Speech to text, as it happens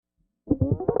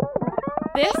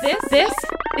This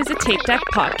is a Tape Deck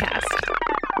podcast.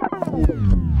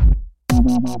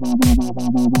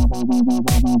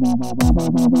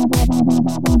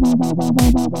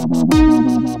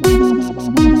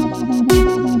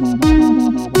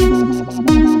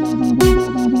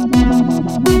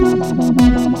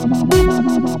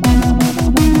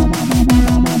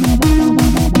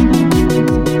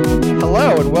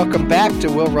 Hello and welcome back to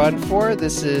We'll Run For.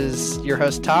 This is your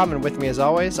host Tom, and with me as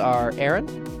always are Aaron.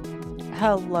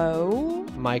 Hello.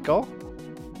 Michael.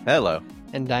 Hello.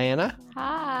 And Diana.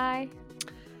 Hi.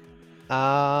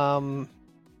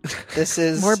 This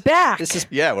is We're back. This is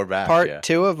We're back. part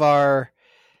 2 of our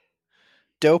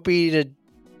Dopey to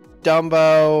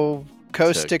Dumbo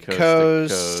coast to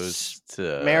coast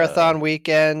marathon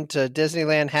weekend to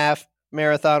Disneyland half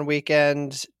marathon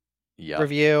weekend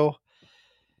review.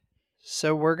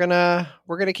 So we're gonna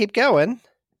keep going.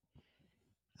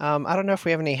 I don't know if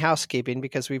we have any housekeeping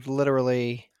because we've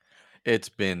literally. It's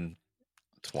been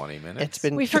 20 minutes.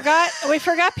 we forgot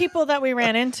people that we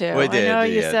ran into. We did, I know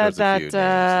you said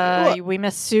that names, we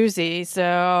missed Susie.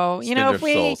 So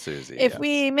if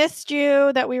we missed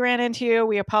you, that we ran into you,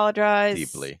 we apologize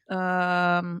deeply. It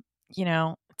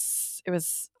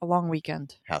was a long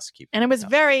weekend. Housekeeping. And it was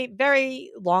very,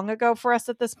 very long ago for us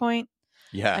at this point.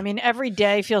 Yeah. I mean, every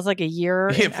day feels like a year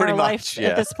in pretty our much, life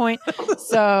at this point.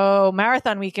 So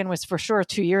marathon weekend was for sure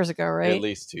 2 years ago, right? At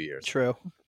least 2 years. True.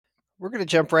 We're going to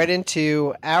jump right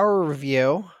into our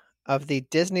review of the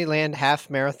Disneyland half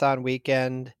marathon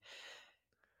weekend.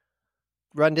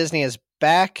 Run Disney is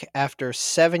back after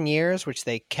 7 years, which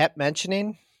they kept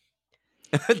mentioning.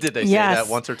 Did they say that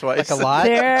once or twice? Like a lot?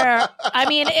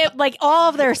 All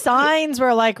of their signs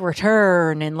were like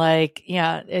return and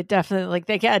it definitely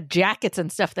they had jackets and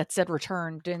stuff that said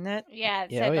return, didn't it? Yeah,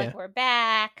 it said we're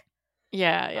back.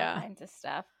 Yeah. All kinds of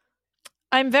stuff.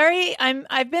 I've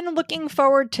been looking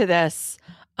forward to this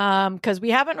because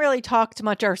we haven't really talked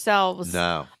much ourselves.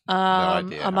 No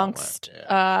idea amongst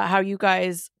how you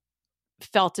guys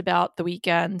felt about the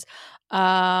weekend.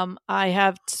 I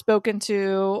have spoken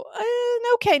to an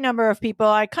okay number of people.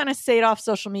 I kind of stayed off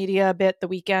social media a bit the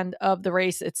weekend of the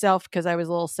race itself because I was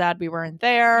a little sad we weren't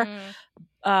there.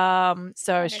 So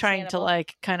I was trying to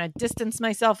kind of distance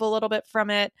myself a little bit from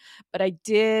it, but I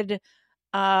did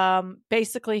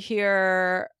basically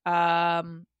hear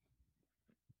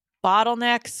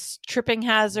bottlenecks, tripping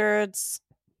hazards,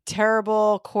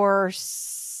 terrible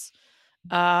course,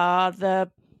 the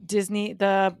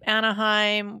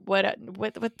Anaheim,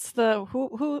 what's the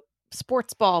who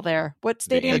sports ball there? What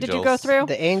stadium did you go through?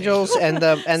 The Angels and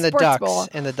the Ducks ball.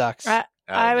 And the Ducks.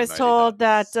 I was told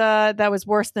that that was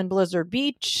worse than Blizzard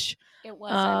Beach. It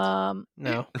wasn't.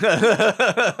 No.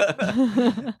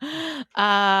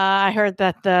 I heard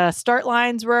that the start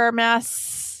lines were a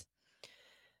mess.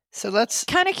 So let's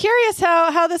kind of curious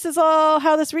how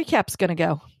this recap's going to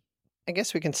go. I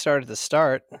guess we can start at the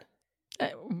start.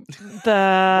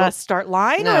 Start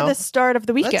line or the start of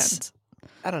the weekend?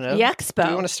 I don't know. The expo. Do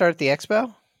you want to start at the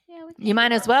expo? Yeah, you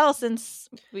might as well since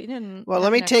we didn't. Well,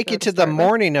 let me take you to the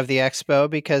morning of the expo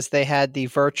because they had the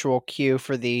virtual queue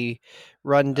for the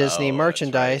Run Disney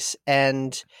merchandise. Right.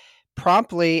 And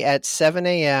promptly at 7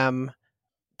 a.m.,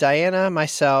 Diana,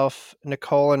 myself,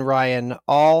 Nicole, and Ryan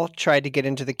all tried to get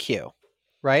into the queue,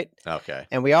 right? Okay.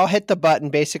 And we all hit the button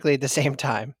basically at the same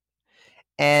time.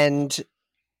 And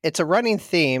it's a running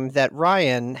theme that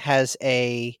Ryan has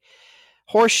a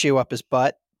horseshoe up his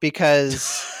butt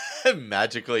because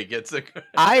magically gets a.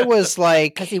 I was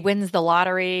like, because he wins the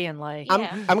lottery and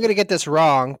I'm gonna get this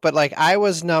wrong, but I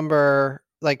was number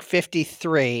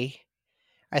 53.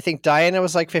 I think Diana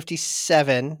was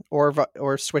 57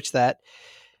 or switch that.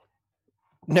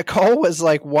 Nicole was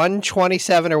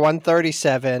 127 or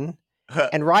 137,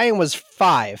 and Ryan was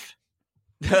 5.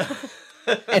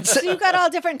 And so you got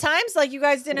all different times? You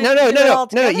guys didn't No,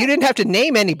 you didn't have to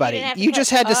name anybody. You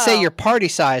just had to say your party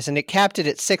size, and it capped it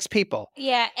at 6 people.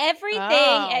 Yeah, everything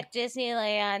at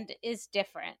Disneyland is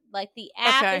different. The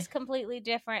app is completely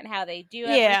different. How they do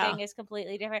everything is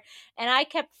completely different. And I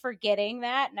kept forgetting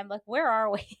that, and I'm like, where are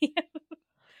we?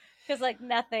 Because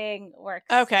nothing works.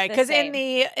 Okay, because in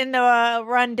the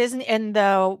Run Disney in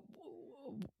the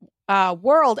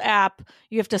World app,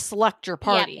 you have to select your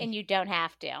party, and you don't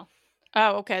have to.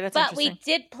 Oh, okay. That's interesting. But we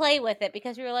did play with it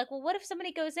because we were like, well, what if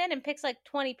somebody goes in and picks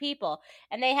 20 people?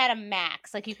 And they had a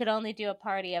max. You could only do a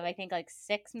party of, I think,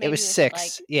 6. Maybe it was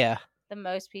 6. Yeah. The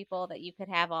most people that you could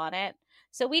have on it.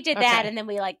 So we did that, and then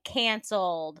we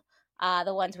canceled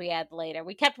the ones we had later.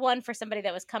 We kept one for somebody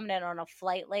that was coming in on a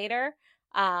flight later.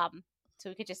 So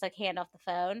we could just hand off the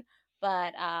phone.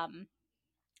 But,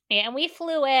 and we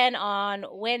flew in on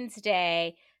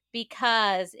Wednesday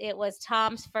because it was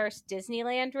Tom's first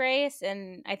Disneyland race,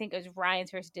 and I think it was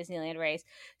Ryan's first Disneyland race.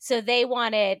 So they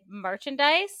wanted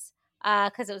merchandise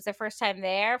because it was their first time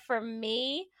there. For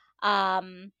me,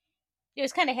 it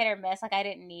was kind of hit or miss. Like, I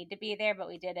didn't need to be there, but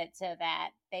we did it so that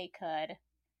they could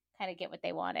kind of get what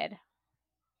they wanted.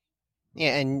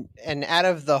 Yeah, and out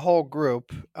of the whole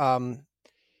group, I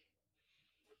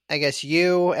guess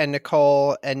you and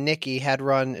Nicole and Nikki had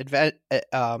run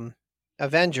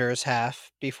Avengers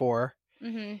half before.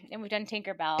 Mm-hmm. And we've done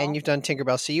Tinkerbell. And you've done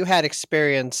Tinkerbell. So you had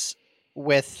experience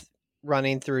with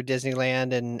running through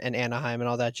Disneyland and Anaheim and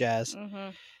all that jazz.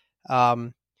 Mm-hmm.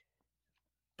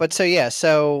 But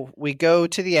so we go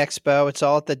to the expo. It's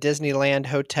all at the Disneyland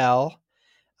Hotel.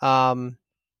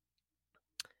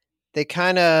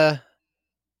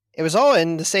 It was all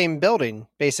in the same building,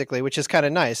 basically, which is kind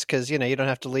of nice because, you don't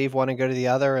have to leave one and go to the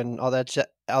other and all that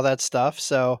stuff.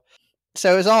 So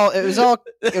it was all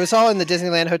in the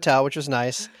Disneyland Hotel, which was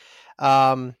nice.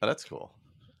 Oh, that's cool.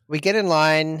 We get in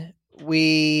line.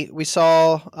 We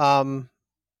saw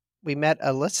we met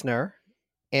a listener.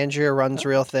 Andrea runs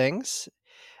Real Things.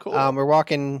 Cool. We're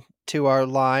walking to our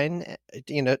line,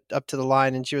 up to the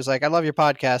line, and she was like, "I love your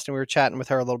podcast," and we were chatting with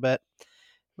her a little bit,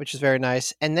 which is very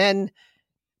nice. And then,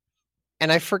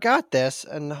 and I forgot this,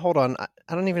 and hold on,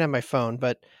 I don't even have my phone,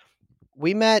 but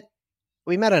we met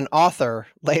an author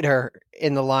later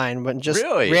in the line when just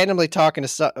randomly talking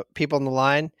to people in the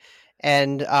line.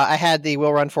 And I had the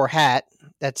Will Run For hat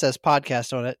that says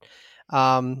podcast on it.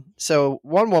 So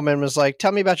one woman was like,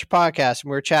 "Tell me about your podcast." And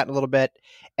we were chatting a little bit.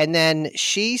 And then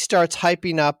she starts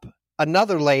hyping up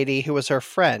another lady who was her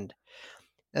friend.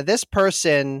 Now, this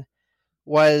person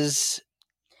was...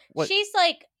 She's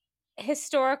like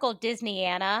historical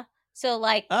Disneyana. So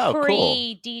like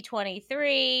pre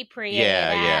D23, pre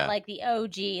that, like the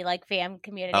OG like fan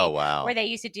community. Oh wow! Where they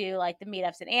used to do like the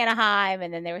meetups in Anaheim,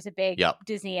 and then there was a big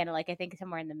Disneyana, like I think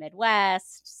somewhere in the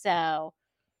Midwest. So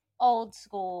old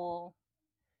school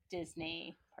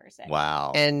Disney person.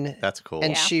 Wow, and that's cool.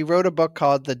 And she wrote a book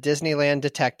called The Disneyland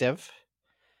Detective,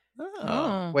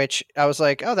 which I was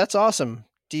like, "Oh, that's awesome.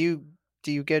 Do you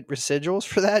get residuals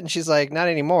for that?" And she's like, "Not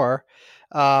anymore,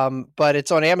 but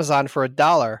it's on Amazon for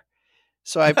 $1."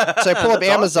 So I pull up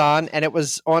Amazon, and it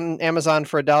was on Amazon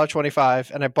for $1.25,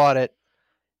 and I bought it.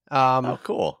 Oh,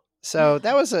 cool! So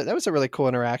that was a really cool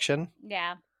interaction.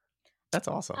 Yeah, that's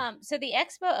awesome. So the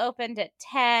expo opened at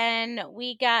 10.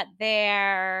 We got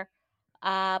there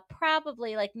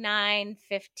probably like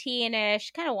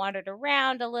 9:15ish. Kind of wandered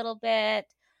around a little bit.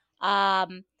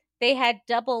 They had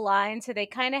double lines, so they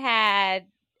kind of had.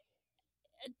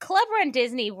 Club Run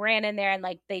Disney ran in there and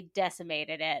like they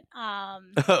decimated it.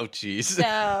 Oh geez.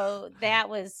 So that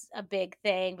was a big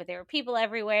thing, but there were people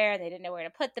everywhere. They didn't know where to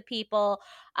put the people.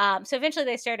 So eventually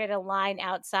they started a line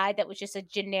outside that was just a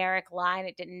generic line.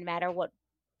 It didn't matter what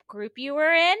group you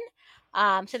were in.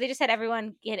 So they just had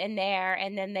everyone get in there,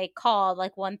 and then they called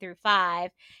like 1 through 5,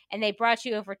 and they brought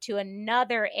you over to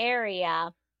another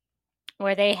area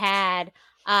where they had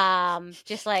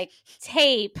just like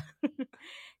tape.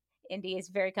 Indy is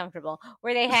very comfortable,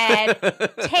 where they had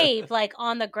tape like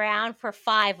on the ground for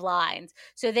 5 lines.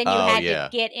 So then you had to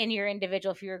get in your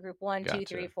individual if you were group 1, 2,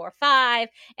 3, 4, 5.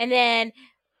 And then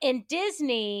in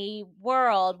Disney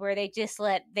World, where they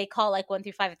call like 1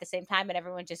 through 5 at the same time and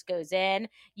everyone just goes in,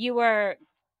 you were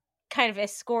kind of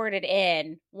escorted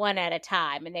in one at a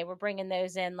time. And they were bringing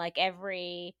those in like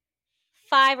every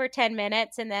 5 or 10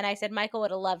 minutes. And then I said, Michael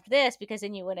would have loved this because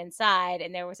then you went inside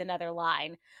and there was another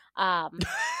line.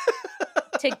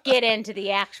 To get into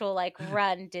the actual like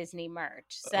Run Disney merch.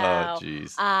 So,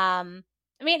 I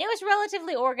mean, it was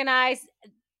relatively organized.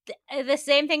 The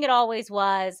same thing it always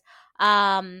was.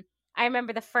 I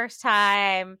remember the first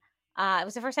time, it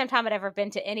was the first time Tom had ever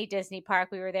been to any Disney park.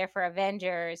 We were there for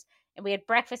Avengers, and we had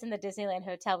breakfast in the Disneyland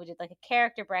Hotel. We did like a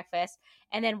character breakfast,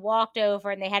 and then walked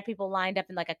over, and they had people lined up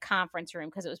in like a conference room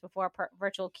because it was before a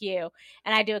virtual queue.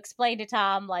 And I had to explain to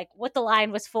Tom like what the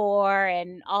line was for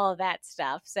and all of that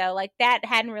stuff. So like that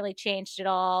hadn't really changed at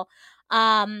all.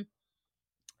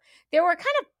 There were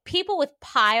kind of people with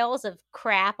piles of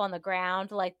crap on the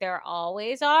ground like there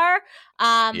always are,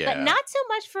 but not so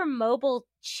much for mobile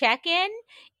check-in.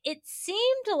 It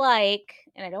seemed like,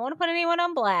 and I don't want to put anyone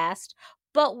on blast,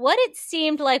 but what it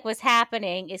seemed like was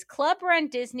happening is Club Run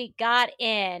Disney got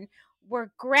in,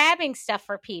 were grabbing stuff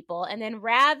for people, and then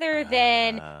rather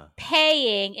than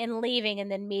paying and leaving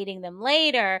and then meeting them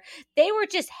later, they were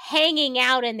just hanging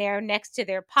out in there next to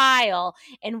their pile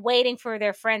and waiting for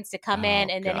their friends to come in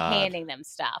and then handing them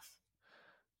stuff.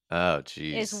 Oh,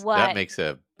 geez. That makes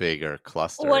a bigger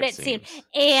cluster. What it seemed.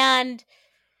 And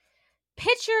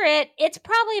picture it, it's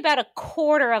probably about a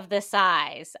quarter of the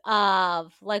size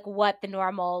of like what the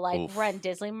normal like Run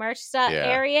Disney merch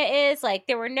area is. Like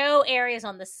there were no areas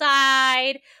on the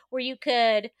side where you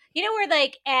could, where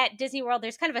like at Disney World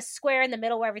there's kind of a square in the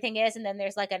middle where everything is, and then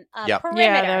there's like a perimeter.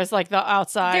 Yeah, there's like the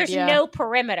outside. There's no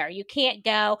perimeter. You can't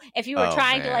go. If you were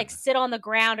trying to like sit on the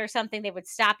ground or something, they would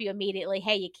stop you immediately.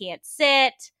 Hey, you can't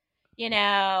sit.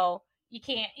 You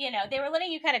can't, they were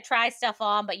letting you kind of try stuff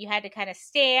on, but you had to kind of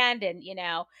stand and,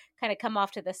 kind of come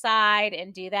off to the side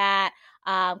and do that.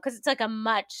 Cause it's like a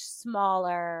much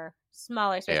smaller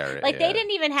space. Area, like they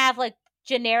didn't even have like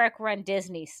generic Run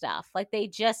Disney stuff. Like they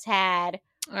just had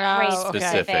race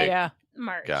specific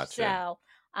merch. Gotcha. So,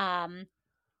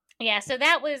 so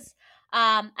that was,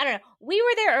 I don't know. We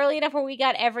were there early enough where we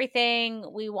got everything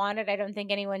we wanted. I don't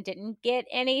think anyone didn't get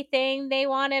anything they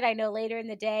wanted. I know later in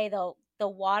the day, the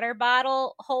water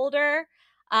bottle holder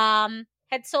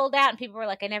had sold out and people were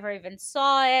like, I never even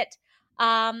saw it.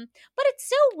 But it's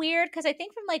so weird because I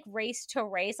think from like race to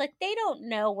race, like they don't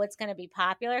know what's going to be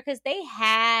popular because they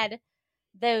had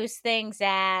those things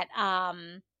at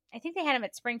I think they had them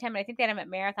at springtime and I think they had them at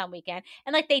marathon weekend,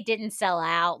 and like they didn't sell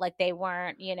out, like they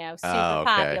weren't super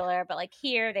popular, but like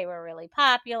here they were really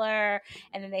popular.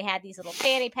 And then they had these little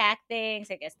fanny pack things,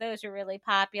 I guess those were really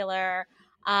popular.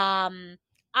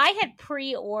 I had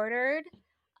pre-ordered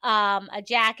a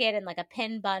jacket and like a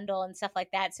pin bundle and stuff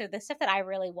like that. So the stuff that I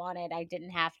really wanted, I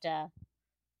didn't have to,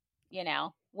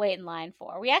 wait in line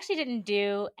for. We actually didn't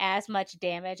do as much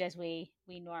damage as we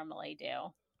normally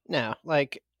do. No,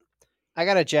 like I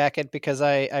got a jacket because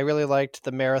I really liked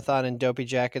the marathon and Dopey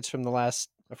jackets from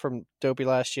Dopey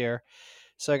last year.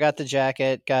 So I got the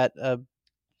jacket, got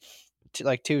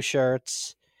like 2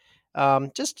 shirts.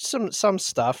 Just some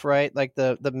stuff, right? Like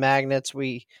the magnets,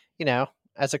 we,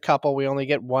 as a couple, we only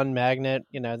get 1 magnet,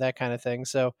 that kind of thing.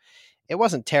 So it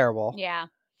wasn't terrible. Yeah.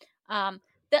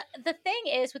 The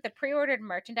thing is with the pre-ordered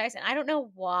merchandise, and I don't know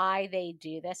why they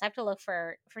do this. I have to look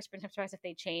for Springtime Stores if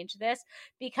they change this,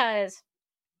 because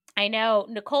I know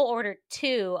Nicole ordered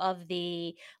 2 of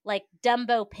the like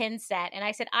Dumbo pin set. And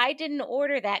I said, I didn't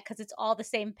order that because it's all the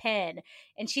same pin.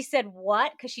 And she said,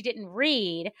 what? Because she didn't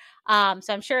read. So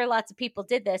I'm sure lots of people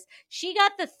did this. She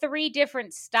got the 3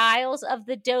 different styles of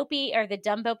the Dopey or the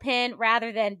Dumbo pin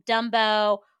rather than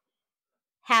Dumbo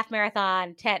half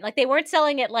marathon 10. Like they weren't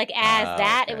selling it like as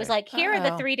that. Okay. It was like, here are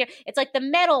the 3 it's like the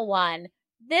metal one,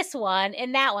 this one,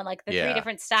 and that one, like the 3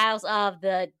 different styles of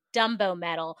the Dumbo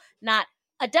medal, not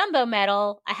a Dumbo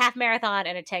medal, a half marathon,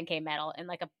 and a 10K medal, and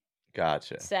like a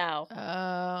gotcha. So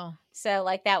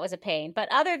like that was a pain. But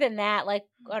other than that, like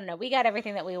I don't know, we got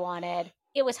everything that we wanted.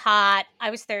 It was hot. I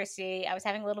was thirsty. I was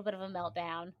having a little bit of a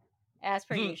meltdown, as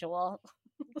per usual.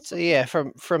 So yeah,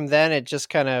 from then it just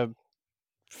kind of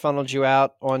funneled you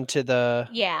out onto the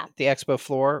expo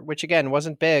floor, which again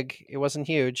wasn't big. It wasn't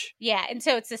huge. Yeah, and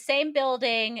so it's the same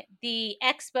building. The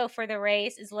expo for the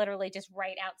race is literally just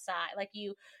right outside. Like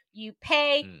you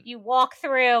pay, you walk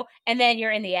through, and then you're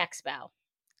in the expo.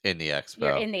 You're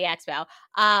in the expo,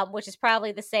 which is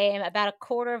probably the same, about a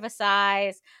quarter of a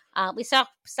size. We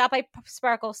stopped by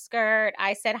Sparkle Skirt.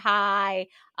 I said hi,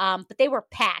 but they were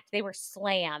packed. They were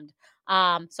slammed.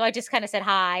 So I just kind of said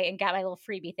hi and got my little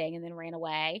freebie thing and then ran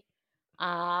away.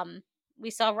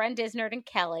 We saw Run Disney and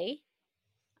Kelly.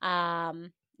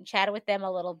 Chatted with them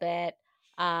a little bit.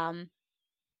 And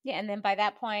then by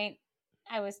that point,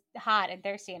 I was hot and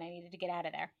thirsty and I needed to get out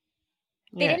of there.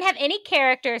 They didn't have any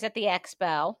characters at the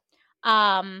expo.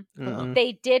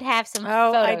 They did have some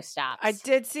photo stops. I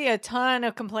did see a ton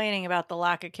of complaining about the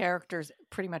lack of characters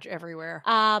pretty much everywhere.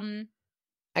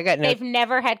 They've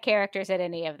never had characters at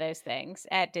any of those things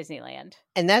at Disneyland.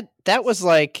 And that was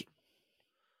like,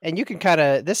 and you can kind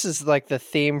of, this is like the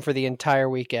theme for the entire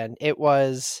weekend. It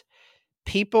was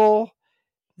people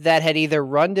that had either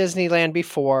run Disneyland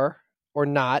before or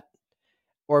not,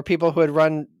 or people who had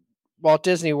run Walt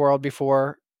Disney World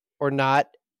before or not.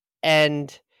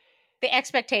 And the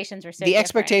expectations were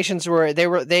expectations were,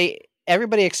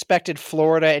 everybody expected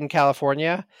Florida and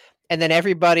California. And then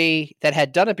everybody that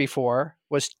had done it before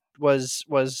was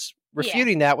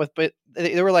refuting that with, but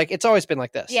they were like, it's always been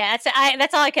like this. Yeah,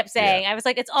 that's all I kept saying. I was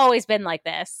like, it's always been like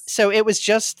this. So it was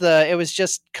just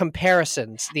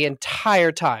comparisons the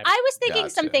entire time. I was thinking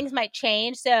some things might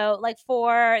change. So like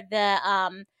for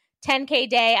the 10K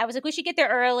day, I was like, we should get there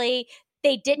early.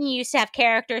 They didn't used to have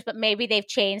characters, but maybe they've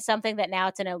changed something that now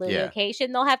it's in a new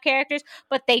location. They'll have characters,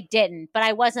 but they didn't. But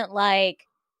I wasn't like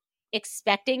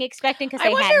expecting because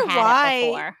they hadn't had it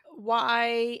before.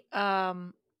 Why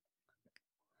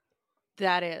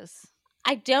that is.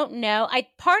 I don't know.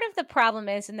 Part of the problem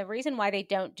is, and the reason why they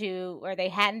don't do, or they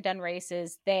hadn't done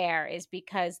races there, is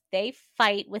because they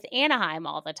fight with Anaheim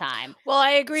all the time. Well,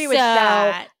 I agree with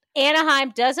that.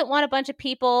 Anaheim doesn't want a bunch of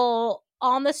people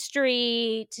on the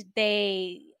street.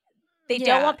 They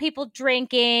don't want people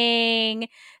drinking.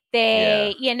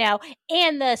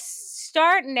 And the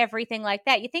start and everything like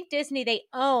that. You think Disney, they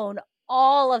own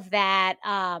all of that,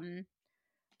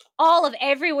 all of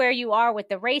everywhere you are with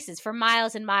the races for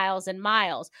miles and miles and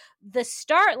miles. The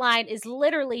start line is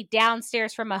literally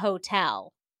downstairs from a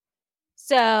hotel.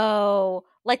 So,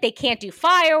 like, they can't do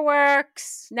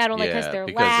fireworks, not only because they're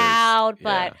loud,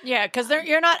 but... Yeah, because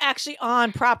you're not actually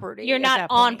on property. You're not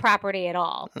on property at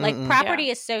all. Like, property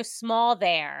is so small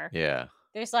there. Yeah.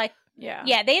 There's, like...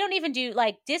 Yeah, they don't even do,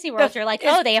 like, Disney World, you're like,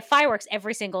 they have fireworks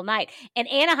every single night. In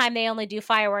Anaheim, they only do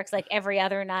fireworks, like, every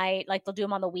other night. Like, they'll do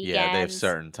them on the weekends. Yeah, they have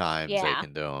certain times they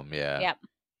can do them, Yep.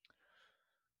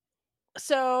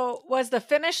 So, was the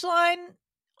finish line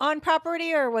on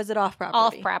property, or was it off property?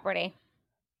 Off property.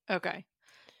 Okay.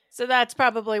 So that's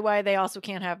probably why they also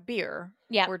can't have beer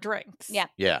or drinks. Yeah.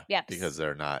 Yeah. Yep. Because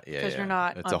they're not. Yeah. Because you're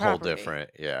not. It's on a whole property. different.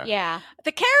 Yeah. Yeah.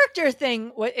 The character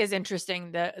thing is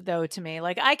interesting, though, to me.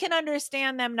 Like, I can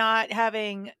understand them not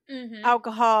having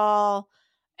alcohol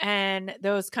and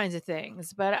those kinds of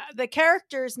things, but the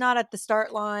character's not at the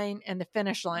start line and the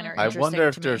finish line are interesting. I wonder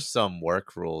if there's some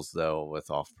work rules though with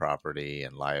off property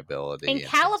and liability. In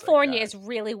California is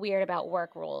really weird about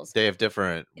work rules. They have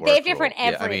different.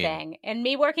 Everything. And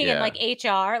me working in like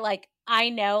HR, like I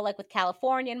know, like with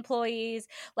California employees,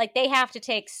 like they have to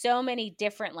take so many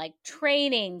different like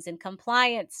trainings and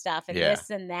compliance stuff and this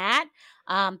and that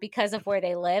because of where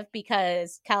they live,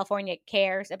 because California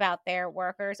cares about their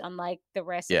workers unlike the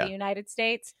rest of the United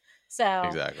States. So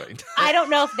exactly. I don't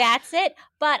know if that's it,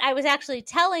 but I was actually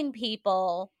telling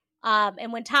people,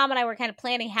 and when Tom and I were kind of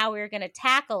planning how we were going to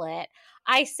tackle it,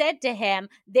 I said to him,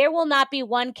 there will not be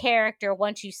one character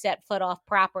once you set foot off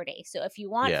property. So if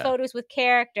you want photos with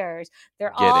characters,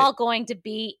 they're all going to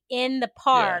be in the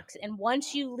parks. And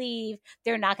once you leave,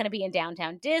 they're not going to be in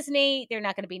downtown Disney. They're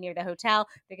not going to be near the hotel.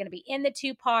 They're going to be in the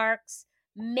two parks,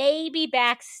 maybe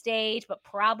backstage, but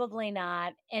probably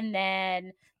not. And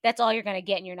then that's all you're going to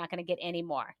get, and you're not going to get any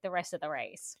more the rest of the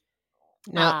race.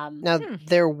 Now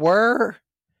there were...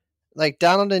 like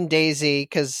Donald and Daisy,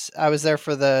 because I was there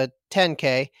for the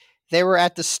 10K, they were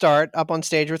at the start up on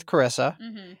stage with Carissa.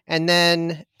 Mm-hmm. And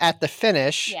then at the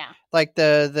finish, like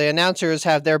the announcers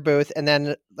have their booth. And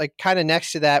then like kind of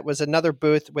next to that was another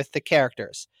booth with the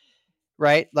characters,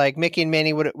 right? Like Mickey and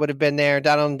Minnie would have been there.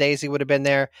 Donald and Daisy would have been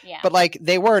there. Yeah. But like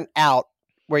they weren't out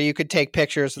where you could take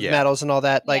pictures with medals and all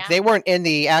that. Like they weren't in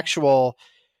the actual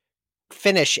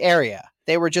finish area.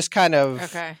 They were just kind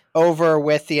of over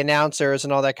with the announcers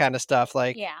and all that kind of stuff.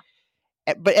 Like,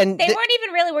 but they weren't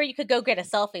even really where you could go get a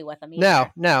selfie with them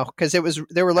either. No, because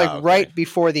they were like right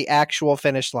before the actual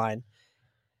finish line.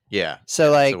 Yeah.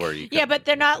 So like, but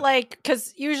they're not like,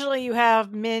 because usually you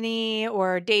have Minnie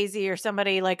or Daisy or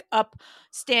somebody like up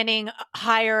standing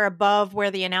higher above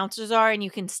where the announcers are, and you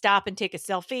can stop and take a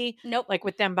selfie. Nope. Like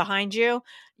with them behind you.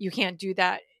 You can't do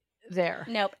that there.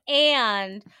 Nope.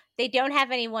 And they don't have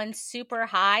anyone super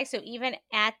high. So even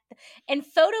and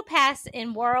PhotoPass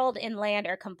in World and Land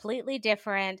are completely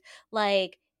different.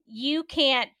 Like you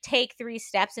can't take 3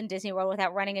 steps in Disney World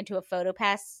without running into a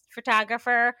PhotoPass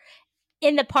photographer.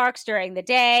 In the parks during the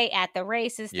day, at the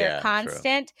races, they're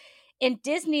constant. True. In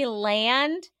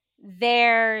Disneyland,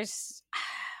 there's,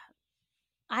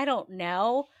 I don't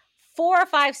know, 4 or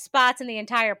 5 spots in the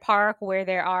entire park where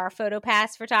there are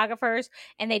PhotoPass photographers,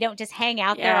 and they don't just hang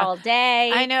out there all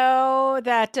day. I know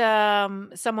that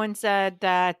someone said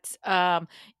that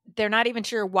they're not even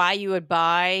sure why you would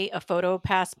buy a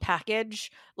PhotoPass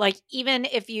package. Like, even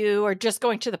if you are just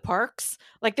going to the parks,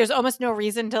 like there's almost no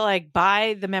reason to like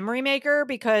buy the memory maker,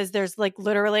 because there's like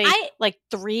literally like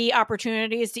 3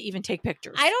 opportunities to even take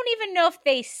pictures. I don't even know if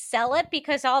they sell it,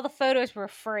 because all the photos were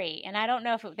free. And I don't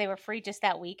know if they were free just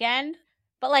that weekend,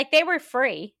 but like they were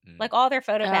free. Like all their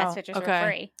PhotoPass pictures were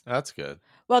free. That's good.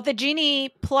 Well, the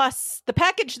Genie Plus, the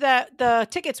package that the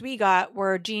tickets we got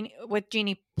were with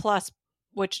Genie Plus,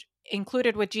 which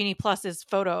included with Genie Plus is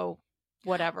photo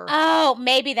whatever. Oh,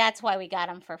 maybe that's why we got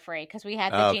them for free, because we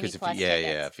had the Genie Plus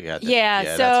tickets. If you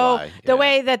had so the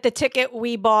way that the ticket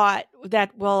we bought,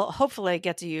 that we'll hopefully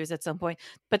get to use at some point,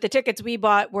 but the tickets we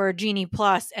bought were Genie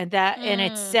Plus, and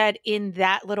it said in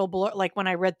that little like when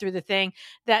I read through the thing,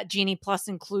 that Genie Plus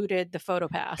included the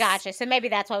PhotoPass. Gotcha. So maybe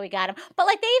that's why we got them. But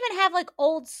like they even have like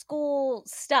old school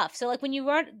stuff. So like when you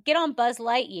get on Buzz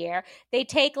Lightyear, they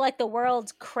take like the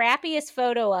world's crappiest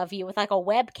photo of you with like a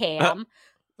webcam.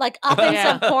 like up in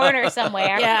some corner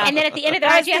somewhere. Yeah. And then at the end of the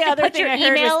ride, you have to put your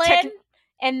email in.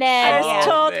 And then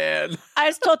I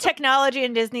was told technology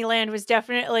in Disneyland was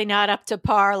definitely not up to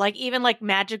par. Like even like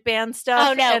Magic Band stuff.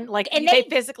 Oh no! And they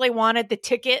physically wanted the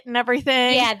ticket and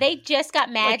everything. Yeah, they just got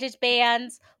Magic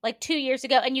Bands like 2 years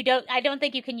ago, and I don't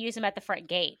think you can use them at the front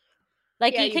gate.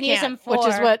 Like you can use them for, which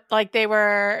is what like they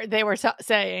were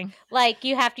saying. Like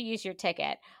you have to use your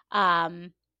ticket.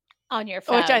 On your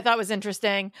phone. Which I thought was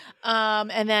interesting.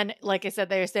 And then, like I said,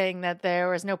 they were saying that there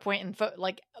was no point in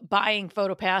buying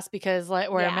PhotoPass because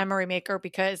we're a memory maker,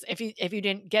 because if you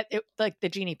didn't get it, like the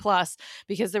Genie Plus,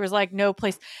 because there was like no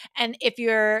place. And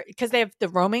because they have the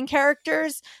roaming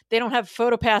characters, they don't have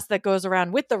PhotoPass that goes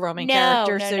around with the roaming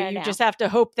character. So you just have to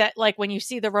hope that like when you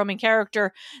see the roaming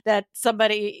character that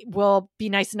somebody will be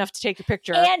nice enough to take a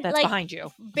picture that's like, behind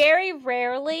you. Very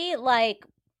rarely, like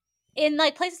in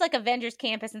like places like Avengers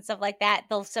Campus and stuff like that,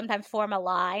 they'll sometimes form a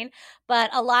line. But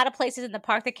a lot of places in the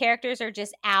park, the characters are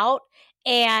just out.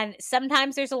 And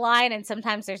sometimes there's a line and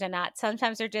sometimes there's a not.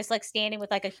 Sometimes they're just like standing with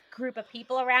like a group of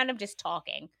people around them just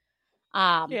talking.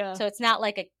 So it's not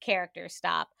like a character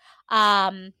stop.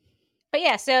 But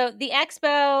yeah, so the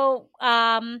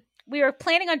expo, we were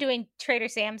planning on doing Trader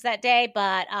Sam's that day,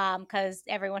 but because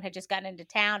everyone had just gotten into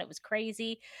town, it was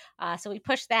crazy. So we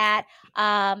pushed that.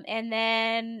 And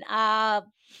then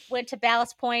went to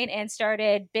Ballast Point and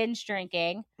started binge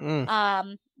drinking,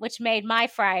 which made my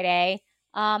Friday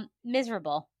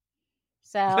miserable.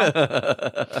 So,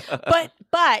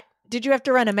 but did you have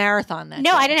to run a marathon then?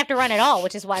 No, I didn't have to run at all,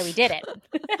 which is why we did it.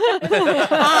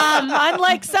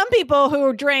 Unlike some people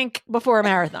who drink before a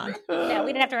marathon. No, we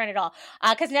didn't have to run at all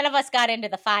because none of us got into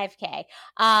the 5K.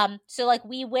 So like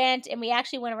we went and we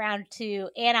actually went around to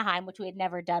Anaheim, which we had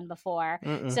never done before.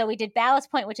 So we did Ballast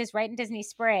Point, which is right in Disney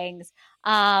Springs.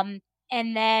 And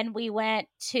then we went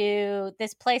to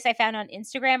this place I found on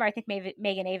Instagram, or I think maybe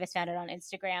Megan Avis found it on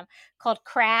Instagram, called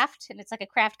Craft. And it's like a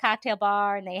craft cocktail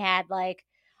bar. And they had like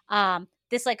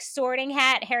this like Sorting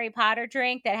Hat Harry Potter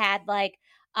drink that had like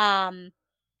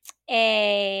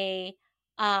a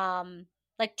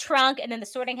like trunk and then the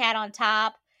Sorting Hat on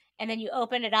top. And then you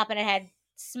opened it up and it had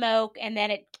smoke and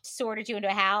then it sorted you into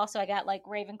a house. So I got like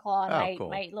Ravenclaw and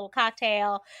my little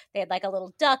cocktail. They had like a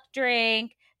little duck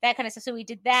drink, that kind of stuff. So we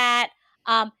did that.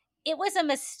 It was a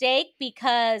mistake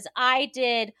because I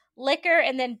did liquor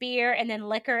and then beer and then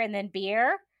liquor and then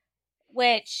beer,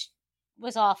 which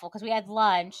was awful because we had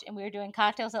lunch and we were doing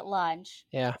cocktails at lunch.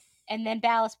 Yeah. And then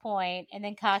Ballast Point and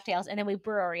then cocktails. And then we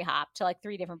brewery hopped to like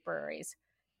 3 different breweries.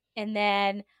 And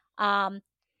then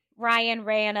Ryan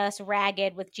ran us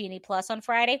ragged with Genie Plus on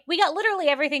Friday. We got literally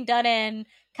everything done in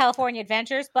California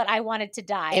Adventures, but I wanted to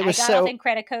die. I got off in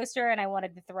Credit Coaster and I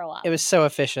wanted to throw up. It was so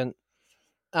efficient.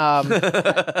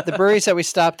 The breweries that we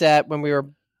stopped at when we were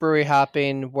brewery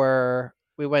hopping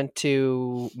we went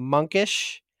to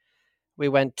Monkish. We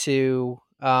went to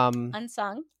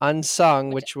Unsung,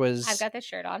 which was I've got this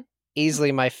shirt on.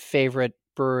 Easily my favorite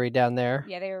brewery down there.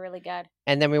 Yeah, they were really good.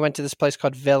 And then we went to this place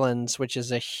called Villains, which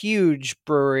is a huge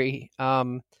brewery,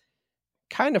 kind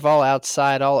of all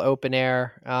outside, all open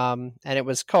air. And it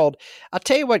was cold. I'll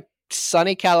tell you what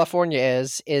sunny California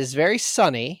is very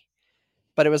sunny,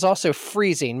 but it was also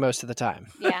freezing most of the time.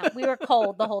 Yeah, we were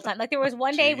cold the whole time. Like there was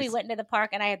one day we went into the park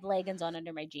and I had leggings on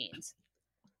under my jeans.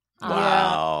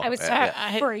 Wow. I was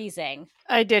freezing.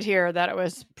 I did hear that it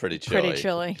was pretty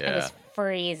chilly. Yeah. It was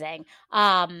freezing.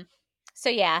 So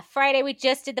yeah, Friday we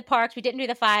just did the parks. We didn't do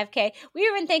the 5K. We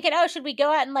were even thinking, should we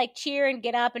go out and like cheer and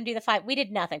get up and do the 5? We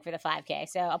did nothing for the 5K.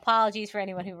 So apologies for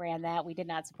anyone who ran that. We did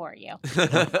not support you.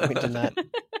 We did not.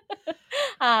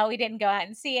 We didn't go out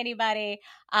and see anybody.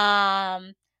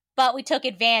 But we took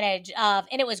advantage of,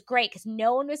 and it was great because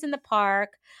no one was in the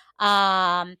park.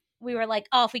 We were like,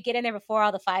 if we get in there before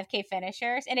all the 5K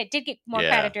finishers, and it did get more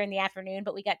crowded during the afternoon,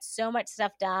 but we got so much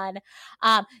stuff done.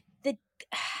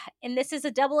 And this is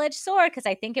a double-edged sword because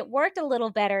I think it worked a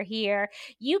little better here.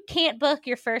 You can't book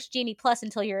your first Genie Plus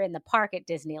until you're in the park at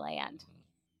Disneyland,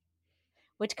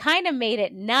 which kind of made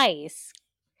it nice.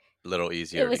 A little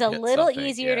easier. It was a little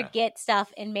easier to get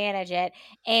stuff and manage it.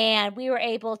 And we were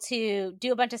able to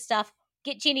do a bunch of stuff,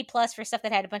 get Genie Plus for stuff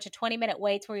that had a bunch of 20-minute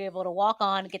waits where you were able to walk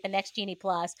on and get the next Genie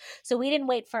Plus. So we didn't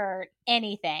wait for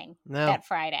anything that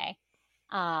Friday.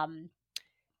 And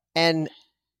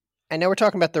I know we're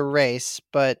talking about the race,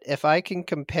 but if I can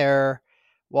compare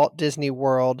Walt Disney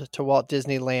World to Walt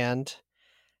Disneyland,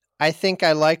 I think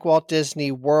I like Walt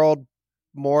Disney World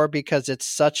more because it's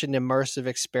such an immersive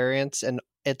experience and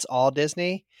it's all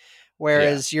Disney.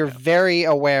 Whereas you're very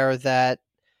aware that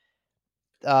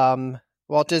Walt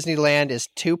Disneyland is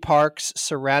 2 parks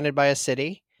surrounded by a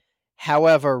city,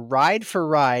 However, ride for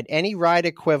ride, any ride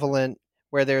equivalent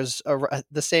where there's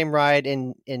the same ride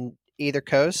in either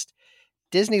coast,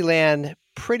 Disneyland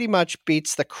pretty much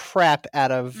beats the crap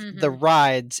out of the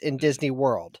rides in Disney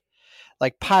World.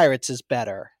 Like Pirates is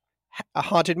better. A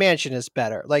Haunted Mansion is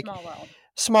better. Like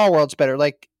Small World's better.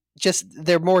 Like just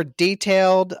they're more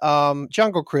detailed.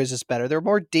 Jungle Cruise is better. They're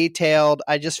more detailed.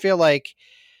 I just feel like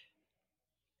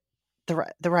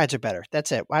the rides are better.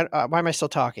 That's it. Why am I still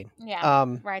talking?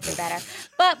 Yeah, rides are better.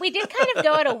 But we did kind of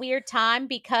go at a weird time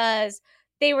because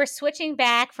they were switching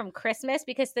back from Christmas,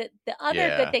 because the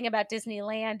other good thing about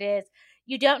Disneyland is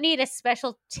you don't need a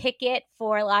special ticket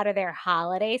for a lot of their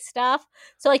holiday stuff.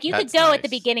 So like you could go at the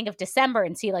beginning of December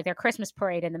and see like their Christmas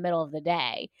parade in the middle of the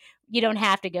day. You don't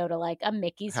have to go to like a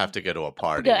Mickey's. Have to go to a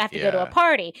party. Go to a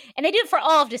party. And they do it for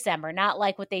all of December, not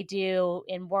like what they do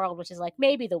in World, which is like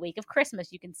maybe the week of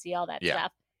Christmas you can see all that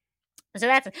stuff.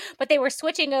 So but they were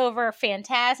switching over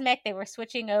Fantasmic. They were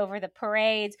switching over the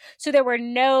parades. So there were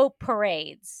no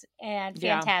parades, and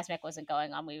Fantasmic wasn't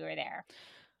going on. We were there.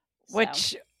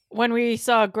 Which, when we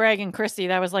saw Greg and Christy,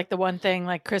 that was like the one thing,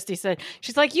 like Christy said,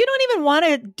 she's like, you don't even want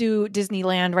to do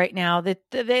Disneyland right now. That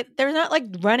they're not like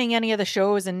running any of the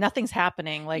shows and nothing's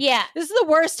happening. Like, this is the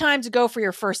worst time to go for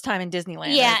your first time in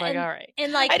Disneyland. Yeah. I was like, all right.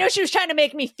 And like, I know she was trying to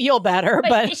make me feel better,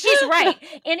 but she's right.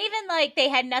 And even like they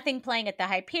had nothing playing at the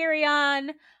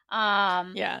Hyperion.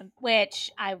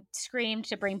 Which I screamed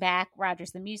to bring back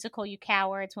Rogers the Musical, you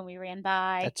cowards, when we ran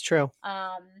by. That's true.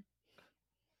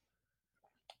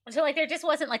 So like there just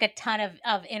wasn't like a ton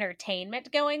of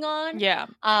entertainment going on.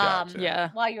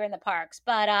 Gotcha. While you're in the parks.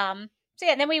 But so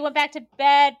yeah, and then we went back to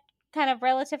bed kind of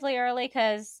relatively early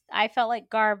because I felt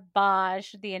like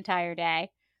garbage the entire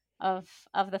day of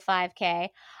the 5K.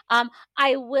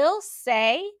 I will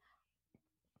say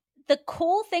the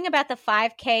cool thing about the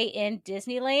 5K in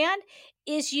Disneyland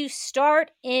is you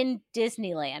start in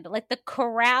Disneyland. Like the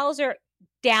corrals are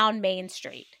down Main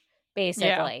Street, basically.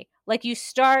 Yeah. Like you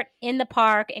start in the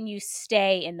park and you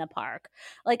stay in the park.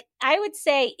 Like I would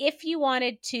say if you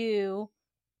wanted to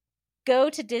go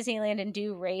to Disneyland and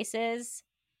do races,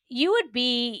 you would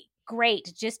be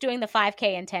great just doing the 5K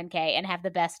and 10K and have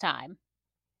the best time.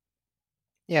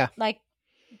 Yeah. Like,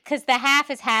 because the half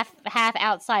is half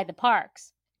outside the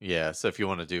parks. Yeah, so if you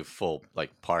want to do full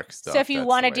like park stuff. So if you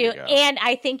want to do, and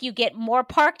I think you get more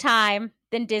park time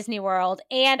than Disney World,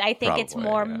 and I think it's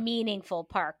more meaningful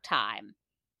park time.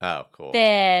 Oh, cool.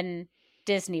 Than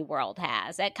Disney World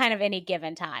has at kind of any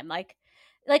given time. Like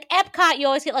Epcot, you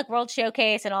always get like World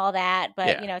Showcase and all that,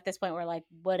 but you know, at this point we're like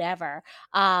whatever.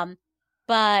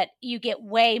 But you get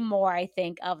way more, I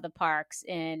think, of the parks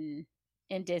in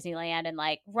Disneyland, and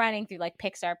like running through like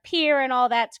Pixar Pier and all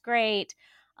that's great.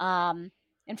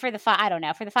 And for the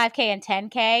for the 5K and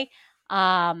 10K,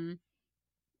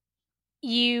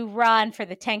 you run for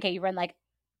the 10K, you run like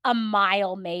a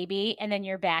mile maybe, and then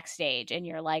you're backstage and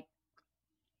you're like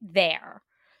there.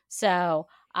 So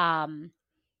and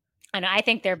I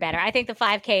think they're better. I think the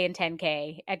 5K and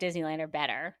 10K at Disneyland are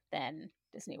better than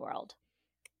Disney World.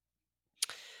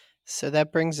 So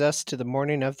that brings us to the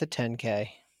morning of the 10K.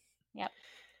 Yep.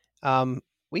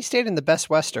 We stayed in the Best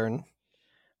Western,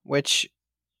 which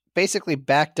basically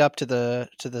backed up to the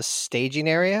staging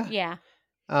area. Yeah.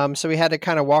 So we had to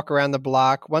kind of walk around the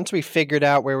block. Once we figured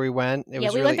out where we went, it was really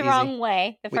easy. We went the wrong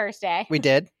way the first day. We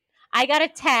did. I got a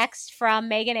text from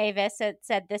Megan Avis that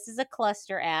said, "This is a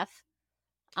cluster F."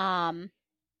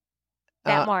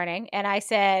 That morning, and I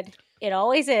said, "It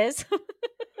always is."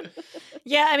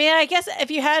 Yeah, I mean, I guess if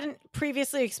you hadn't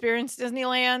previously experienced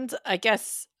Disneyland, I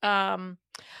guess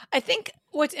I think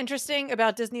what's interesting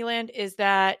about Disneyland is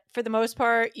that for the most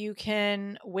part, you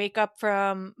can wake up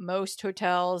from most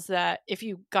hotels that if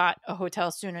you got a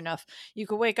hotel soon enough, you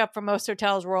could wake up from most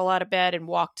hotels, roll out of bed and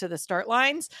walk to the start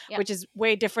lines, which is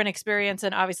way different experience.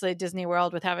 And obviously Disney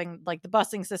World with having like the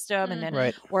busing system and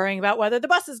then worrying about whether the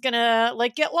bus is going to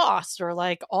like get lost or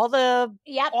like all the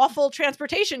awful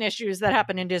transportation issues that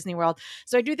happen in Disney World.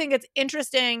 So I do think it's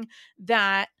interesting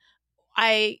that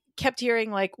I kept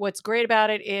hearing like what's great about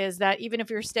it is that even if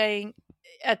you're staying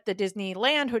at the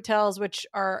Disneyland hotels, which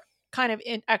are kind of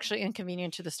actually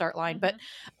inconvenient to the start line, but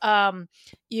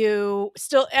you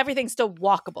still everything's still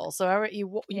walkable. So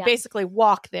you basically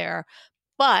walk there.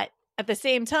 But at the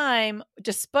same time,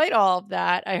 despite all of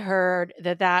that, I heard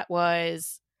that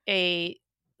was a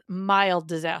mild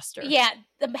disaster. Yeah,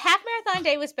 the half marathon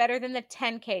day was better than the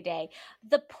 10K day.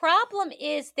 The problem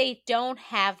is they don't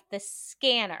have the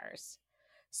scanners.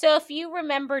 So if you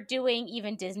remember doing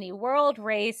even Disney World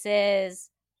races,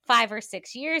 5 or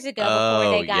 6 years ago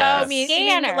before they got scanners.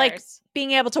 You mean like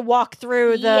being able to walk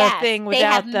through the thing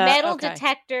without they have metal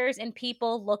detectors and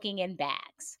people looking in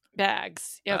bags. Okay.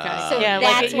 So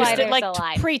that's why there's like a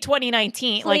line.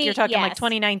 Pre-2019, like you're talking like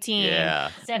 2019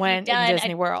 so when in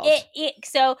Disney World.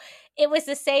 So it was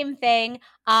the same thing.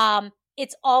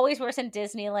 It's always worse in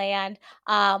Disneyland.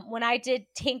 When I did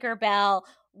Tinkerbell,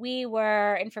 we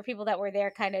were, and for people that were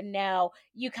there kind of know,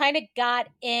 you kind of got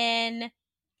in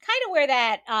kind of where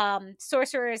that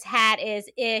sorcerer's hat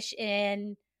is-ish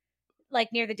in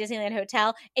like near the Disneyland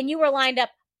Hotel, and you were lined up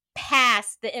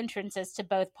past the entrances to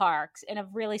both parks in a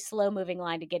really slow moving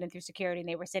line to get in through security, and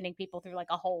they were sending people through like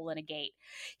a hole in a gate.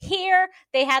 Here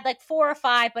they had like 4 or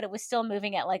 5, but it was still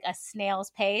moving at like a snail's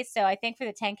pace. So I think for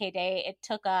the 10K day it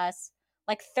took us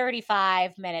like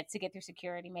 35 minutes to get through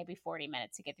security, maybe 40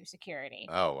 minutes to get through security.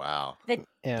 Oh wow. The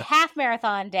half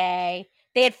marathon day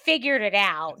they had figured it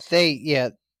out.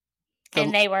 It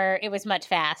was much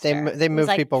faster. They moved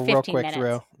like people real quick minutes.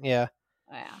 through. Yeah.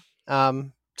 Yeah.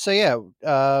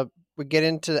 We get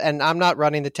into, and I'm not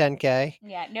running the 10K.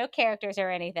 Yeah, no characters or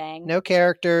anything. No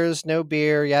characters, no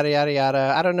beer, yada yada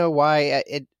yada. I don't know why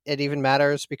it even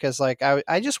matters, because like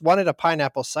I just wanted a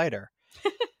pineapple cider,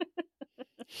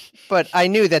 but I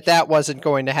knew that wasn't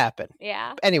going to happen.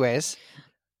 Yeah. Anyways,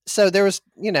 so there was,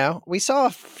 we saw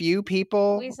a few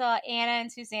people. We saw Anna and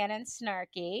Susanna and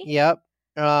Snarky. Yep.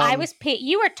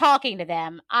 You were talking to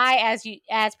them. As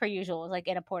per usual, was like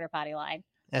in a porta potty line.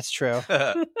 That's true.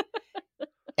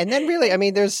 And then really, I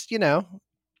mean, there's,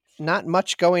 not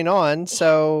much going on.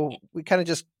 So we kind of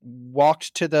just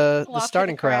walked to the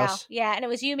starting corrals. Yeah. And it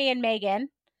was you, me, and Megan.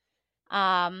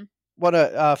 For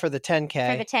the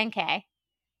 10K. For the 10K. Yeah.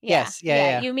 Yes.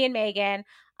 Yeah. You, me, and Megan.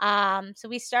 So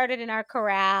we started in our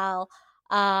corral.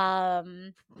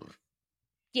 No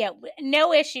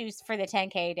issues for the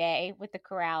 10K day with the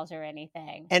corrals or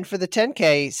anything. And for the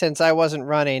 10K, since I wasn't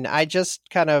running, I just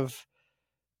kind of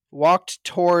walked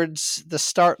towards the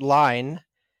start line,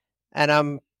 and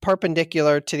I'm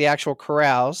perpendicular to the actual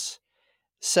corrals.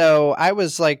 So I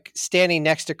was like standing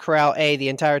next to Corral A the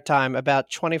entire time, about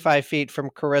 25 feet from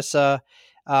Carissa.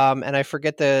 And I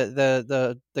forget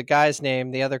the guy's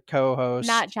name, the other co-host.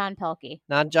 Not John Pelkey,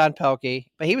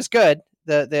 but he was good.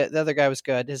 The other guy was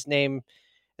good. His name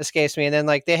escapes me. And then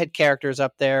like they had characters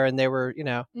up there, and they were,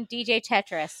 DJ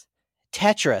Tetris.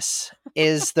 Tetris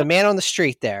is the man on the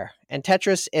street there. And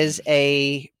Tetris is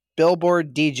a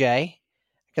billboard DJ,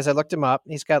 because I looked him up.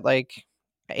 He's got like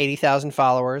 80,000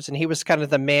 followers, and he was kind of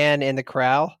the man in the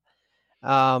corral,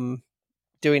 doing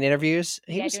interviews.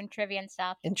 He was doing trivia and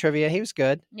stuff. In trivia, he was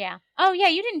good. Yeah. Oh, yeah,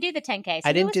 you didn't do the 10K. So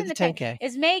I didn't do the 10K.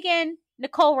 Is Megan,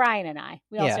 Nicole, Ryan, and I.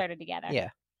 We all started together.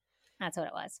 Yeah. That's what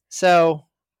it was. So,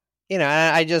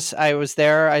 I was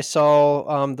there. I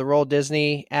saw the Roll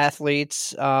Disney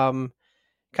athletes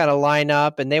kind of line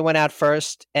up, and they went out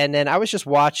first. And then I was just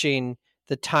watching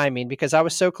the timing, because I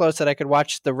was so close that I could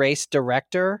watch the race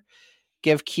director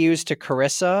give cues to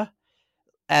Carissa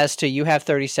as to, you have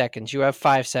 30 seconds, you have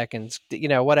 5 seconds,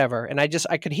 whatever. And I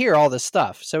could hear all this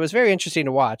stuff. So it was very interesting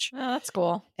to watch. Oh, that's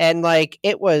cool. And like,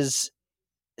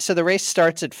 so the race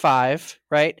starts at 5,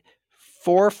 right?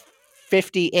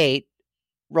 4:58,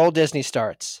 Roll Disney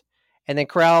starts. And then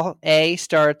Corral A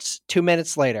starts 2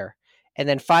 minutes later. And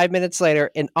then 5 minutes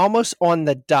later, and almost on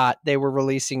the dot, they were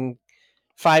releasing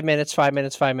 5 minutes,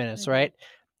 Mm-hmm. right?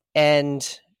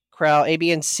 And Corral A,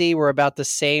 B, and C were about the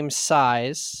same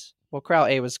size. Well, Corral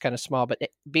A was kind of small, but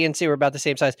B and C were about the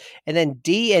same size. And then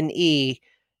D and E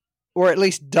were at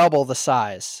least double the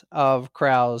size of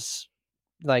Corral's,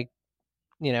 like,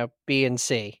 B and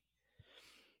C.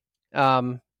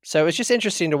 So it was just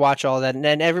interesting to watch all that. And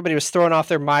then everybody was throwing off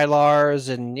their Mylars,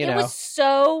 and, It was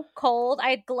so cold. I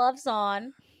had gloves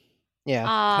on. Yeah.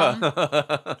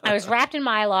 I was wrapped in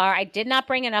Mylar. I did not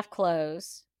bring enough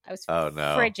clothes. I was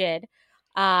frigid.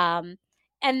 And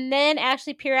then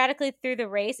actually periodically through the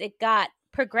race, it got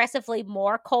progressively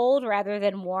more cold rather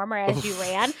than warmer as you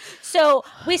ran. So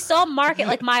we saw Mark at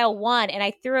like mile 1, and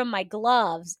I threw him my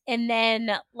gloves, and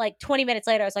then like 20 minutes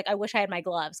later I was like, I wish I had my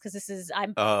gloves, because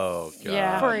I'm oh god.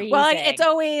 Yeah. freezing. Well,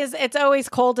 it's always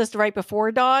coldest right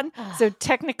before dawn. So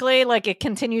technically, like, it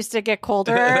continues to get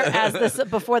colder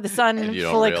before the sun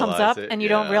fully comes up, and you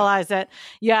don't realize it.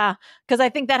 Yeah, because I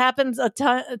think that happens a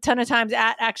ton of times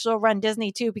at actual Run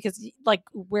Disney too, because like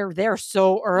we're there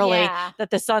so early that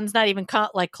the sun's not even coming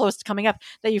like close to coming up,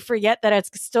 that you forget that it's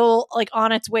still like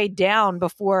on its way down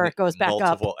before it goes back up.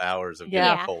 Multiple hours of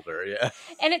getting colder. Yeah.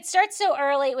 And it starts so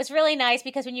early. It was really nice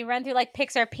because when you run through like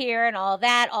Pixar Pier and all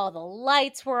that, all the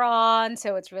lights were on,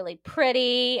 so it's really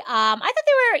pretty. I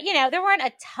thought there weren't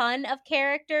a ton of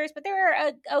characters, but there were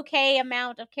an okay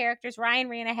amount of characters. Ryan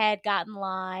ran ahead, got in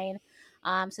line.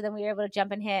 So then we were able to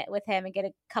jump in hit with him and get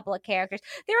a couple of characters.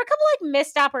 There were a couple like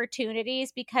missed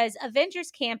opportunities because Avengers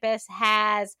Campus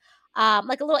has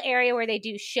like a little area where they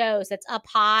do shows that's up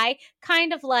high,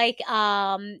 kind of like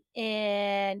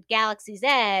in Galaxy's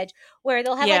Edge, where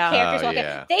they'll have like characters walking.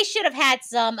 Yeah. They should have had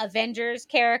some Avengers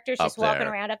characters just walking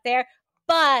around up there,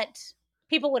 but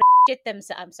people would have shit them.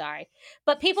 I'm sorry,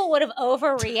 but people would have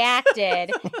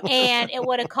overreacted, and it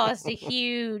would have caused a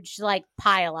huge like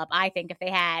pile up. I think if they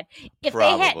had,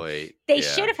 they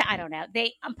should have. I don't know.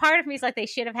 Part of me is like they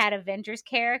should have had Avengers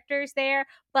characters there,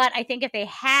 but I think if they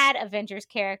had Avengers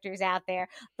characters out there,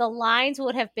 the lines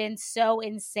would have been so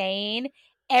insane.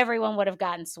 Everyone would have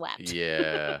gotten swept.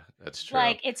 Yeah, that's true.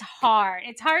 Like it's hard.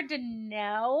 It's hard to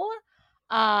know.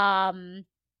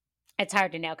 It's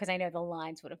hard to know because I know the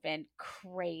lines would have been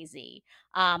crazy.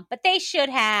 But they should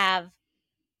have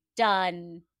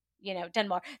done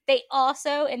more. They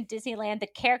also, in Disneyland, the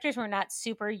characters were not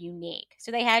super unique.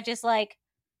 So they had just like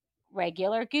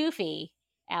regular Goofy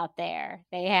out there.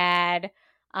 They had,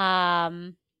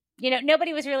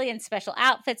 nobody was really in special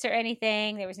outfits or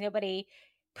anything. There was nobody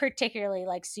particularly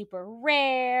like super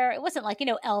rare. It wasn't like,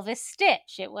 Elvis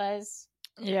Stitch. It was,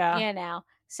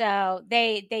 so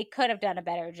they could have done a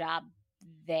better job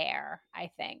there, I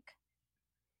think.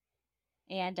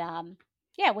 And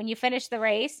when you finished the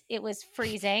race, it was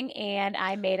freezing and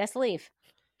I made us leave.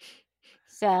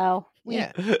 So we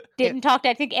didn't talk to,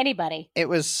 I think, anybody. It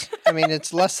was,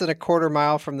 it's less than a quarter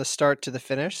mile from the start to the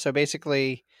finish. So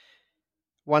basically,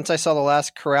 once I saw the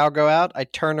last corral go out, I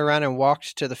turned around and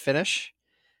walked to the finish.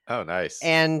 Oh, nice.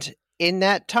 And in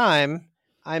that time,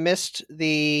 I missed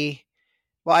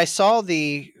I saw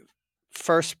the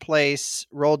first place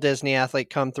Roll Disney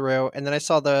athlete come through, and then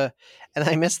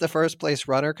I missed the first place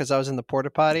runner because I was in the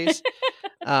porta potties.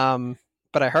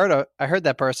 But I heard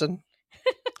that person,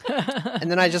 and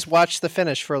then I just watched the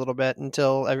finish for a little bit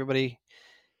until everybody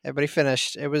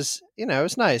finished. It was it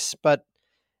was nice, but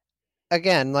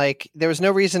again, like there was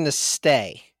no reason to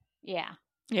stay. Yeah.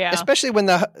 Especially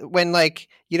when like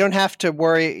you don't have to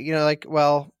worry,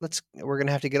 we're going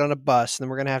to have to get on a bus and then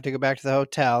we're going to have to go back to the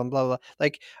hotel and blah, blah, blah.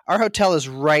 Like our hotel is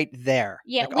right there.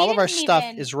 Yeah. Like, all of our stuff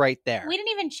is right there. We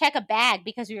didn't even check a bag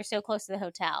because we were so close to the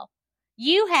hotel.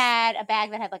 You had a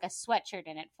bag that had like a sweatshirt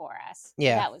in it for us.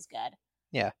 Yeah. That was good.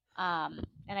 Yeah. And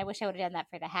I wish I would have done that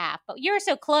for the half, but you were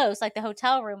so close. Like the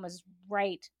hotel room was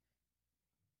right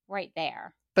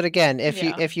there. But again,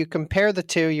 if you compare the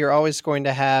two, you're always going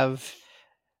to have,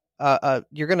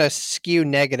 you're going to skew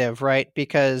negative, right?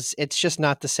 Because it's just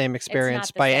not the same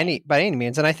experience by any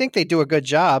means. And I think they do a good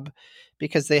job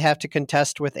because they have to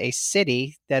contest with a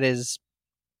city that is,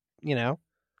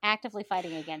 actively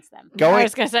fighting against them. I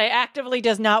was going to say, actively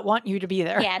does not want you to be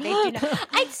there. Yeah, they do not.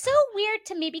 It's so weird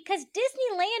to me because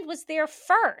Disneyland was there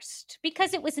first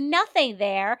because it was nothing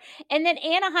there. And then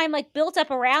Anaheim like built up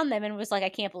around them and was like, I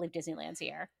can't believe Disneyland's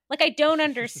here. Like, I don't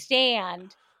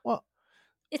understand. Well,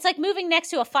 it's like moving next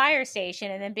to a fire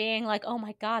station and then being like, oh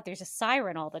my God, there's a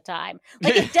siren all the time.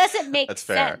 Like, it doesn't make That's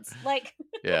sense. Fair. Like,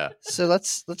 yeah. So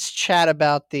let's chat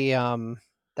about the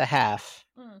half.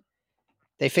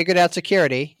 They figured out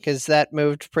security because that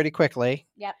moved pretty quickly.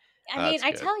 Yep.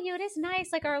 I tell you, it is nice.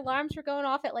 Like, our alarms were going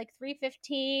off at like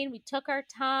 3:15. We took our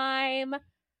time.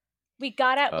 We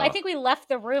got out. I think we left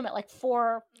the room at like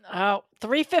 4. Oh,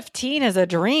 3:15 is a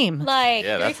dream. Like,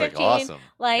 yeah, that's like awesome.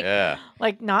 Like, yeah.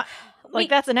 Like not like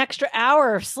that's an extra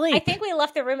hour of sleep. I think we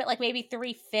left the room at like maybe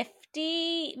 3:50.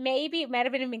 Maybe it might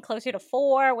have been even closer to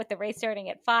 4 with the race starting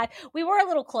at 5. We were a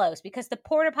little close because the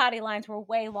porta potty lines were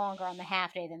way longer on the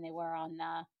half day than they were on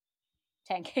the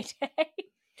 10K day,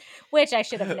 which I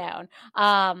should have known.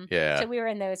 So we were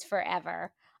in those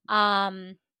forever.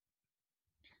 And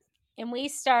we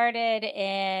started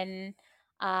in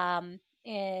an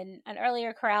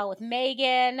earlier corral with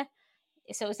Megan.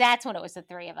 So that's when it was the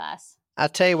 3 of us. I'll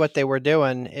tell you what they were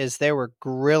doing is they were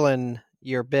grilling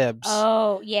your bibs.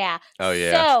 Oh, yeah. Oh,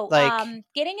 yeah. So, like,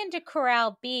 getting into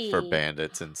Corral B. For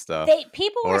bandits and stuff.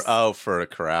 For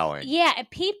corralling. Yeah,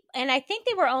 and I think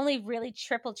they were only really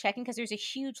triple checking because there's a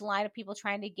huge line of people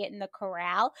trying to get in the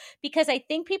corral because I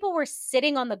think people were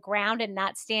sitting on the ground and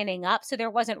not standing up, so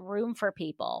there wasn't room for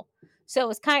people. So it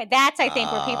was that's, I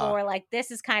think, where people were like,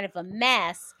 this is kind of a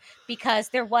mess because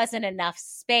there wasn't enough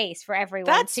space for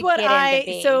everyone to get in the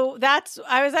B. So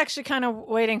I was actually kind of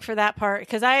waiting for that part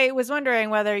because I was wondering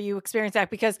whether you experienced that,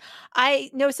 because I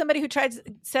know somebody who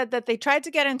said that they tried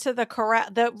to get into the corral.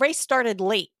 The race started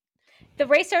late. The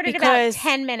race started about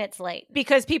 10 minutes late.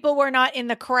 Because people were not in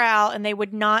the corral, and they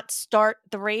would not start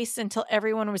the race until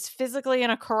everyone was physically in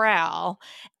a corral,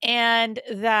 and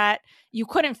that you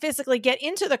couldn't physically get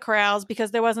into the corrals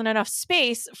because there wasn't enough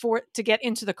space to get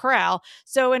into the corral.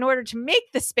 So in order to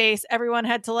make the space, everyone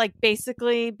had to like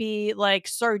basically be like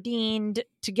sardined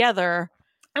together.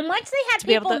 And once they had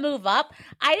people move up,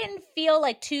 I didn't feel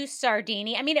like too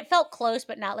sardine-y. I mean, it felt close,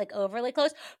 but not like overly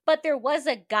close. But there was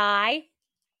a guy,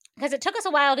 because it took us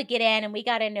a while to get in and we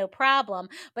got in no problem.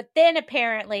 But then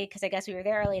apparently, because I guess we were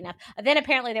there early enough, then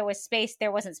apparently there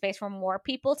wasn't space for more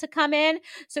people to come in.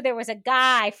 So there was a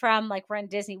guy from like Run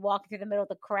Disney walking through the middle of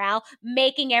the corral,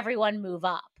 making everyone move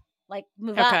up. Like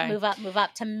move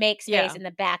up to make space in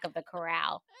the back of the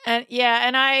corral. And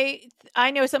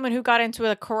I know someone who got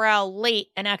into a corral late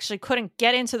and actually couldn't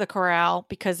get into the corral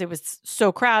because it was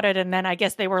so crowded. And then I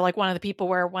guess they were like one of the people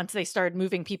where once they started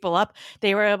moving people up,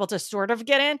 they were able to sort of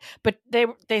get in. But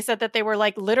they said that they were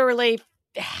like literally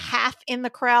half in the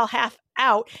corral, half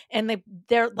out, and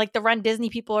they're like the Run Disney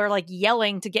people are like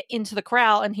yelling to get into the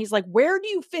corral. And he's like, "Where do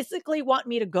you physically want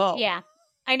me to go?" Yeah.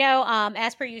 I know,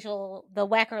 as per usual, the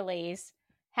Weckerleys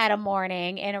had a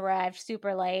morning and arrived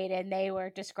super late, and they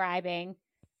were describing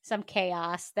some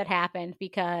chaos that happened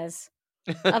because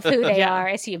of who they are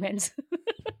as humans.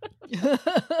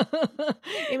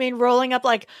 You mean rolling up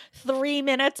like 3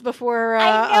 minutes before?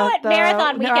 I know at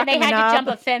Marathon Weekend they had to jump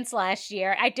a fence last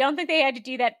year. I don't think they had to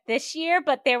do that this year,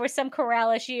 but there was some corral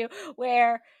issue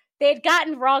where they had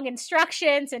gotten wrong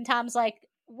instructions, and Tom's like,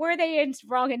 were they in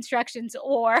wrong instructions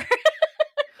or...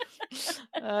 That's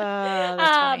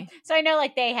funny. So I know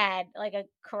like they had like a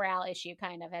corral issue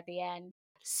kind of at the end.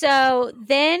 So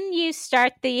then you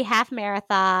start the half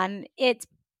marathon. It's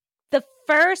the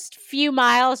first few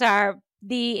miles are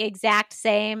the exact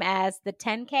same as the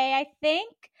 10K, I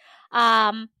think.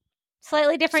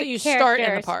 Slightly different. So you characters. Start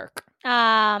in the park.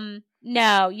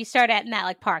 No, you start in that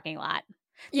like parking lot.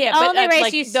 Yeah, but only race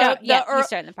like you start. You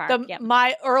start in the park.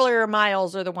 My earlier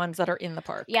miles are the ones that are in the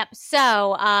park. Yep.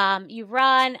 So, you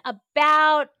run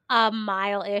about a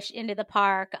mile-ish into the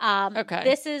park. Okay.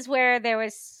 This is where there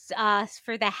was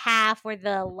for the half where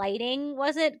the lighting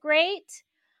wasn't great.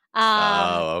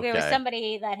 Okay. There was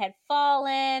somebody that had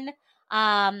fallen.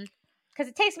 Because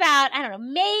it takes about, I don't know,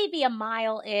 maybe a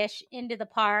mile-ish into the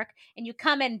park, and you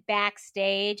come in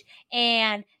backstage,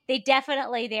 and they're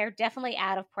definitely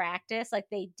out of practice. Like,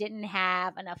 they didn't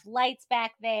have enough lights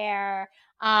back there.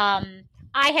 I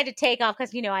had to take off,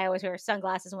 because, I always wear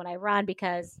sunglasses when I run,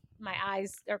 because my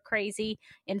eyes are crazy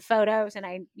in photos, and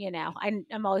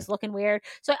I'm always looking weird.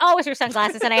 So I always wear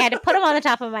sunglasses, and I had to put them on the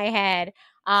top of my head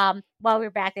while we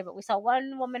were back there. But we saw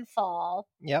one woman fall.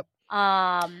 Yep.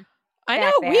 I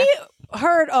know we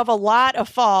heard of a lot of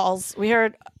falls. We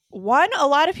heard one, a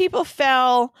lot of people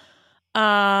fell,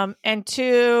 and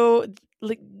two,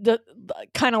 the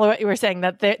kind of what you were saying,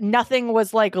 that nothing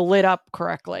was like lit up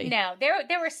correctly. No,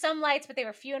 there were some lights, but they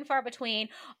were few and far between.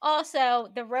 Also,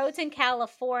 the roads in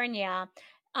California,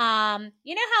 you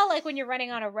know how like when you're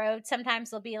running on a road, sometimes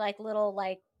there'll be like little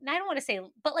I don't want to say,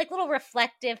 but like little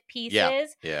reflective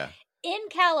pieces. Yeah. In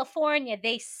California,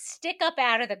 they stick up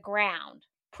out of the ground.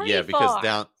 Pretty because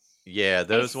far.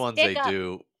 those ones they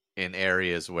do in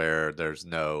areas where there's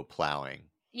no plowing.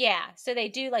 Yeah, so they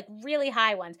do like really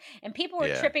high ones, and people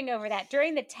were tripping over that.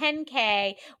 During the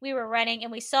 10K, we were running,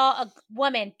 and we saw a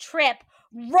woman trip,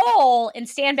 roll, and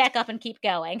stand back up and keep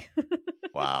going.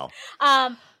 Wow.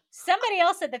 Somebody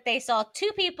else said that they saw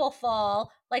two people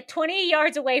fall like 20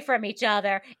 yards away from each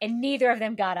other, and neither of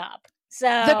them got up. So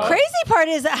the crazy part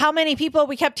is how many people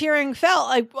we kept hearing fell.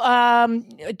 Like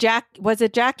Jack, was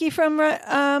it Jackie from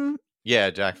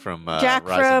Jack from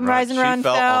Rise and Run she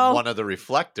fell fell on one of the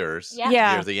reflectors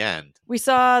Yeah. near the end. We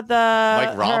saw the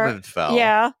Mike Rahman fell.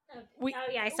 Yeah.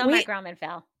 I saw Mike Rahman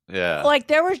fell. Yeah. Like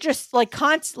there was just like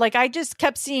like I just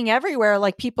kept seeing everywhere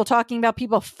like people talking about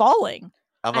people falling.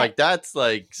 I'm like, that's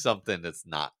like something that's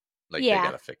not like they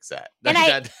gotta fix that.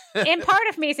 And part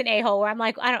of me is an a-hole where I'm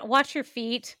like, I don't watch your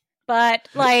feet. But,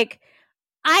 like,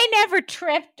 I never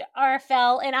tripped or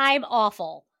fell, and I'm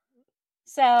awful.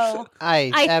 So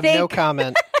I have no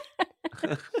comment.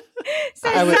 So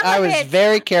I was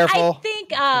very careful. I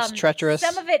think it's treacherous.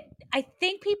 Some of it, I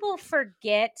think people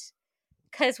forget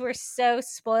because we're so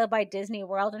spoiled by Disney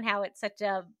World and how it's such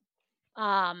a,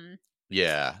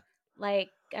 yeah, like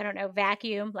I don't know,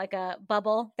 vacuum, like a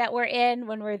bubble that we're in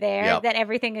when we're there, that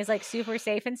everything is like super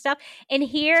safe and stuff. And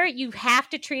here you have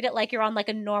to treat it like you're on like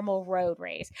a normal road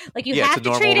race. Like you have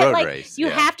to treat it like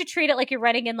have to treat it like you're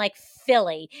running in like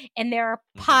Philly, and there are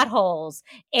potholes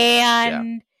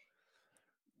and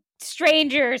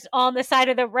strangers on the side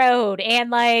of the road, and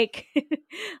like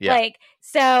like,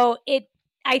 so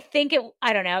I think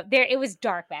I don't know, it was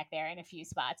dark back there in a few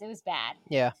spots. It was bad.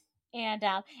 And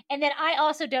then I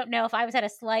also don't know if I was at a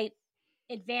slight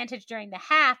advantage during the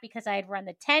half because I had run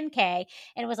the 10K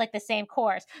and it was like the same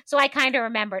course. So I kind of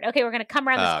remembered, okay, we're going to come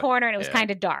around this corner, and it was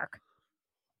kind of dark.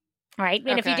 Right?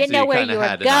 And if you didn't know where you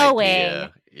were going,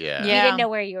 you didn't know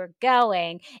where you were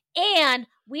going. And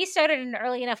we started in an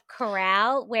early enough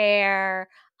corral where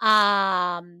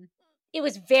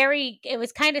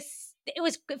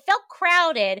it felt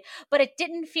crowded, but it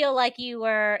didn't feel like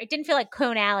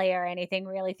Cone Alley or anything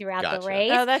really throughout the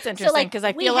race. Oh, that's interesting, because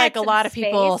I feel like a lot of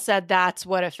people said that's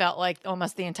what it felt like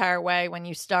almost the entire way when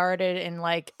you started in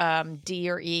like D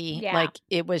or E. Like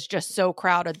it was just so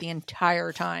crowded the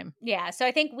entire time. Yeah, so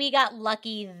I think we got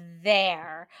lucky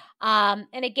there. And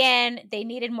again, they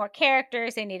needed more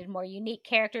characters, they needed more unique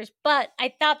characters, but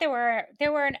I thought there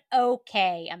were an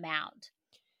okay amount.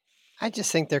 I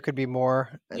just think there could be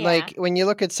more. Like when you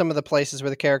look at some of the places where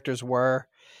the characters were,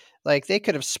 like they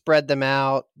could have spread them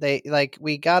out.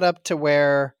 We got up to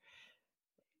where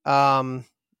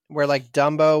like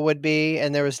Dumbo would be,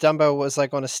 and Dumbo was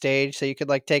like on a stage, so you could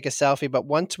like take a selfie. But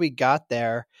once we got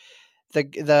there,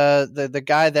 the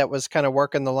guy that was kind of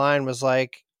working the line was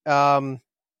like,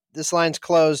 this line's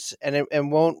closed and it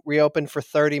won't reopen for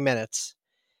 30 minutes.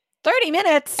 30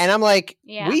 minutes? And I'm like,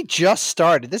 we just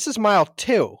started. This is mile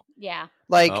 2. Yeah.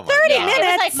 Like 30 minutes. It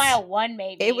was like mile 1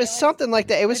 maybe. It was something like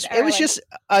that. It was just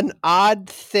an odd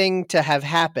thing to have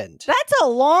happened. That's a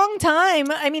long time.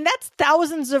 I mean, that's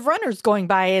thousands of runners going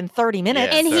by in 30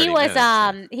 minutes. Yeah, and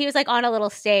he was like on a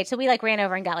little stage. So we like ran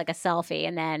over and got like a selfie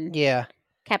and then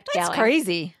kept going. That's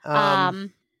crazy.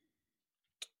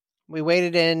 We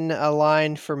waited in a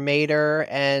line for Mater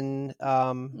and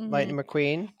Lightning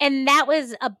McQueen. And that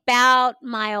was about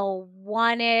mile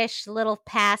 1-ish, little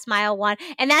past mile 1.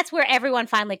 And that's where everyone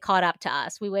finally caught up to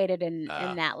us. We waited in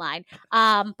that line.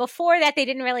 Before that, they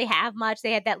didn't really have much.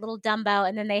 They had that little Dumbo,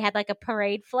 and then they had like a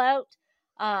parade float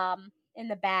in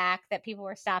the back that people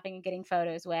were stopping and getting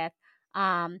photos with.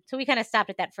 So we kind of stopped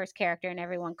at that first character, and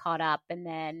everyone caught up. And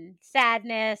then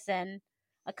Sadness and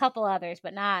a couple others,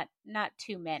 but not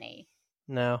too many.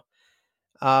 No.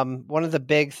 One of the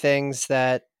big things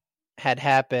that had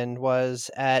happened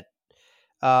was at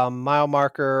mile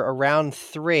marker around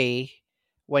 3,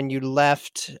 when you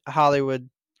left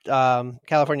Hollywood,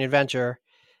 California Adventure.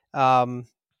 Was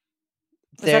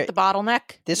that the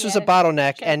bottleneck? This was a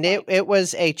bottleneck, and it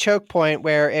was a choke point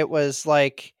where it was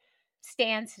like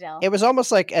standstill. It was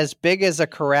almost like as big as a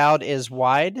crowd is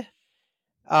wide.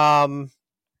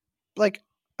 Like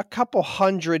a couple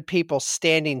hundred people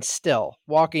standing still,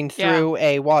 walking through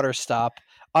a water stop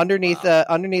underneath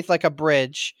like a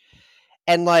bridge,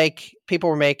 and like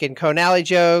people were making Cone Alley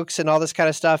jokes and all this kind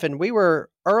of stuff. And we were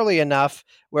early enough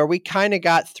where we kind of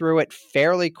got through it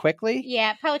fairly quickly.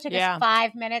 Yeah, it probably took us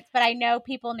 5 minutes, but I know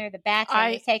people near the back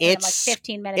it was taking them like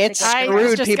 15 minutes. It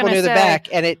screwed people near the back,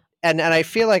 and I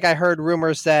feel like I heard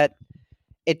rumors that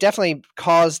it definitely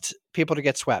caused people to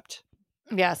get swept.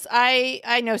 Yes,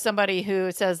 I know somebody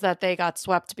who says that they got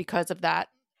swept because of that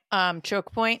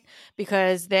choke point,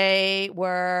 because they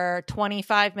were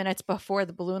 25 minutes before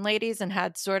the balloon ladies and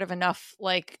had sort of enough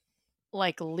like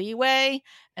leeway,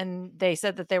 and they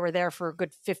said that they were there for a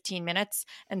good 15 minutes,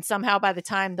 and somehow by the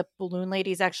time the balloon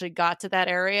ladies actually got to that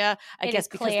area, I guess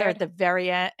because they're at the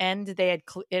very end, it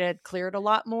had cleared a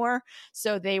lot more,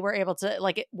 so they were able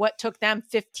to what took them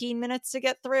 15 minutes to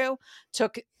get through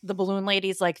took the balloon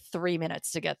ladies like 3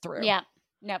 minutes to get through. Yeah,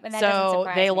 no, and that so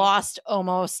they lost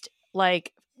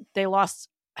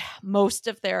most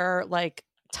of their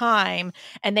time,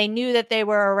 and they knew that they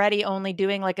were already only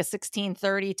doing like a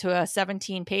 16:30 to a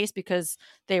 17 pace because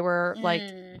they were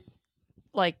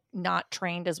like not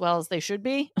trained as well as they should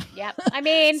be. Yep. I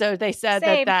mean, so they said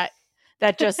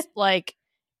that just like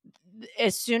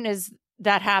as soon as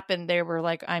that happened, they were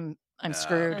like, I'm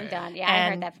screwed. I'm done. Yeah, and I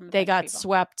heard that from they got people.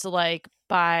 swept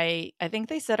by, I think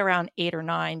they said around 8 or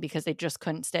 9 because they just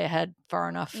couldn't stay ahead far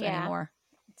enough anymore.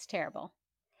 It's terrible.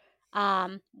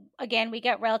 Again, we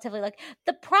got relatively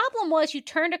the problem was you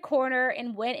turned a corner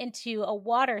and went into a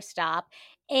water stop,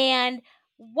 and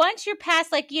once you're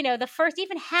past like, the first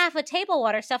even half of table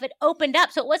water stuff, it opened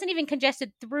up. So it wasn't even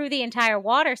congested through the entire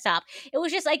water stop. It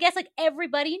was just, I guess, like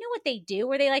everybody, you know what they do,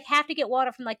 where they like have to get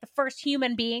water from like the first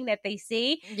human being that they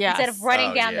see instead of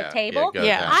running down the table.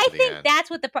 I think that's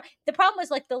what the problem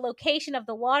was, like the location of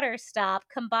the water stop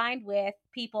combined with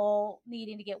people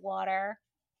needing to get water.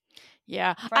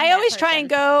 Yeah. I always try and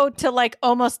go to like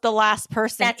almost the last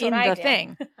person in the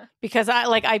thing because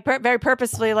I very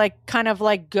purposefully like kind of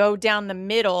like go down the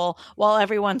middle while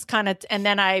everyone's kind of, and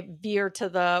then I veer to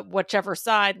the whichever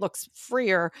side looks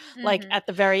freer, like at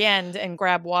the very end and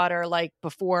grab water like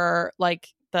before like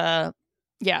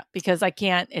because I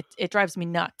can't, it drives me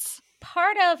nuts.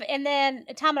 And then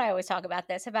Tom and I always talk about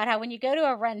this, about how when you go to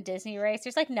a Run Disney race,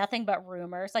 there's like nothing but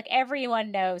rumors. Like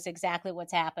everyone knows exactly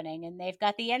what's happening and they've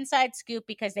got the inside scoop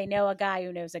because they know a guy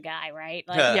who knows a guy, right?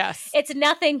 Like, yes. It's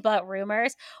nothing but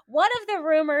rumors. One of the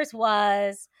rumors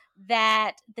was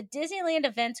that the Disneyland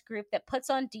events group that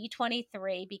puts on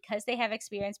D23, because they have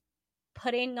experience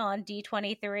putting on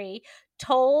D23,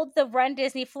 told the Run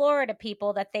Disney Florida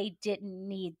people that they didn't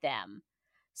need them.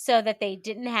 So that they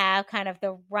didn't have kind of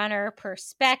the runner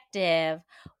perspective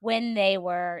when they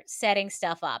were setting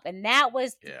stuff up. And that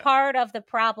was part of the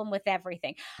problem with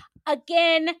everything.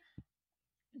 Again,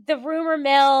 the rumor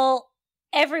mill,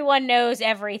 everyone knows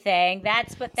everything.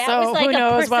 Was like who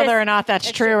knows whether or not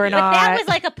that's true or not. But that was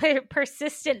like a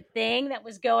persistent thing that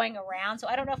was going around. So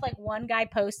I don't know if like one guy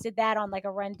posted that on like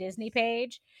a Run Disney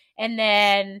page and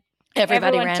then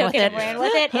everyone ran with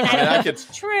it. And I don't know if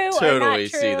it's true or not true. Totally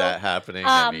see that happening.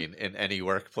 I mean, in any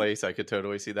workplace, I could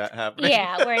totally see that happening.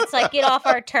 Yeah, where it's like, get off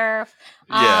our turf.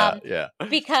 Yeah.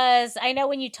 Because I know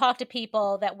when you talk to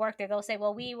people that work there, they'll say,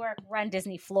 well, we work Run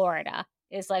Disney Florida,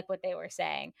 is like what they were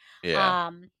saying.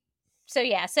 Yeah. So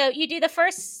you do the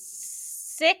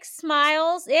first 6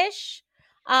 miles-ish.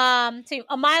 So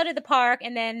a mile to the park,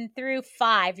 and then through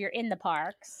 5, you're in the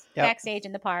parks, backstage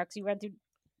in the parks. You run through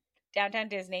Downtown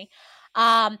Disney.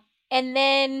 And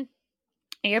then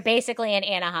you're basically in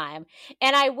Anaheim.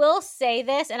 And I will say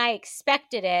this, and I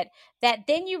expected it, that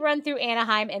then you run through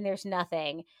Anaheim and there's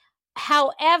nothing.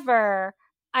 However,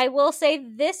 I will say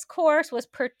this course was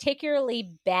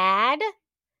particularly bad.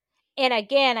 And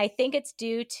again, I think it's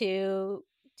due to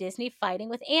Disney fighting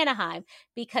with Anaheim,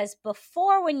 because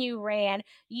before, when you ran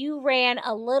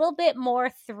a little bit more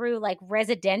through like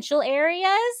residential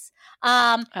areas,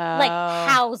 like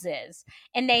houses,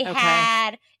 and they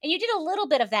had, and you did a little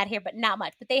bit of that here, but not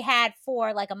much, but they had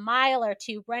for like a mile or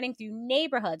two running through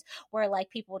neighborhoods where like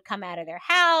people would come out of their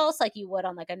house like you would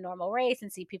on like a normal race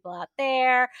and see people out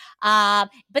there.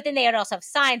 But then they would also have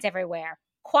signs everywhere.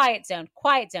 Quiet zone,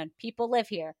 people live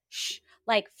here. Shh.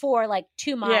 Like for like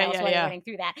 2 miles while you're running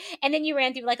through that. And then you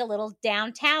ran through like a little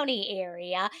downtowny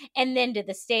area and then to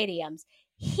the stadiums.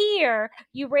 Here,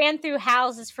 you ran through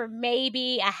houses for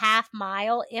maybe a half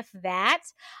mile, if that.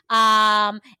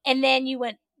 And then you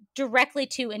went directly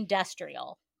to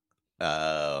industrial.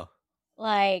 Oh.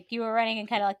 Like you were running in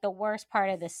kind of like the worst part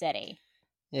of the city.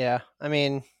 Yeah. I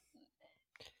mean,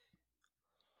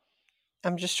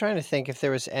 I'm just trying to think if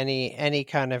there was any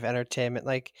kind of entertainment.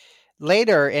 Like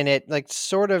later in it, like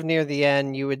sort of near the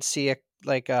end, you would see a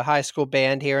high school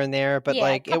band here and there, but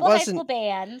like it wasn't high school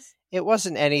bands. It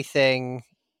wasn't anything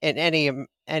in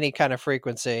any kind of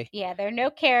frequency. Yeah, there are no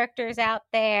characters out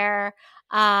there.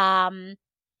 Was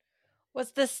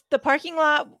this the parking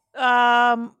lot?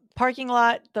 The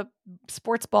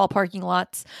sports ball parking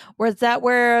lots. Was that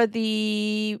where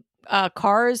the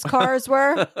cars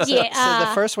were? So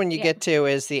the first one you get to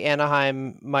is the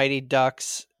Anaheim Mighty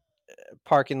Ducks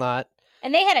parking lot,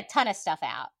 and they had a ton of stuff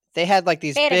out. They had like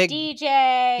these big DJ.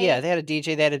 Yeah, they had a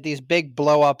DJ. They had these big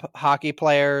blow up hockey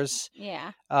players.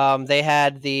 Yeah. They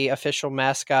had the official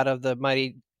mascot of the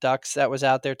Mighty Ducks that was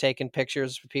out there taking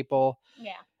pictures for people.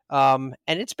 Yeah. And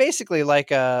it's basically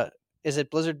like is it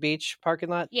Blizzard Beach parking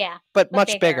lot? Yeah. But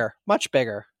much bigger.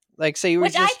 Like, so you were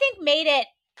Which I think made it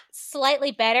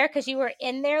slightly better because you were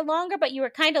in there longer, but you were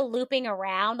kind of looping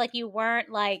around. Like you weren't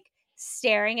like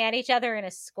staring at each other in a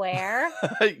square.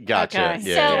 Gotcha.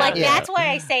 Okay. That's why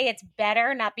I say it's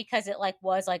better, not because it like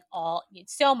was like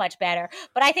it's so much better,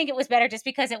 but I think it was better just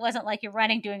because it wasn't like you're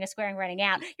doing a square and running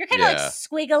out. You're kind of like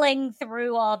squiggling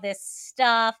through all this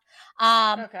stuff.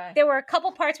 There were a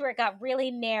couple parts where it got really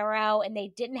narrow and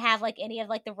they didn't have like any of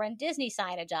like the Run Disney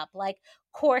signage up, like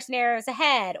course narrows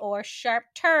ahead or sharp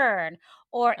turn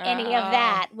or any of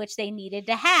that, which they needed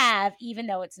to have even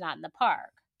though it's not in the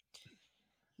park.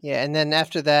 Yeah, and then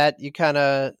after that, you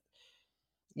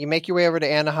make your way over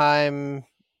to Anaheim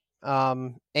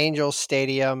Angels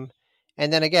Stadium,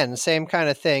 and then again, same kind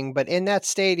of thing. But in that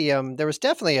stadium, there was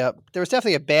definitely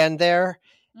a band there,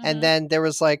 And then there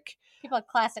was like people had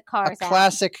classic cars. A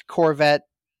classic Corvette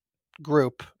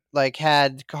group like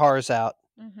had cars out,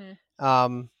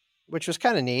 which was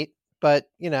kind of neat. But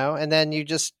and then you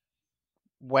just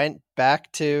went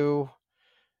back to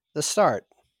the start.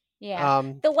 Yeah.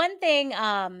 The one thing,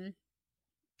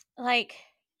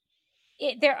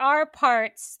 there are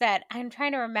parts that I'm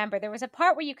trying to remember. There was a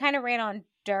part where you kind of ran on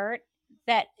dirt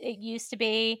that it used to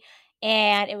be,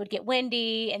 and it would get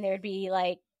windy, and there would be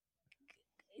like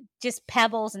just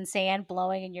pebbles and sand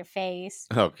blowing in your face.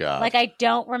 Oh God! Like I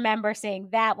don't remember seeing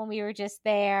that when we were just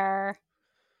there.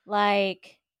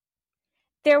 Like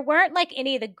there weren't like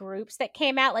any of the groups that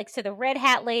came out. Like so, the Red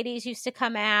Hat ladies used to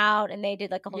come out, and they did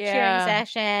like a whole cheering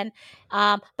session.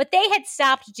 But they had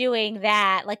stopped doing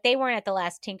that. Like they weren't at the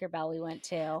last Tinkerbell we went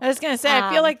to. I was gonna say,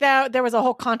 I feel like that there was a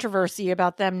whole controversy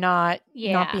about them not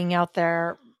being out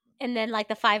there. And then like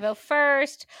the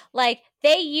 501st, like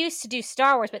they used to do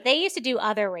Star Wars, but they used to do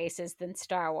other races than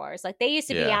Star Wars. Like they used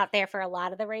to be out there for a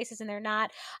lot of the races, and they're not.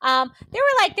 There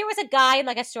was a guy in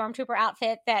like a stormtrooper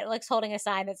outfit that like holding a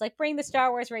sign that's like bring the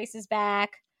Star Wars races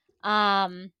back,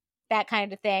 that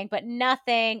kind of thing. But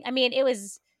nothing. I mean,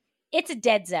 it's a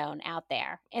dead zone out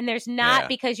there, and there's not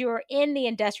because you were in the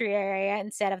industrial area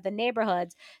instead of the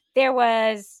neighborhoods. There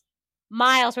was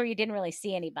miles where you didn't really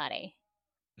see anybody.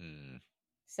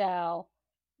 So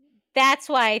that's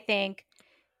why I think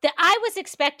that I was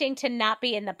expecting to not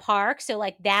be in the park. So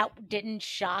like that didn't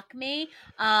shock me.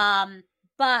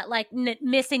 But like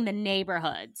missing the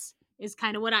neighborhoods is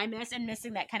kind of what I miss, and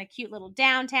missing that kind of cute little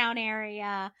downtown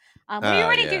area. We were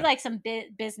running through like some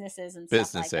businesses and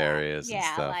business stuff like areas that.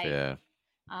 and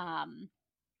stuff.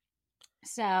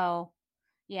 So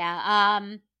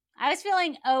I was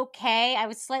feeling okay. I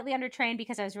was slightly undertrained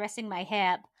because I was resting my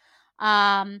hip.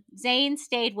 Zane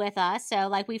stayed with us, so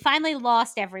like we finally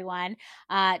lost everyone.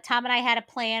 Tom and I had a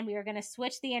plan. We were going to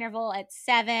switch the interval at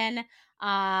 7.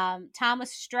 Tom was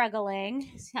struggling.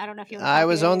 I don't know if you. I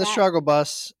was on the struggle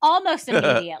bus almost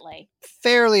immediately.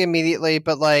 Fairly immediately,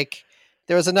 but like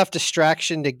there was enough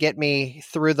distraction to get me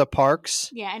through the parks.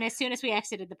 Yeah, and as soon as we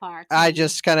exited the park, I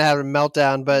just kind of had a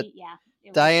meltdown. But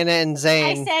Diana and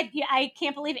Zane. I said, I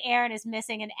can't believe Aaron is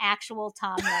missing an actual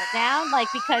Tom meltdown, like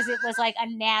because it was like a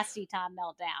nasty Tom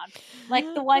meltdown, like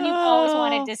the one you always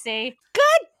wanted to see.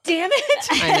 God damn it!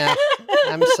 I know.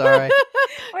 I'm sorry.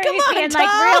 Where he's being Tom.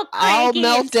 Like real cranky. I'll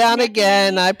melt down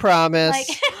again. I promise.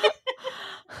 Like,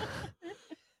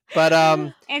 but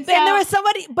and there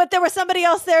was somebody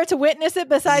else there to witness it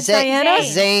besides Diana.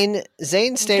 Zane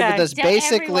stayed with us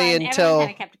basically until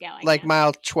like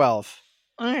mile 12.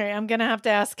 All right, I'm gonna have to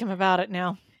ask him about it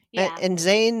now. Yeah. And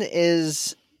Zane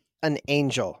is an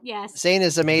angel. Yes, Zane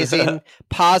is amazing,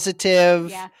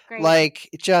 positive, great. Like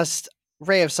just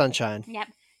ray of sunshine. Yep.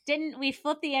 Didn't we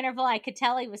flip the interval? I could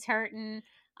tell he was hurting.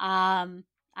 I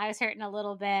was hurting a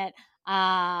little bit.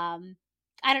 I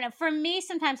don't know. For me,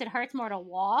 sometimes it hurts more to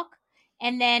walk,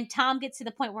 and then Tom gets to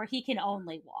the point where he can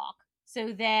only walk.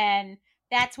 So then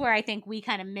that's where I think we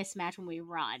kind of mismatch when we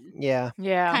run. Yeah.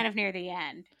 Kind of near the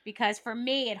end. Because for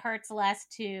me, it hurts less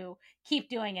to keep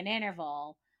doing an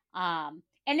interval. And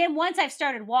then once I've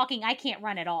started walking, I can't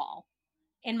run at all.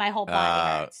 And my whole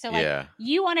body hurts. So like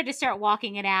you wanted to start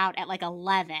walking it out at like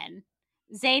 11.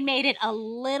 Zane made it a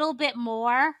little bit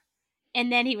more.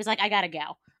 And then he was like, I got to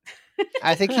go.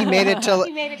 I think he made it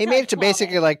to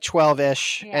basically like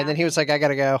 12-ish, and then he was like, "I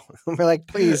gotta go." We're like,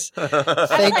 "Please,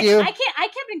 thank you." I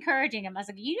kept encouraging him. I was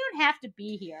like, "You don't have to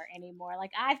be here anymore.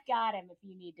 Like, I've got him if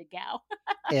you need to go."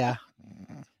 Yeah.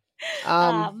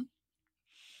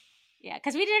 Yeah,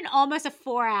 because we did almost a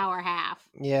 4-hour half.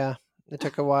 Yeah, it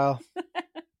took a while.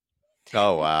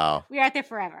 Oh wow! We were out there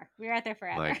forever.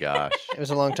 My gosh, it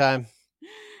was a long time.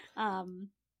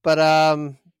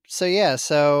 But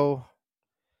so.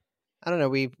 I don't know.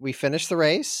 We finished the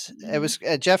race. It was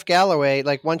Jeff Galloway.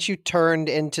 Like once you turned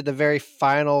into the very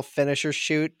final finisher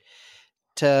chute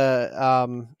to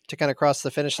kind of cross the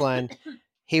finish line,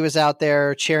 he was out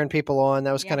there cheering people on.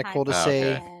 That was kind of cool to see.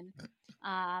 Okay.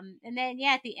 And then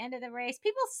at the end of the race,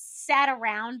 people sat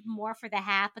around more for the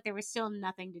half, but there was still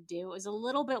nothing to do. It was a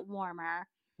little bit warmer.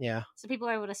 Yeah. So people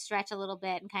were able to stretch a little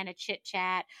bit and kind of chit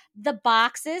chat. The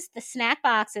snack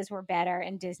boxes were better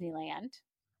in Disneyland.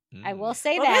 I will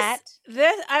say that.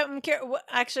 This I'm curious.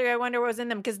 Actually, I wonder what was in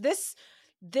them, because this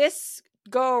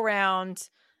go around,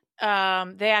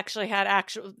 they actually had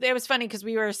It was funny because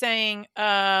we were saying,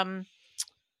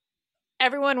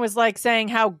 everyone was like saying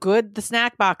how good the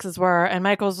snack boxes were, and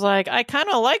Michael's like, I kind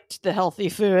of liked the healthy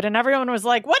food, and everyone was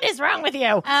like, what is wrong with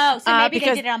you? Oh, so maybe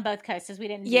they did it on both coasts, because we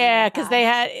didn't. Yeah, because they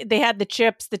had the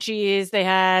chips, the cheese, they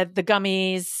had the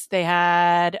gummies, they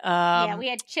had we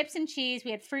had chips and cheese,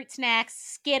 we had fruit snacks,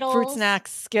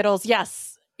 Skittles.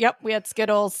 Yes. Yep, we had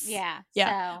Skittles. Yeah.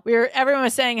 So. Everyone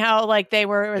was saying how like they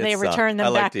returned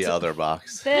them back to the other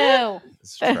box. Boo.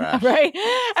 It's trash. Right?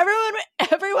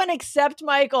 Everyone except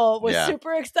Michael was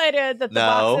super excited that the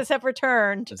boxes have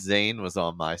returned. Zane was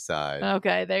on my side.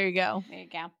 Okay, there you go.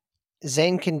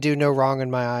 Zane can do no wrong in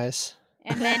my eyes.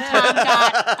 And then Tom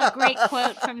got a great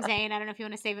quote from Zane. I don't know if you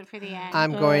want to save it for the end.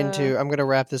 I'm going to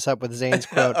wrap this up with Zane's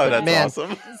quote. That's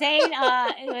awesome. Zane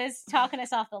was talking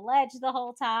us off the ledge the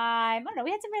whole time. I don't know.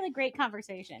 We had some really great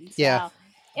conversations. So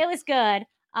it was good.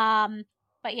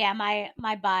 But yeah,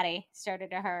 my body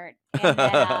started to hurt. And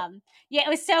then, it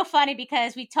was so funny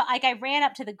because I ran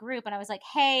up to the group and I was like,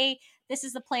 hey, this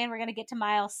is the plan. We're going to get to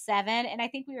mile 7. And I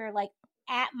think we were like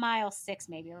at mile 6,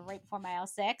 maybe, or right before mile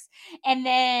 6. And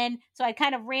then, so I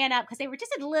kind of ran up because they were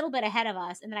just a little bit ahead of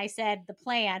us. And then I said the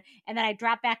plan. And then I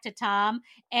dropped back to Tom.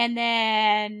 And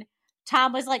then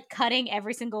Tom was like cutting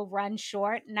every single run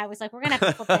short. And I was like, we're going to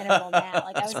have to flip interval now.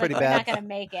 Like, I was like, we're not going to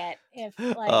make it. If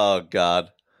oh, God.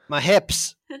 My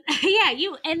hips. Yeah,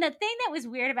 and the thing that was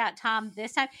weird about Tom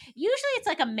this time, usually it's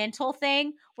like a mental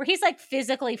thing where he's like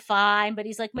physically fine, but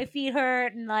he's like, my feet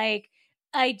hurt and like,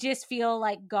 I just feel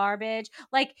like garbage.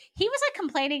 Like he was like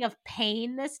complaining of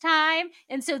pain this time.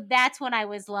 And so that's when I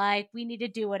was like, we need to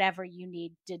do whatever you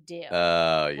need to do.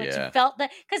 Oh, yeah. Which felt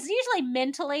that, because usually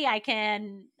mentally I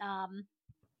can,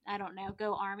 I don't know,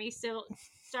 go Army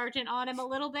sergeant on him a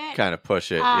little bit. Kind of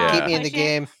push it, Keep me in the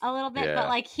game. A little bit. Yeah. But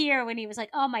like here, when he was like,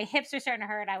 oh, my hips are starting to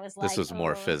hurt, I was like, this was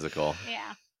more physical.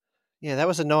 Yeah. Yeah, that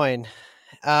was annoying.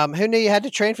 Who knew you had to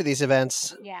train for these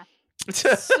events? Yeah.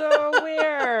 So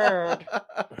weird.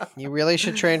 You really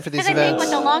should train for these events. I think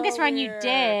with the longest run you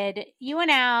did, you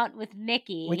went out with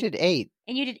Nikki. We did 8.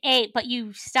 And you did 8, but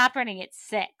you stopped running at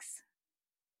 6.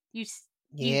 You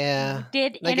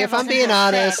did. Like if I'm being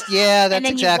honest, that's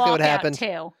exactly what happened.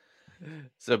 Too.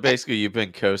 So basically, you've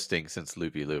been coasting since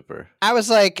Loopy Looper. I was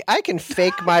like, I can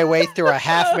fake my way through a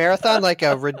half marathon.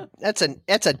 That's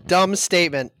a dumb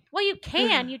statement. Well, you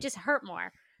can. You just hurt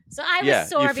more. So I was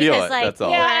sore because, like, that's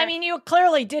all. Yeah, I mean, you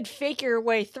clearly did fake your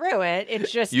way through it. It's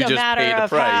just a matter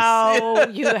of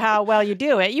how well you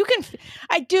do it. You can.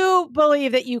 I do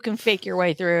believe that you can fake your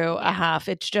way through a half.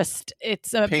 It's just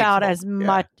about as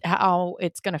much how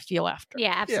it's going to feel after.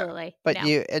 Yeah, absolutely. But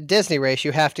at Disney race,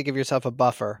 you have to give yourself a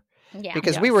buffer. Yeah,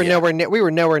 because we were nowhere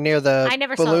near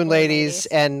the balloon ladies,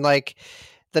 and like.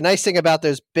 The nice thing about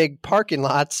those big parking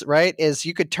lots, right, is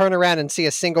you could turn around and see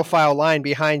a single file line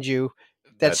behind you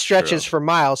that stretches for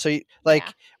miles. So,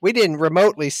 we didn't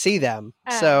remotely see them.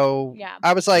 So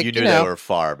I was like, you knew they were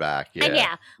far back.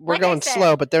 Yeah, we're going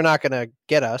slow, but they're not going to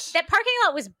get us. That parking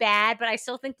lot was bad, but I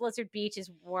still think Blizzard Beach is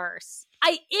worse.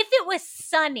 If it was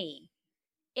sunny,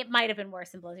 it might have been worse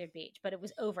than Blizzard Beach, but it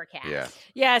was overcast.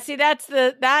 Yeah. See,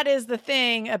 that is the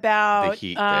thing about the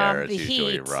heat there. It's the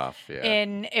usually heat. Rough. Yeah.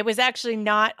 And it was actually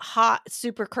not hot,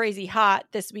 super crazy hot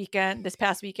this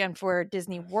past weekend for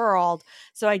Disney World.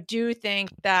 So I do think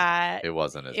that it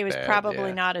wasn't as bad. It was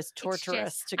probably not as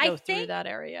torturous to go through that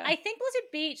area. I think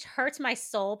Blizzard Beach hurts my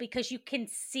soul because you can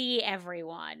see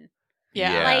everyone.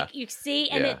 Yeah. Like you see,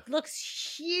 and it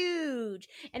looks huge,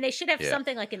 and they should have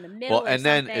something like in the middle. Well, and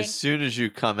then as soon as you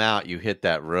come out, you hit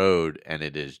that road, and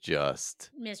it is just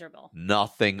miserable.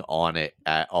 Nothing on it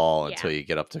at all until you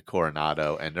get up to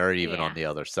Coronado, and they're even on the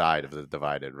other side of the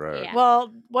divided road. Yeah.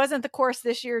 Well, wasn't the course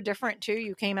this year different too?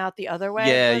 You came out the other way.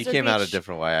 Yeah, you came out a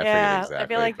different way. I forget exactly. I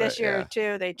feel like this year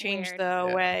too, they changed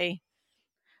the way.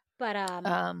 But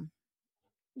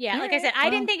yeah, like I said, I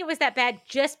didn't think it was that bad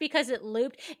just because it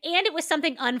looped, and it was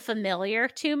something unfamiliar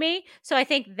to me. So I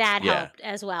think that helped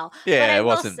as well. Yeah, but I it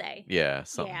wasn't. Will say,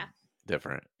 something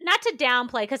different. Not to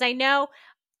downplay, because I know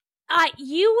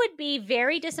you would be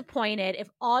very disappointed if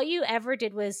all you ever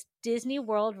did was Disney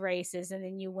World races, and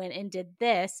then you went and did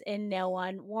this, and no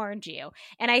one warned you.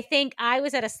 And I think I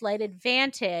was at a slight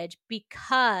advantage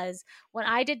because when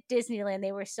I did Disneyland,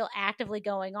 they were still actively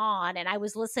going on, and I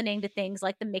was listening to things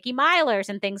like the Mickey Milers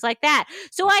and things like that.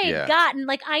 So I had gotten,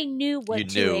 like, I knew what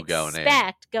to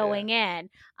expect going in.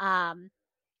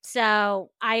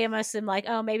 So I almost am like,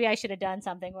 oh, maybe I should have done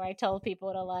something where I told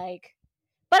people to, like.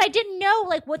 But I didn't know,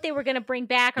 like, what they were going to bring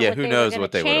back or what they were going to change. Who knows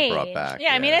what they would have brought back.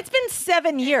 Yeah, I mean, it's been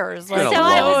 7 years. Like, so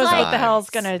I was like, what the hell's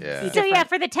going to be different? So,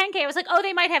 for the 10K, I was like, oh,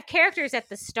 they might have characters at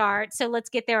the start, so let's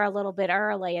get there a little bit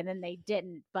early. And then they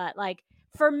didn't. But, like,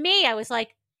 for me, I was like,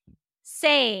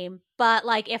 same, but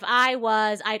like if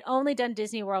I'd only done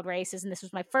Disney World races and this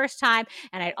was my first time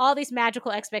and I had all these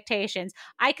magical expectations,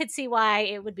 I could see why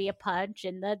it would be a punch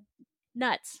in the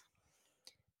nuts.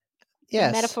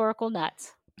 Yes. The metaphorical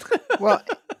nuts.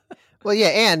 Well, yeah,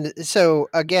 and so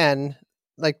again,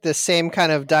 like the same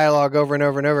kind of dialogue over and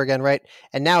over and over again, right?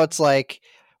 And now it's like,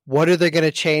 what are they going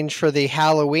to change for the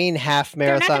Halloween half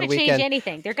marathon weekend? They're not going to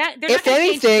change anything. If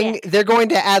anything, they're going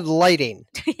to add lighting.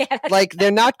 Like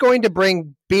they're not going to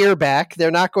bring beer back.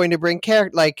 They're not going to bring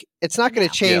character. Like it's not going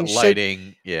to change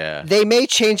lighting. So they may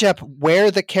change up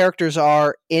where the characters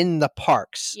are in the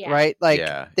parks, right? Like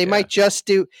they might just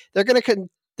do. They're going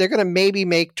to maybe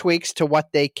make tweaks to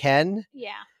what they can.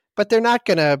 Yeah. But they're not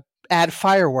going to add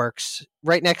fireworks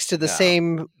right next to the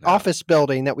same office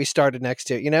building that we started next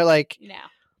to. Like no.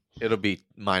 It'll be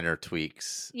minor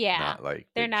tweaks. Yeah. Not like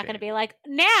they're not going to be like,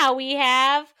 now we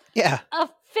have a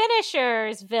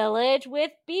finishers village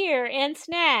with beer and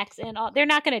snacks and all. They're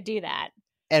not going to do that.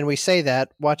 And we say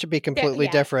that, watch it be completely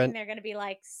different. And they're going to be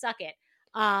like, suck it.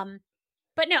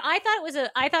 But no, I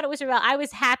thought it was I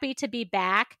was happy to be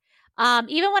back.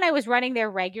 Even when I was running there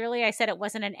regularly, I said it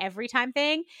wasn't an every time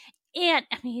thing. And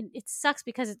I mean, it sucks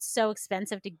because it's so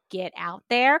expensive to get out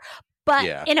there.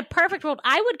 But in a perfect world,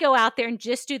 I would go out there and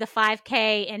just do the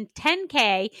 5K and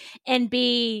 10K and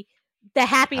be the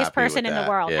happiest person in the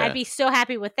world. I'd be so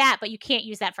happy with that, but you can't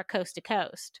use that for coast to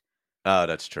coast. Oh,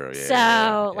 that's true.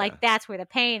 Yeah, so like that's where the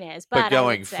pain is. But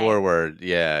going forward,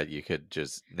 you could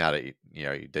just, now that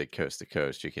you did coast to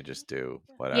coast, you can just do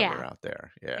whatever out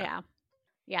there.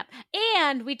 Yeah.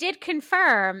 And we did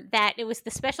confirm that it was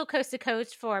the special coast to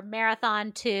coast for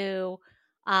Marathon to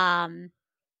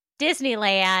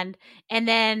Disneyland, and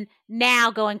then now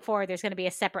going forward there's going to be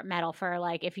a separate medal for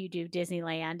like if you do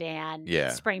Disneyland and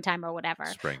springtime or whatever.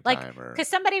 Because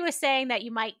somebody was saying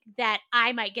that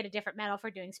I might get a different medal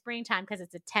for doing springtime because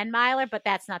it's a 10-miler, but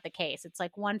that's not the case. It's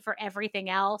like one for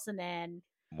everything else, and then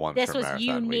this was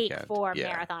unique for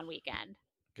Marathon weekend.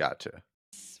 Gotcha.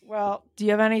 Well, do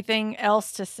you have anything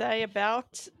else to say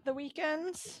about the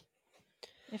weekends?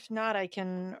 If not, I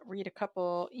can read a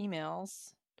couple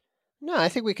emails. No, I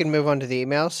think we can move on to the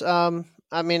emails.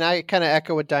 I mean, I kind of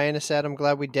echo what Diana said. I'm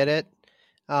glad we did it.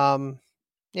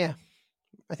 Yeah,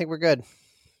 I think we're good.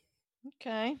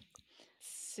 Okay. Let's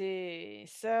see.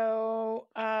 So,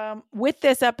 with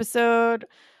this episode,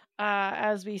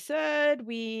 as we said,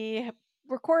 we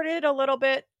recorded a little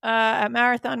bit at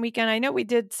Marathon weekend. I know we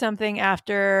did something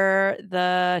after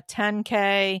the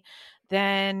 10K,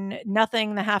 then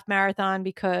nothing the half marathon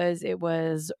because it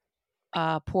was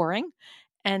pouring.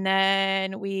 And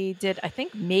then we did, I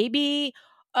think maybe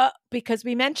because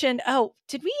we mentioned,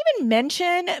 did we even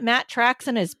mention Matt Trax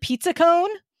and his pizza cone?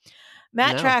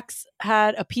 Matt Trax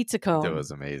had a pizza cone. That was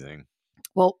amazing.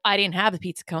 Well, I didn't have the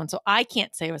pizza cone, so I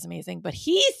can't say it was amazing. But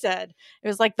he said it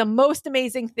was like the most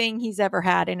amazing thing he's ever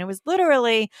had. And it was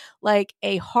literally like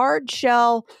a hard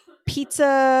shell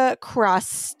pizza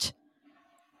crust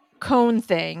cone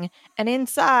thing. And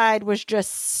inside was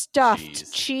just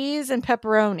stuffed cheese and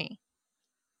pepperoni.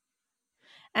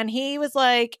 And he was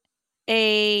like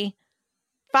a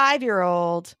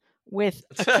 5-year-old with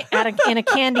in a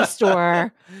candy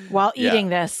store while eating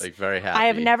this. Like very happy. I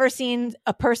have never seen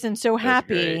a person so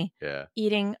happy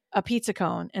eating a pizza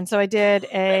cone. And so I did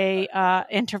a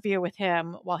interview with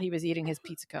him while he was eating his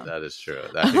pizza cone. That is true.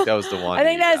 I think that was the one. I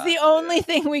think that's the only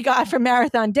thing we got from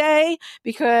Marathon Day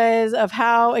because of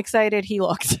how excited he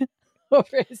looked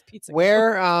over his pizza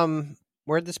cone.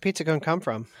 Where'd this pizza cone come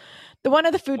from? The one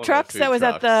of the food trucks that was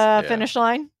at the finish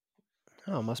line.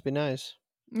 Oh, must be nice.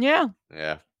 Yeah.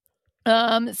 Yeah.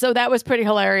 So that was pretty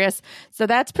hilarious. So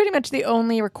that's pretty much the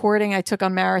only recording I took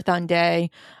on Marathon Day.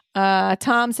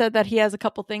 Tom said that he has a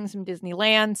couple things from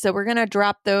Disneyland, so we're going to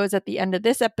drop those at the end of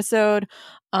this episode.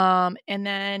 And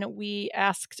then we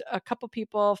asked a couple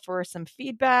people for some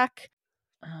feedback.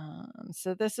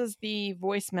 So this is the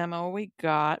voice memo we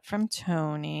got from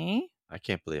Tony. I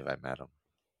can't believe I met him.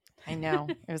 I know.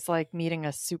 It was like meeting a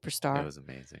superstar. It was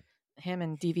amazing. Him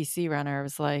and DVC Runner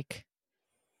was like...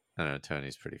 I don't know.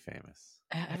 Tony's pretty famous.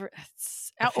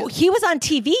 He was on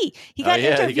TV. He got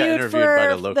interviewed for by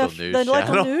the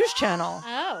local news channel.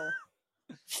 Oh.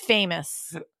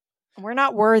 Famous. We're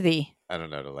not worthy. I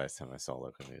don't know the last time I saw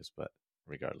local news, but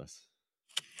regardless.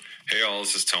 Hey all,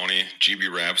 this is Tony,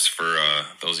 GB Raps for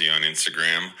those of you on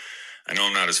Instagram. I know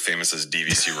I'm not as famous as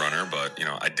DVC Runner, but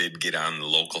I did get on the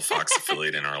local Fox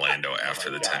affiliate in Orlando after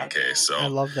the 10K. So I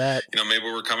love that. Maybe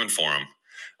we're coming for him.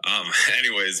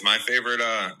 Anyways, my favorite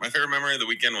memory of the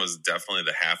weekend was definitely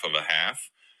the half of a half.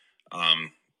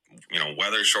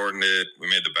 Weather shortened it. We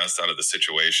made the best out of the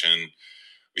situation.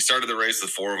 We started the race, the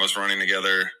four of us running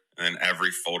together, and then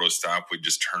every photo stop, we'd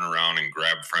just turn around and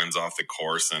grab friends off the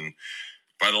course. And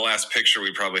by the last picture,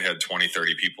 we probably had 20,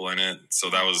 30 people in it. So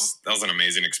that was an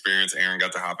amazing experience. Aaron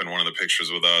got to hop in one of the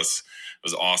pictures with us. It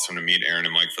was awesome to meet Aaron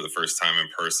and Mike for the first time in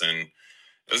person.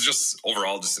 It was just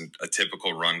overall just a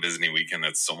typical Run Disney weekend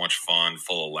that's so much fun,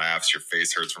 full of laughs. Your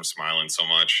face hurts from smiling so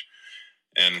much.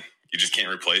 And you just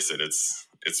can't replace it. It's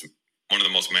one of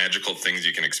the most magical things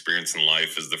you can experience in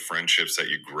life is the friendships that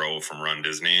you grow from Run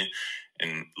Disney,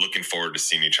 and looking forward to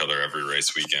seeing each other every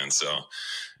race weekend. So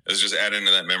it was just adding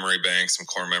to that memory bank, some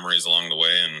core memories along the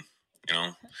way. And, you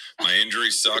know, my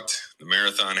injury sucked. The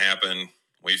marathon happened.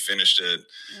 We finished it.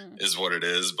 Is what it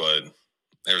is. But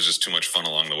there was just too much fun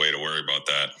along the way to worry about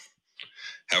that.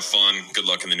 Have fun. Good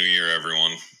luck in the new year,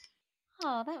 everyone.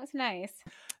 Oh, that was nice.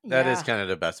 That is kind of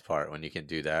the best part, when you can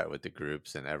do that with the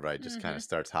groups and everybody just kind of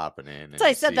starts hopping in. So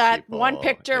I said that people. One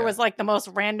picture was like the most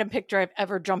random picture I've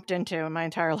ever jumped into in my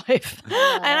entire life.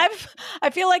 And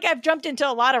I feel like I've jumped into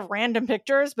a lot of random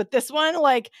pictures, but this one,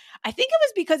 like, I think it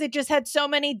was because it just had so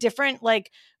many different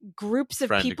like groups of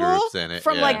people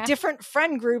from like different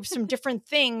friend groups from different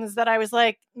things that I was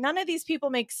like, none of these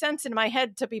people make sense in my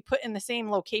head to be put in the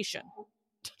same location.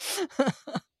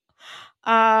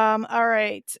 All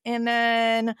right. And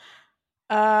then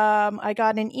I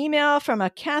got an email from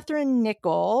a Catherine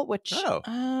Nickel, which is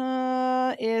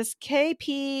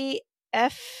KPF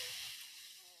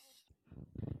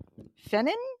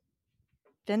Feninin?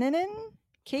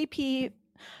 KP.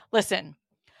 Listen,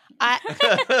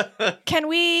 can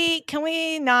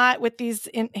we not with these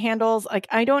handles? Like,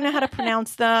 I don't know how to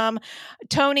pronounce them.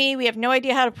 Tony, we have no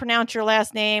idea how to pronounce your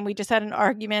last name. We just had an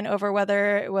argument over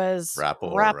whether it was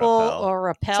Rapple or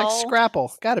Rappel. It's like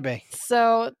Scrapple. Gotta be.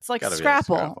 So it's like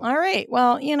Scrapple. All right.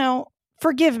 Well, you know,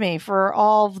 forgive me for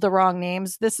all of the wrong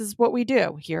names. This is what we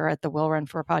do here at the Will Run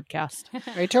For podcast.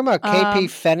 Are you talking about KP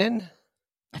Fennin?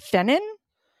 Feninin?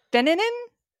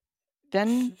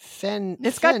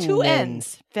 It's got two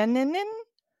N's. Feninin?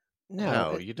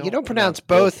 No, you don't pronounce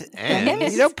both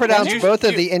ends. You don't pronounce both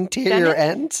of the interior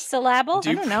ends. Syllable?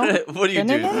 I don't know. What do you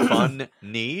do? Fun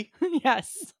knee?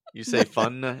 Yes. You say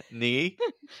fun knee?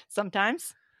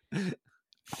 Sometimes. Fennin.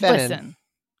 Listen.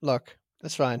 Look,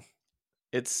 that's fine.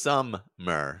 It's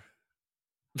summer.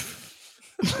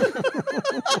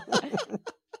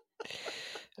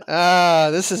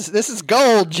 This is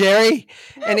gold, Jerry.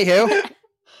 Anywho,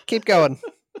 keep going.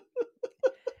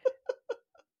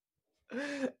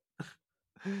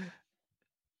 I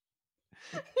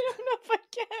don't know if I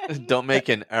can. Don't make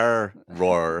an error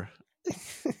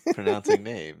pronouncing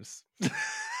names. I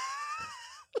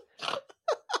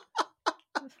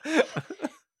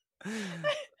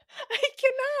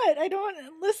cannot. I don't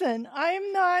listen.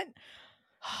 I'm not.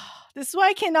 This is why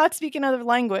I cannot speak another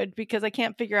language, because I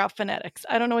can't figure out phonetics.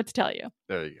 I don't know what to tell you.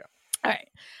 There you go. All right.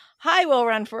 Hi, Will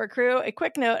Run For a Crew. A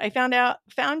quick note. I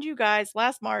found you guys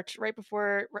last March, right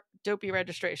before Dopey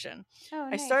registration. Oh,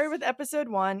 nice. I started with episode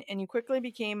 1, and you quickly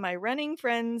became my running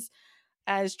friends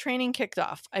as training kicked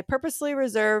off. I purposely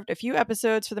reserved a few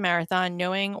episodes for the marathon,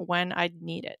 knowing when I'd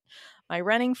need it. My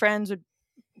running friends would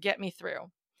get me through.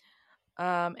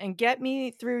 And get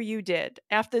me through you did.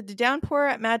 After the downpour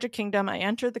at Magic Kingdom, I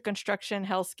entered the construction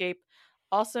hellscape,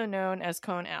 also known as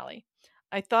Cone Alley.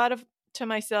 I thought to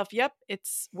myself, yep,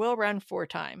 it's Will Run For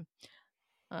time.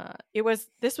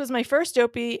 This was my first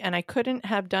Dopey, and I couldn't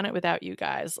have done it without you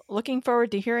guys. Looking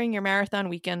forward to hearing your marathon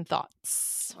weekend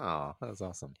thoughts. Oh, that was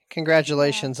awesome.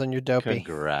 Congratulations on your Dopey.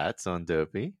 Congrats on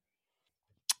Dopey.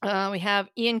 We have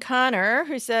Ian Connor,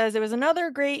 who says, it was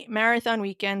another great marathon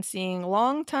weekend, seeing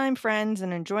longtime friends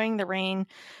and enjoying the rain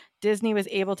Disney was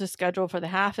able to schedule for the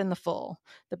half and the full.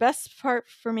 The best part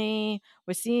for me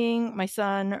was seeing my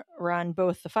son run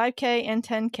both the 5K and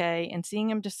 10K and seeing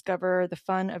him discover the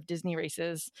fun of Disney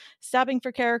races, stopping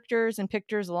for characters and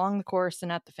pictures along the course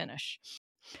and at the finish.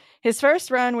 His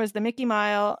first run was the Mickey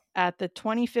Mile at the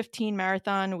 2015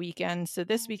 marathon weekend, so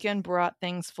this weekend brought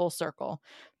things full circle.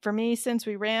 For me, since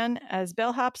we ran as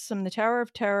bellhops from the Tower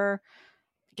of Terror,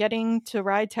 getting to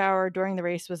ride Tower during the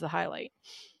race was the highlight.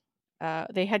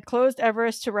 They had closed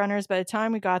Everest to runners by the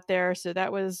time we got there, so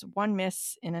that was one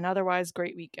miss in an otherwise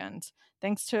great weekend.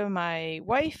 Thanks to my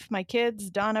wife, my kids,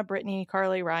 Donna, Brittany,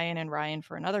 Carly, Ryan, and Ryan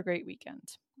for another great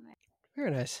weekend. Very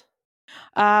nice.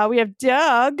 We have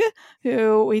Doug,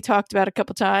 who we talked about a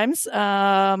couple times.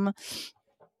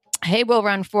 Hey, Will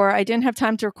Run For. I didn't have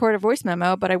time to record a voice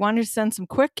memo, but I wanted to send a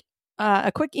quick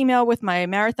email with my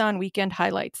marathon weekend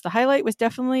highlights. The highlights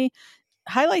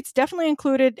definitely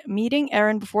included meeting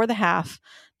Erin before the half.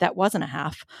 That wasn't a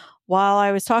half. While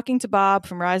I was talking to Bob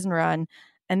from Rise and Run,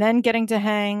 and then getting to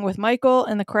hang with Michael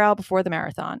in the crowd before the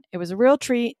marathon. It was a real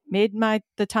treat, made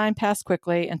the time pass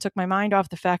quickly, and took my mind off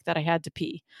the fact that I had to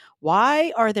pee.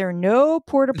 Why are there no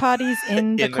porta potties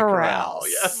in the corral?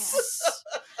 Yes.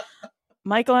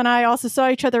 Michael and I also saw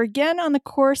each other again on the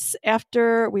course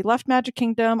after we left Magic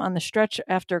Kingdom on the stretch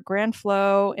after Grand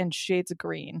Flow and Shades of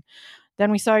Green. Then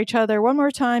we saw each other one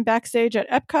more time backstage at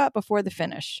Epcot before the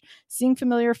finish. Seeing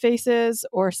familiar faces,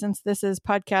 or since this is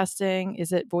podcasting,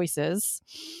 is it voices,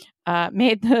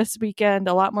 made this weekend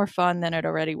a lot more fun than it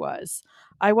already was.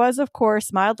 I was, of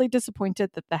course, mildly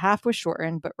disappointed that the half was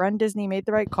shortened, but Run Disney made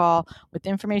the right call with the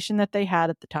information that they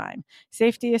had at the time.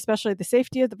 Safety, especially the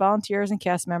safety of the volunteers and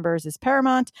cast members, is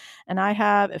paramount, and I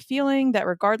have a feeling that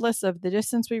regardless of the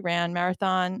distance we ran,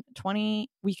 Marathon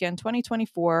Weekend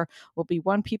 2024 will be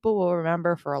one people will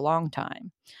remember for a long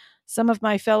time. Some of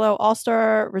my fellow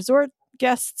All-Star Resort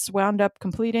guests wound up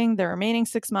completing the remaining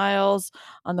 6 miles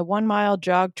on the 1 mile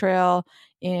jog trail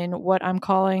in what I'm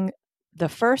calling the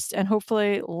first and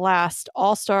hopefully last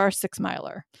All-Star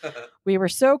 6-miler. We were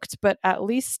soaked, but at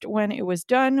least when it was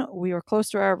done, we were close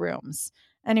to our rooms.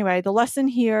 Anyway, the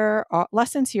lessons here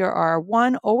are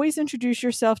 1, always introduce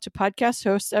yourself to podcast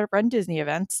hosts at Run Disney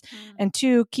events, and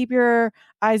 2, keep your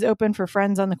eyes open for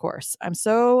friends on the course. I'm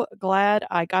so glad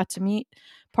I got to meet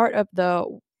part of the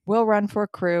Will Run for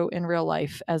crew in real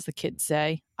life, as the kids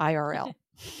say, IRL.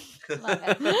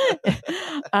 Love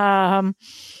it.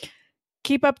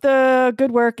 Keep up the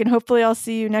good work, and hopefully I'll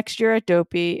see you next year at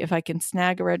Dopey if I can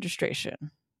snag a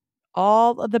registration.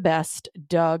 All of the best,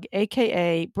 Doug,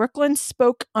 a.k.a. Brooklyn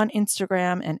Spoke on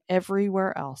Instagram and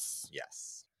everywhere else.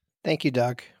 Yes. Thank you,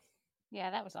 Doug. Yeah,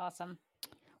 that was awesome.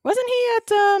 Wasn't he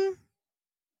at...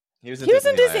 He was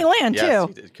in Disneyland, yes,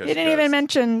 too. He didn't even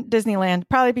mention Disneyland,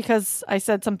 probably because I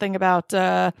said something about...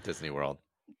 Disney World.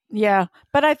 Yeah,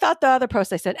 but I thought the other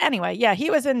post I said. Anyway, yeah, he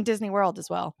was in Disney World as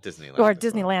well.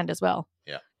 Disneyland as well.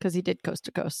 Yeah. Because he did coast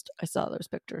to coast. I saw those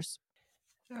pictures.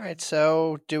 All right,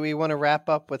 so do we want to wrap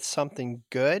up with something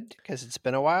good? Because it's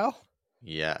been a while.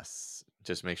 Yes.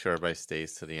 Just make sure everybody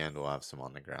stays to the end. We'll have some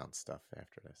on the ground stuff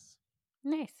after this.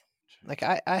 Nice. Like,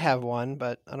 I have one,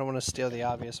 but I don't want to steal the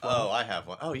obvious one. Oh, I have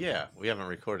one. Oh, yeah. We haven't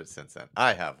recorded since then.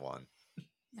 I have one.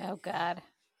 Oh, God.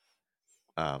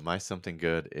 My something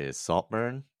good is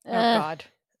Saltburn. Oh, God.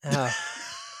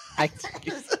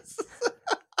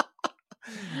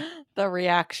 The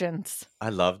reactions. I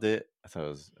loved it. I thought it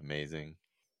was amazing.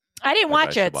 I didn't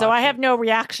watch it, so I have no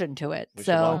reaction to it. We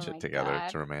should watch it together. God.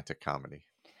 It's a romantic comedy.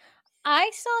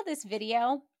 I saw this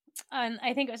video on,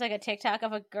 I think it was like a TikTok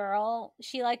of a girl.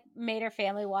 She like made her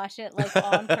family watch it like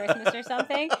on Christmas or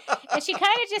something. And she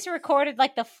kind of just recorded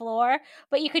like the floor,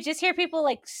 but you could just hear people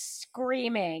like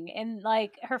screaming and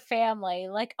like her family,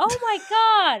 like, "Oh my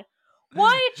God,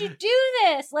 why did you do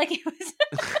this?" Like it was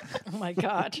Oh my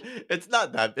God. It's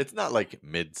not like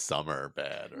Midsummer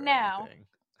bad or anything.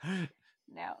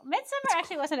 No, Midsummer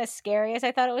actually wasn't as scary as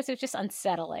I thought it was. It was just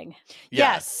unsettling.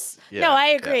 Yes. Yeah. No, I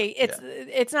agree.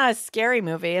 It's not a scary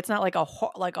movie. It's not like a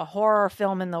horror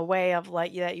film in the way of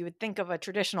like that you would think of a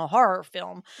traditional horror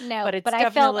film. No, but it's I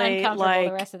felt definitely uncomfortable like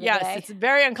the rest of the day. yes, it's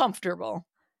very uncomfortable.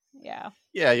 Yeah.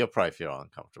 Yeah, you'll probably feel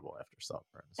uncomfortable after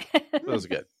Saltburn. It was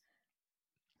good.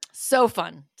 So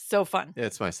fun. Yeah,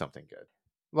 it's my something good.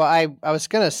 Well, I was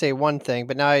going to say one thing,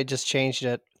 but now I just changed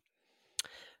it.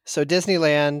 So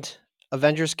Disneyland,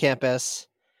 Avengers Campus.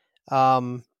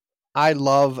 I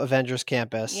love Avengers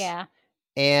Campus. Yeah.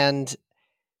 And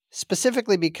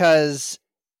specifically because,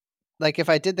 like, if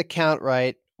I did the count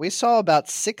right, we saw about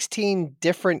 16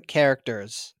 different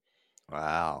characters.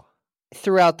 Wow.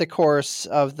 Throughout the course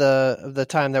of the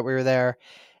time that we were there.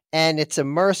 And it's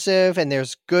immersive, and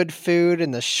there's good food,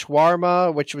 and the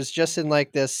shawarma, which was just in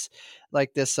this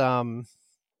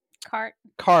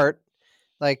cart.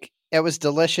 Like, it was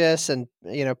delicious, and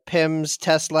Pim's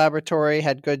test laboratory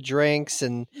had good drinks,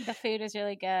 and the food is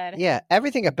really good. Yeah,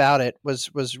 everything about it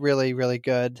was really, really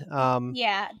good.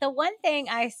 Yeah, the one thing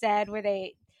I said where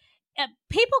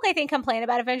people I think complain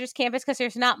about Avengers Campus because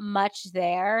there's not much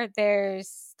there.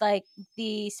 There's like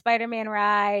the Spider-Man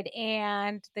ride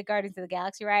and the Guardians of the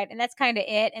Galaxy ride, and that's kind of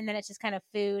it. And then it's just kind of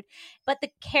food. But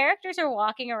the characters are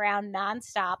walking around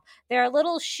nonstop. There are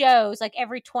little shows like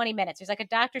every 20 minutes. There's like a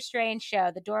Doctor Strange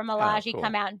show. The Dora Milaje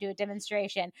come out and do a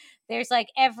demonstration. There's like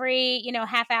every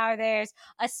half hour there's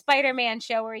a Spider-Man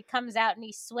show where he comes out and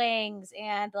he swings,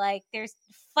 and like there's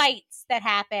fights that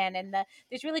happen, and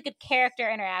there's really good character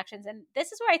interactions. And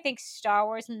this is where I think Star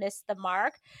Wars missed the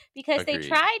mark because they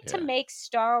tried to make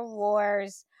Star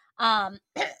Wars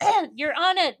You're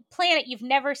on a planet you've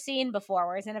never seen before,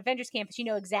 whereas in Avengers Campus, you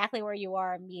know exactly where you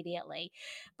are immediately.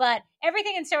 But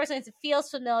everything in Star Wars Lands feels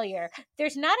familiar.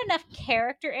 There's not enough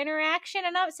character interaction.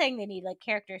 I'm not saying they need like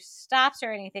character stops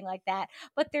or anything like that,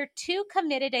 but they're too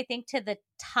committed, I think, to the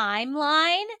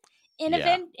timeline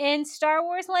in Star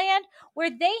Wars Land, where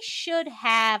they should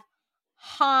have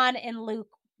Han and Luke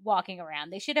walking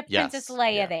around. They should have Princess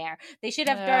Leia there. They should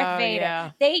have Darth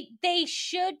Vader. Yeah. They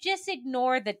should just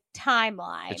ignore the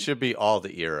timeline. It should be all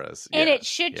the eras. And it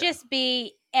should just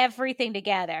be everything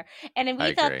together. And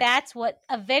we thought that's what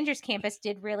Avengers Campus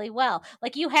did really well.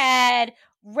 Like you had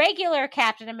regular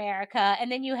Captain America,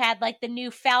 and then you had like the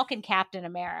new Falcon Captain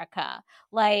America.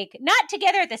 Like not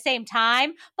together at the same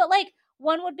time, but like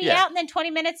one would be out, and then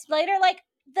 20 minutes later, like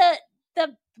the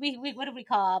we what do we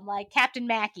call him? Like Captain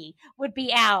Mackie would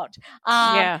be out.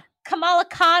 Kamala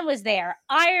Khan was there.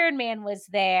 Iron Man was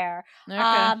there.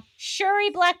 Okay. Shuri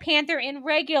Black Panther and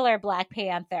regular Black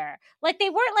Panther. Like they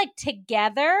weren't like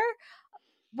together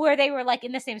where they were like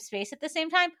in the same space at the same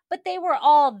time, but they were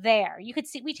all there. You could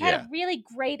see we had a really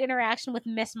great interaction with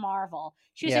Miss Marvel.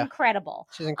 She was incredible.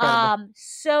 She's incredible.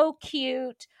 So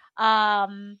cute.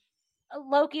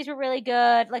 Loki's were really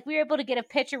good. Like we were able to get a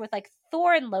picture with like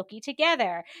Thor and Loki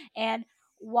together, and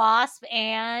Wasp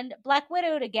and Black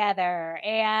Widow together,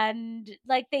 and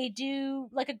like they do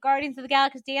like a Guardians of the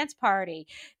Galaxy dance party.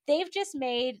 They've just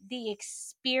made the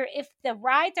experience. If the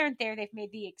rides aren't there, they've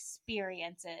made the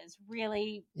experiences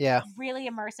really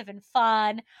immersive and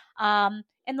fun.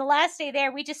 And the last day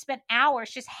there, we just spent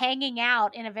hours just hanging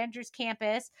out in Avengers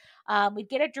Campus. We'd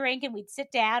get a drink and we'd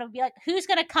sit down and we'd be like, who's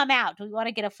going to come out? Do we want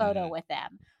to get a photo with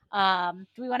them?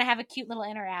 Do we want to have a cute little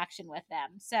interaction with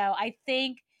them? So I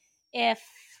think if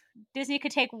Disney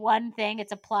could take one thing,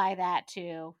 it's apply that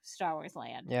to Star Wars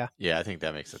Land. Yeah, I think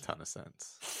that makes a ton of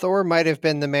sense. Thor might have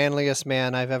been the manliest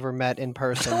man I've ever met in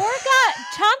person. Tom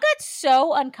got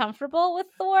so uncomfortable with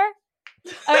Thor.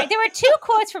 All right, there were 2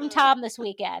 quotes from Tom this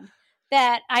weekend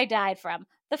that I died from.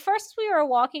 The first, we were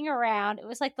walking around. It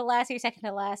was like the last or second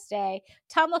to last day.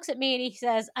 Tom looks at me and he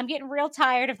says, I'm getting real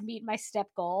tired of meeting my step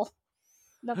goal.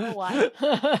 Number 1.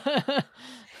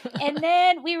 And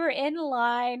then we were in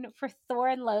line for Thor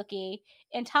and Loki.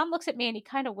 And Tom looks at me and he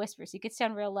kind of whispers. He gets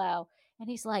down real low. And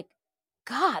he's like,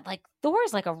 God, like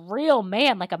Thor's like a real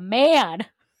man, like a man.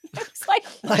 It's like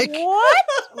what?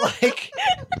 Like,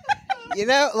 you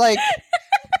know, like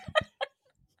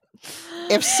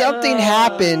if something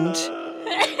happened,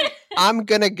 I'm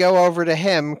going to go over to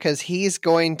him because he's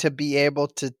going to be able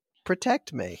to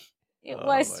protect me. It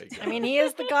was. I mean, he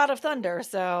is the god of thunder,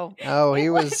 so. Oh, he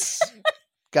was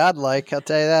godlike, I'll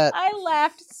tell you that. I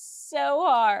laughed so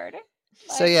hard.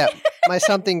 So yeah, my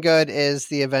something good is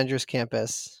the Avengers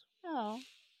Campus. Oh.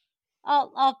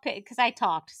 I'll pick because I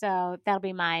talked, so that'll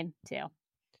be mine too.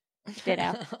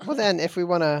 Ditto. Well then, if we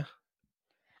want to...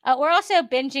 we're also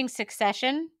binging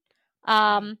Succession,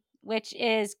 which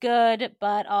is good,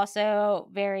 but also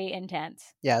very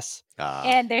intense. Yes.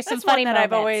 And there's some funny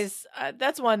moments.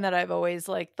 That's one that I've always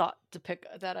like thought to pick,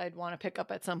 that I'd want to pick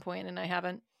up at some point, and I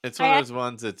haven't. It's one of those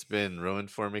ones that's been ruined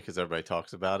for me because everybody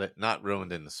talks about it. Not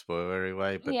ruined in the spoilery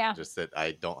way, but just that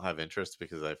I don't have interest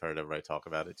because I've heard everybody talk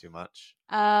about it too much.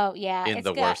 Oh, yeah. In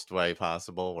the worst way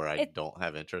possible, where I don't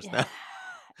have interest now.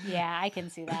 Yeah, I can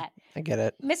see that. I get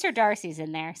it. Mr. Darcy's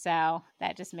in there, so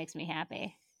that just makes me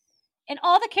happy. And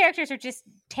all the characters are just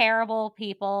terrible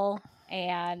people,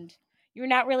 and you're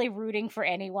not really rooting for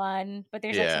anyone, but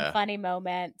there's like some funny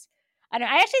moments. I don't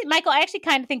know. Michael, I actually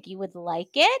kind of think you would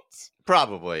like it.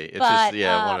 Probably. It's just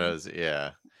one of those,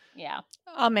 Yeah.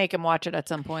 I'll make him watch it at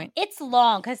some point. It's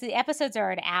long because the episodes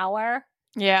are an hour.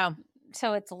 Yeah.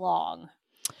 So it's long.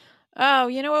 Oh,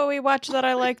 you know what we watched that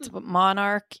I liked?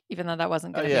 Monarch, even though that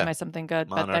wasn't going to be my something good.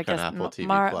 Monarch but I guess on Apple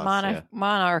TV Plus.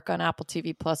 Monarch on Apple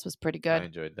TV Plus was pretty good. I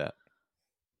enjoyed that.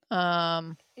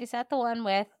 Is that the one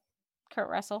with Kurt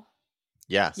Russell?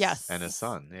 Yes. And his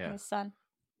son. Yeah. And his son.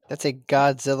 That's a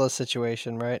Godzilla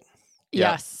situation, right?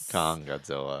 Yes. Kong,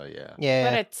 Godzilla, yeah.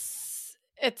 Yeah. But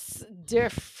it's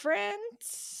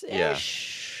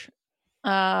different-ish.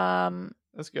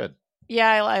 That's good.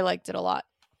 Yeah, I liked it a lot.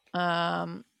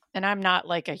 And I'm not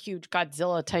like a huge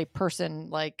Godzilla type person,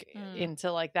 like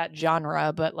into like that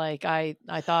genre, but like I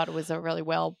thought it was a really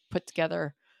well put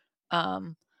together.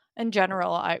 In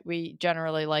general, we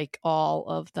generally like all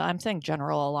of the. I'm saying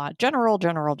general a lot. General.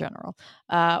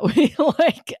 We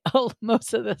like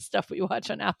most of the stuff we watch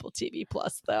on Apple TV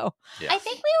Plus, though. Yes. I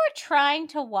think we were trying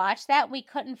to watch that. We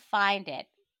couldn't find it,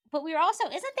 but we were also.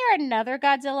 Isn't there another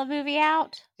Godzilla movie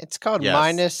out? It's called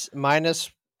Minus One That's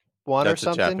or something.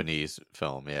 That's a Japanese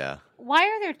film, yeah. why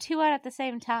are there 2 out at the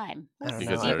same time? I don't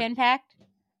Because know. Deep Impact?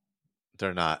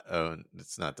 They're not owned.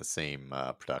 It's not the same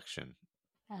production.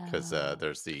 Because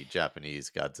there's the Japanese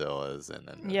Godzillas, and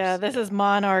then this is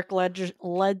Monarch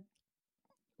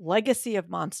Legacy of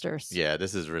Monsters. Yeah,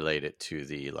 this is related to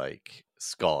the like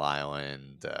Skull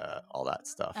Island, all that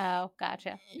stuff. Oh,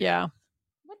 gotcha. Yeah.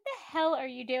 What the hell are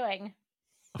you doing?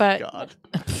 But God.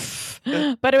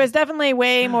 but it was definitely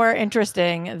way more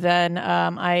interesting than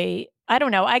I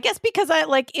don't know. I guess because I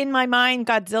like in my mind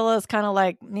Godzilla is kind of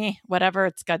like whatever,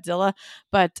 it's Godzilla.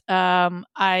 But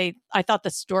I thought the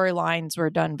storylines were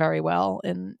done very well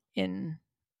in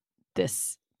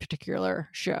this particular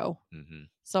show. Mm-hmm.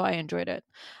 So I enjoyed it.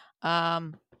 I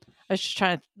was just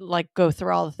trying to like go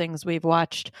through all the things we've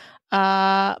watched.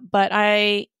 But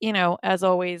I, as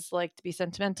always, like to be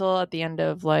sentimental at the end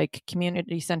of like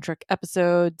community centric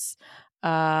episodes.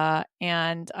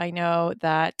 And I know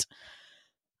that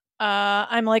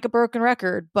I'm like a broken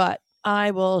record, but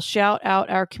I will shout out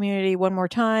our community one more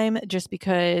time just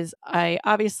because I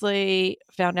obviously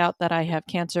found out that I have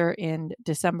cancer in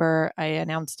December. I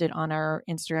announced it on our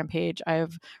Instagram page.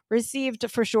 I've received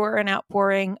for sure an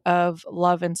outpouring of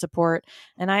love and support.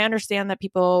 And I understand that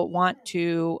people want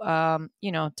to,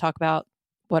 talk about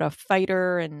what a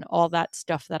fighter and all that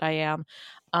stuff that I am.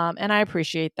 And I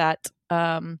appreciate that.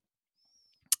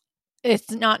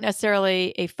 It's not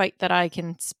necessarily a fight that I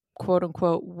can quote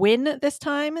unquote win this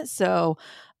time. So,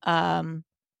 we'll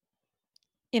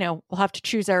have to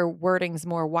choose our wordings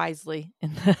more wisely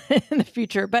in the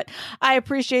future. But I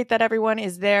appreciate that everyone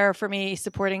is there for me,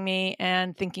 supporting me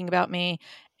and thinking about me.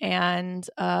 And,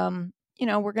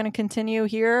 we're going to continue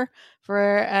here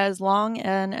for as long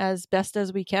and as best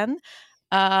as we can.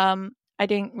 I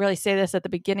didn't really say this at the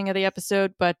beginning of the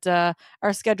episode, but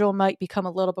our schedule might become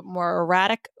a little bit more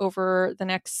erratic over the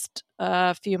next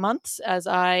few months as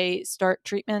I start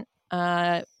treatment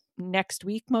next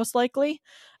week, most likely,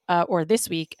 or this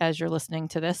week as you're listening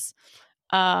to this.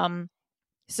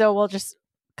 So we'll just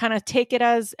kind of take it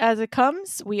as it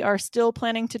comes. We are still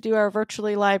planning to do our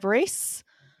virtually live race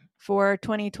for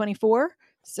 2024.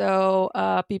 So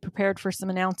be prepared for some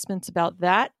announcements about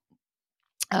that.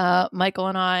 Michael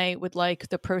and I would like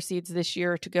the proceeds this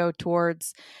year to go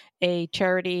towards a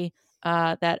charity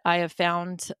that I have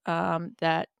found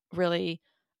that really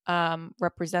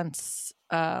represents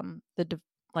the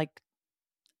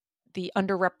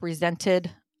underrepresented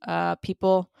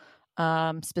people,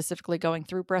 specifically going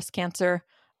through breast cancer.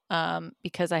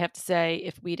 Because I have to say,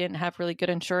 if we didn't have really good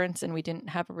insurance and we didn't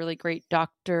have a really great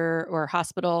doctor or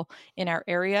hospital in our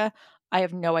area, I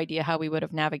have no idea how we would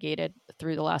have navigated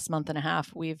through the last month and a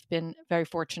half. We've been very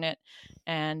fortunate,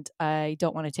 and I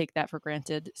don't want to take that for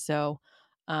granted. So,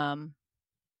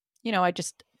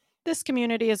 this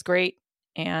community is great,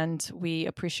 and we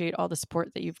appreciate all the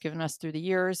support that you've given us through the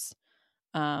years.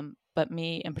 But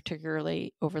me, and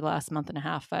particularly over the last month and a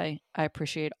half, I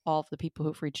appreciate all of the people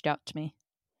who've reached out to me.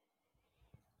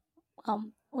 Well,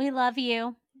 we love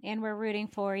you, and we're rooting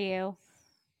for you.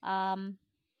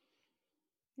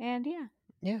 And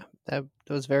that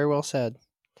was very well said.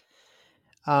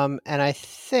 And I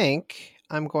think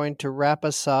I'm going to wrap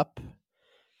us up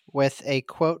with a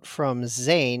quote from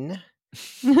Zane,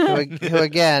 who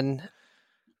again,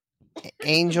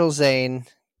 Angel Zane,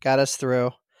 got us through.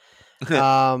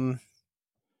 Let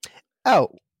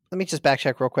me just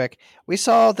backcheck real quick. We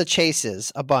saw the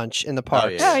chases a bunch in the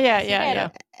park. Oh, yeah.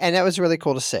 And that was really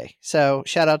cool to see. So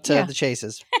shout out to the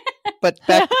chases. But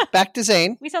back to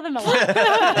Zane. We saw them a lot.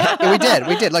 Yeah,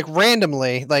 we did like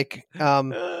randomly,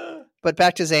 but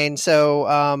back to Zane.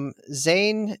 So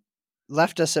Zane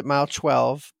left us at mile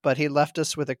 12, but he left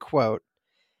us with a quote.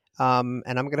 And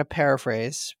I'm going to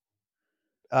paraphrase.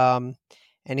 And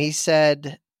he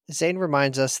said, Zane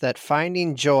reminds us that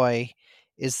finding joy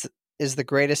is the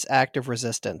greatest act of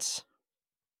resistance.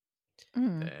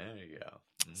 There you go.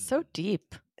 So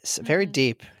deep. It's very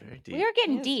deep. Very deep. We were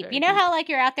getting deep. You know how like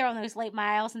you're out there on those late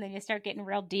miles and then you start getting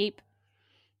real deep?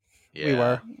 Yeah. We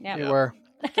were. Yep. We were.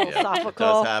 Philosophical. It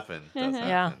does happen.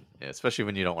 Yeah. Yeah, especially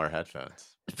when you don't wear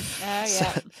headphones. Oh,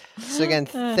 yeah. So again,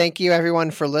 thank you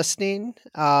everyone for listening.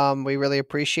 We really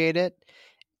appreciate it.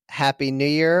 Happy New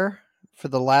Year for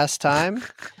the last time.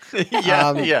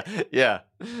 Yeah.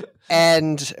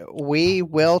 And we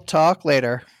will talk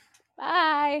later.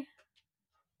 Bye.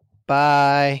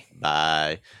 Bye.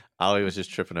 Bye. Ollie was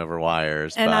just tripping over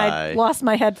wires. And Bye. I lost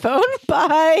my headphone.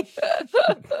 Bye.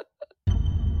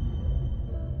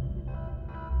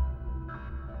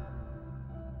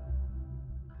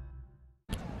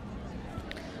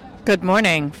 Good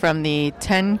morning from the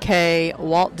 10K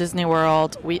Walt Disney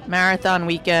World Marathon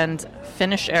Weekend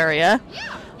finish area.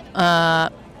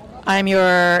 I'm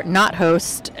your not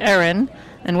host, Erin,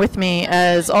 and with me,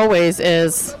 as always,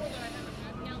 is...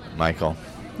 Michael.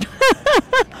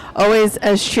 Always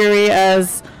as cheery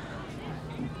as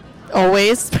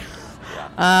always.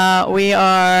 We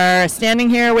are standing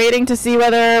here waiting to see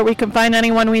whether we can find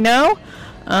anyone we know.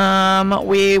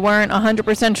 We weren't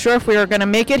 100% sure if we were going to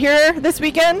make it here this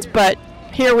weekend, but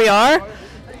here we are.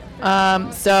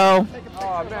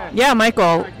 Yeah,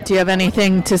 Michael, do you have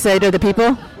anything to say to the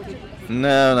people?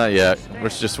 No, not yet. We're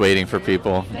just waiting for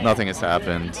people. Nothing has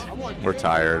happened. We're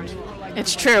tired.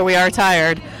 It's true, we are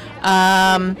tired.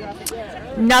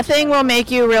 Nothing will make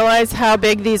you realize how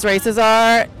big these races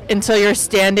are until you're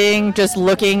standing just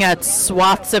looking at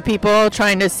swaths of people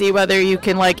trying to see whether you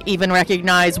can even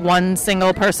recognize one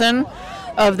single person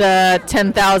of the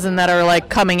 10,000 that are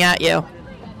coming at you.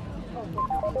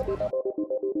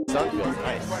 Sun feels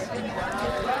nice.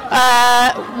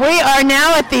 We are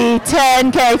now at the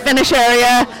 10K finish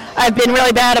area. I've been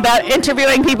really bad about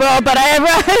interviewing people, but I have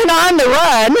Ryan on the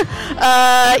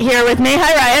run here with me.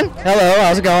 Hi, Ryan. Hello,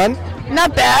 how's it going?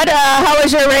 Not bad. How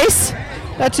was your race?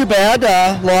 Not too bad.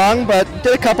 Long, but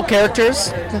did a couple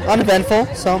characters. Uneventful,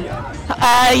 so.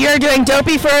 You're doing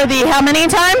Dopey for the how many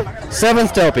time?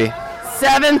 7th Dopey.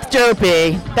 7th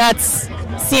Dopey. That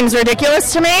seems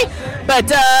ridiculous to me, but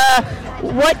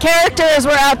what characters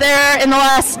were out there in the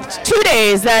last 2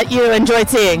 days that you enjoyed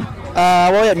seeing?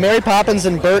 Well, we had Mary Poppins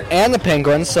and Bert and the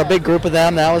Penguins, so a big group of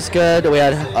them. That was good. We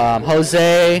had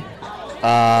Jose.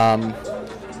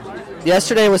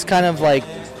 Yesterday was kind of I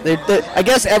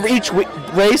guess each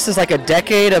race is like a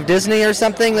decade of Disney or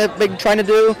something that they're trying to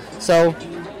do. So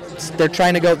they're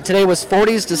trying to go. Today was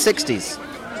 40s to 60s.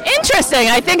 Interesting.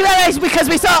 I think that is because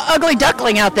we saw Ugly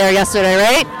Duckling out there yesterday,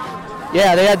 right?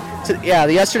 Yeah,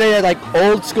 yesterday they had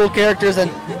old school characters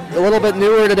and a little bit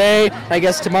newer today. I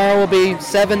guess tomorrow will be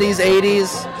 70s, 80s.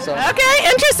 So. Okay,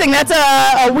 interesting. That's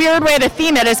a weird way to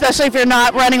theme it, especially if you're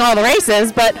not running all the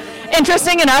races, but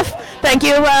interesting enough. Thank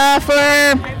you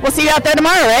we'll see you out there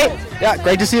tomorrow, right? Yeah,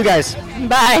 great to see you guys.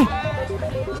 Bye.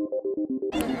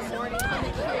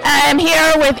 I'm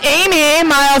here with Amy,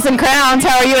 Miles and Crowns.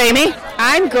 How are you, Amy?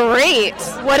 I'm great.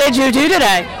 What did you do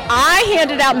today? I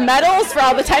handed out medals for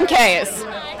all the 10Ks.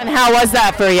 And how was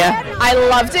that for you? I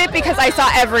loved it because I saw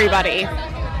everybody.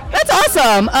 That's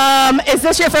awesome. Is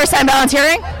this your first time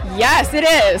volunteering? Yes, it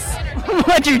is.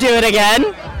 Would you do it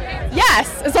again? Yes,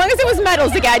 as long as it was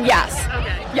medals again, yes.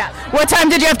 Okay. Yes. What time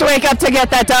did you have to wake up to get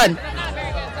that done?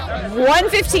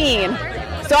 1:15.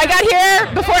 So I got here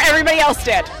before everybody else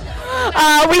did.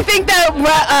 We think that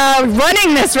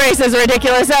running this race is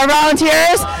ridiculous. Our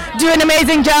volunteers do an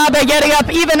amazing job by getting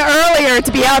up even earlier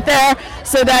to be out there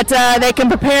so that they can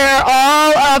prepare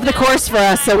all of the course for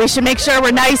us. So we should make sure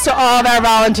we're nice to all of our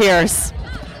volunteers.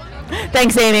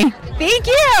 Thanks, Amy. Thank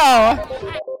you.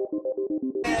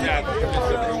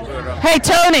 Hey,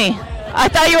 Tony, I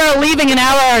thought you were leaving an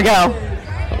hour ago.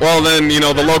 Well, then,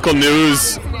 the local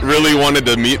news really wanted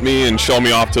to meet me and show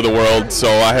me off to the world, so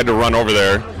I had to run over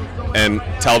there and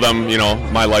tell them,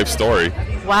 my life story.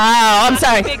 Wow, I'm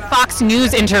sorry. Big Fox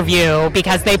News interview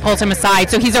because they pulled him aside,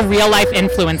 so he's a real-life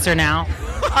influencer now.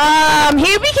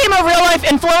 He became a real-life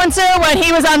influencer when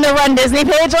he was on the Run Disney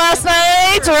page last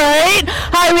night, right?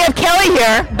 Hi, we have Kelly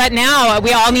here. But now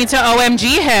we all need to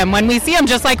OMG him when we see him,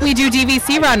 just like we do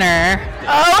DVC Runner.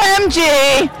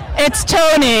 OMG, it's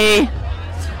Tony.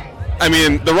 I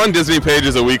mean, the Run Disney page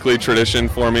is a weekly tradition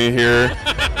for me here.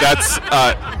 That's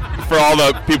for all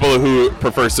the people who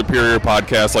prefer superior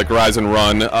podcasts like Rise and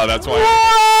Run. That's why.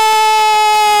 Whoa!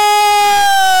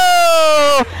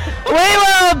 We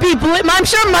will be. I'm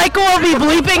sure Michael will be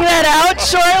bleeping that out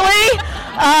shortly.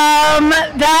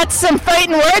 That's some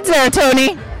fighting words there,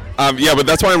 Tony. Yeah, but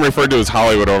that's why I'm referred to as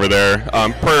Hollywood over there.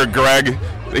 Per Greg,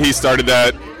 he started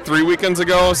that 3 weekends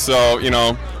ago. So you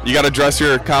got to dress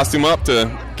your costume up to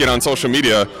get on social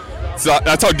media. So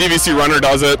that's how DVC Runner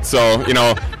does it. So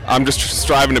I'm just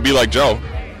striving to be like Joe.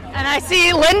 And I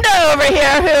see Linda over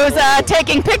here who's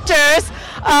taking pictures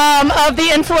of the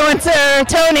influencer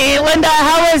Tony. Linda,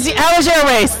 how was your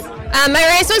race? My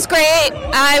race was great.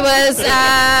 I was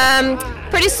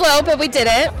pretty slow, but we did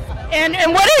it. And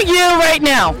what are you right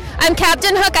now? I'm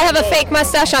Captain Hook. I have a fake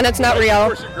mustache on. It's not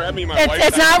real.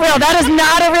 It's not real. That is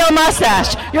not a real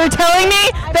mustache. You're telling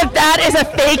me that is a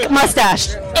fake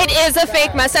mustache. It is a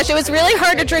fake mustache. It was really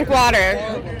hard to drink water.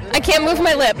 I can't move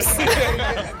my lips.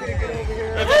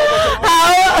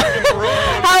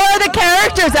 How are the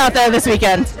characters out there this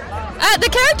weekend? The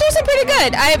characters are pretty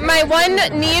good. My one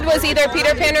need was either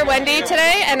Peter Pan or Wendy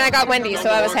today, and I got Wendy, so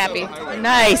I was happy.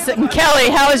 Nice. And Kelly,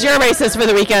 how was your races for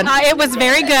the weekend? It was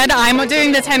very good. I'm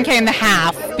doing the 10K in the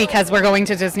half. because we're going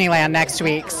to Disneyland next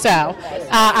week. So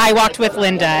I walked with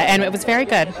Linda, and it was very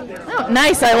good. Oh,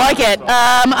 nice. I like it.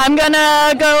 I'm going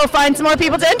to go find some more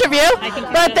people to interview,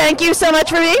 but thank you so much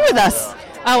for being with us.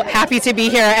 Oh, happy to be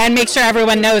here, and make sure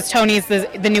everyone knows Tony's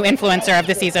the new influencer of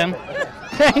the season.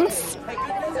 Thanks.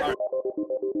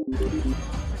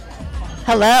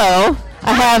 Hello.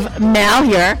 I have Mal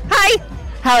here. Hi.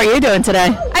 How are you doing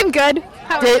today? I'm good.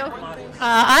 How are you?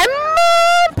 I'm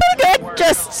pretty good.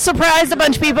 Just surprised a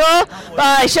bunch of people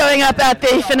by showing up at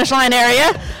the finish line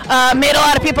area. Made a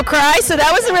lot of people cry, so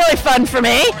that was really fun for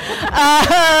me.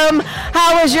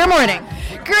 How was your morning?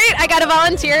 Great. I got to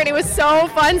volunteer, and it was so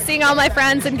fun seeing all my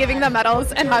friends and giving them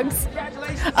medals and hugs.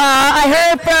 I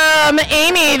heard from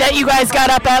Amy that you guys got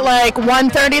up at like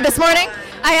 1:30 this morning.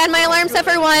 I had my alarm set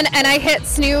for 1, and I hit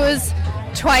snooze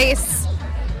twice,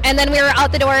 and then we were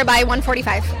out the door by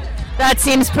 1:45. That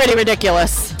seems pretty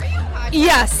ridiculous.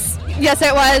 Yes,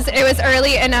 it was. It was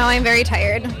early, and now I'm very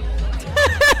tired.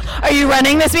 Are you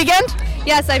running this weekend?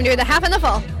 Yes, I'm doing the half and the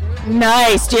full.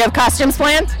 Nice. Do you have costumes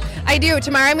planned? I do.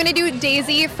 Tomorrow I'm going to do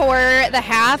Daisy for the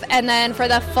half, and then for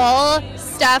the full,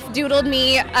 Steph doodled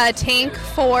me a tank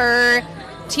for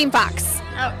Team Fox.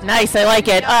 Oh, nice. I like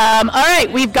it. All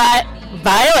right, we've got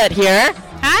Violet here.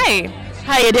 Hi.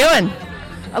 How you doing?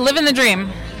 Living the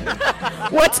dream.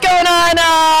 What's going on?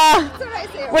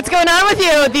 What's going on with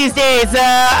you these days?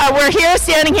 We're here,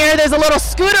 standing here. There's a little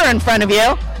scooter in front of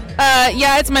you.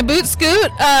 Yeah, it's my boot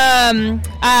scoot.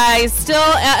 I still,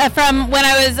 from when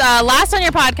I was last on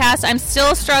your podcast, I'm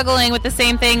still struggling with the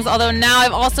same things, although now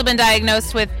I've also been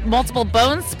diagnosed with multiple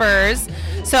bone spurs.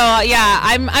 So, yeah,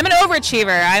 I'm an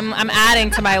overachiever. I'm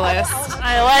adding to my list.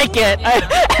 I like it.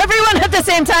 Everyone at the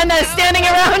same time that is standing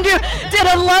around you did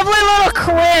a lovely little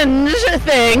cringe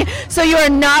thing. So you are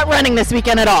not running this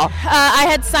weekend at all? I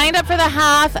had signed up for the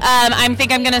half. I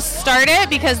think I'm going to start it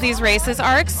because these races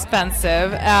are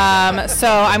expensive. So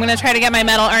I'm going to try to get my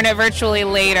medal, earn it virtually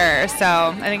later.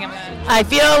 So I think I'm going to... I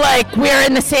feel like we're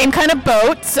in the same kind of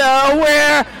boat. So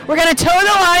we're going to toe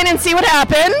the line and see what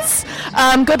happens.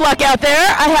 Good luck out there.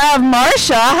 I have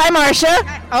Marcia. Hi,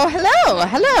 Marcia. Oh,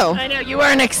 hello. I know you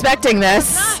weren't expecting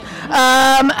this.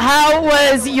 How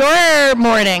was your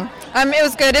morning? It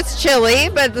was good. It's chilly,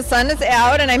 but the sun is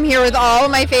out, and I'm here with all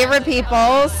my favorite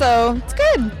people, so it's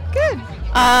good.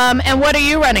 And what are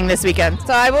you running this weekend?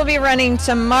 So I will be running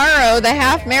tomorrow the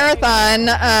half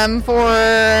marathon for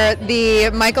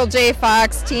the Michael J.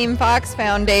 Fox Team Fox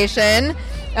Foundation.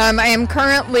 I am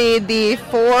currently the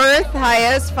 4th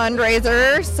highest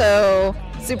fundraiser, so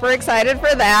super excited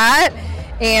for that.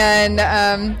 And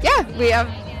we have...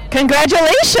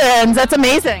 Congratulations! That's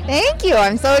amazing. Thank you.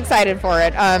 I'm so excited for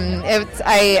it.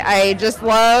 I just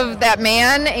love that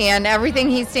man and everything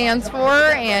he stands for,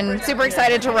 and super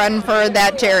excited to run for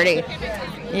that charity.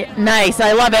 Yeah, nice.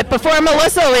 I love it. Before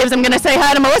Melissa leaves, I'm going to say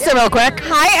hi to Melissa real quick.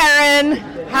 Hi, Erin.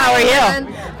 How are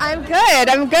you? I'm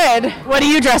good. What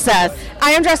are you dressed as?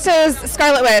 I am dressed as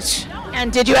Scarlet Witch.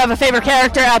 And did you have a favorite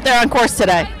character out there on course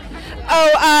today?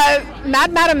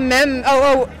 Mad Madam Mim.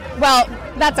 Well,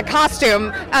 that's a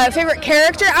costume. Favorite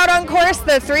character out on course?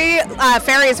 The 3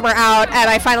 fairies were out, and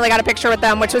I finally got a picture with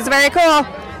them, which was very cool.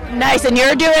 Nice. And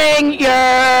you're doing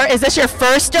is this your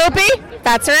first Dopey?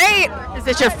 That's right. Is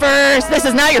this your first? This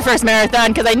is not your first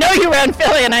marathon, because I know you ran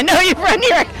Philly and I know you ran New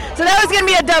York. So that was going to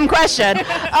be a dumb question,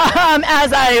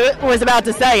 as I was about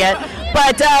to say it.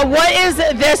 But what is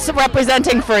this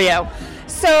representing for you?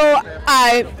 So,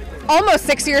 almost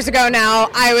 6 years ago now,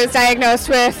 I was diagnosed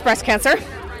with breast cancer.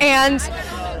 And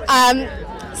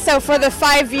so for the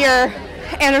 5-year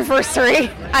anniversary,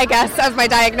 I guess, of my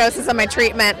diagnosis and my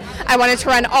treatment, I wanted to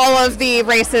run all of the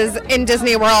races in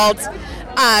Disney World.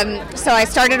 So I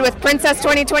started with Princess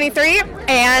 2023,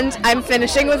 and I'm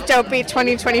finishing with Dopey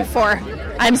 2024.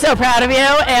 I'm so proud of you,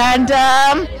 and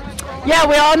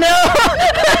we all know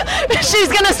she's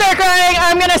going to start crying,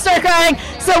 I'm going to start crying,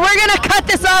 so we're going to cut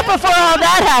this off before all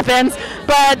that happens,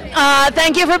 but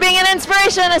thank you for being an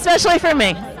inspiration, especially for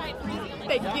me.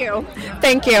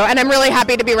 Thank you, and I'm really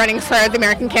happy to be running for the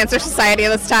American Cancer Society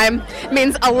this time. It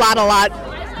means a lot. All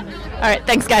right,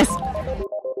 thanks, guys.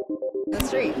 The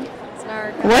street.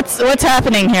 What's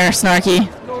happening here, Snarky?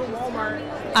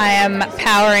 I am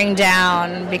powering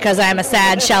down because I'm a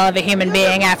sad shell of a human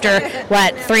being after,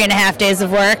 3.5 days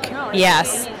of work?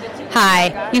 Yes.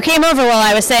 Hi. You came over while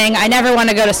I was saying I never want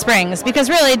to go to Springs, because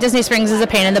really Disney Springs is a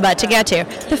pain in the butt to get to.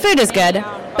 The food is good,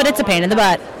 but it's a pain in the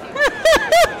butt.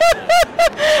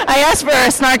 I asked for a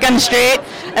snark on the street,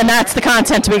 and that's the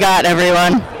content we got,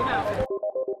 everyone.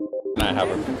 Can I have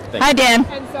her? Hi, Dan.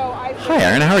 Hi,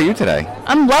 Aaron. How are you today?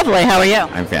 I'm lovely. How are you?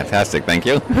 I'm fantastic. Thank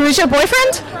you. Who's your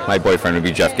boyfriend? My boyfriend would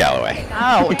be Jeff Galloway.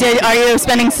 Oh, are you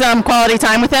spending some quality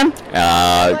time with him?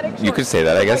 You could say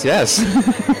that, I guess, yes.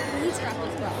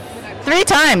 3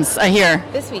 times, I hear.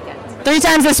 This weekend. 3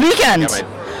 times this weekend. Yeah,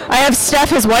 I have Steph,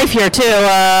 his wife, here too,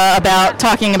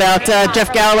 talking about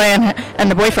Jeff Galloway and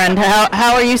the boyfriend.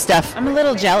 How are you, Steph? I'm a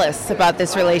little jealous about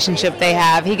this relationship they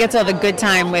have. He gets all the good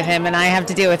time with him, and I have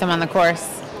to deal with him on the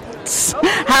course.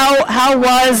 How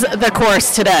was the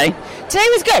course today? Today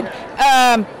was good.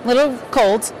 Little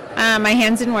cold. My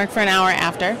hands didn't work for an hour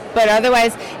after, but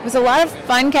otherwise it was a lot of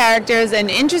fun characters and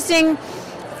interesting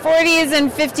 40s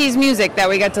and 50s music that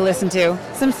we got to listen to.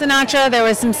 Some Sinatra. There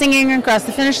was some singing across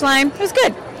the finish line. It was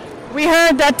good. We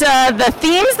heard that the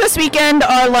themes this weekend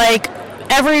are like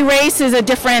every race is a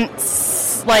different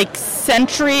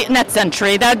century, not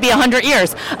century, that'd be 100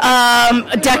 years.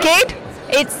 A decade?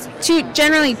 It's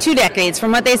generally 2 decades.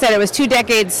 From what they said, it was 2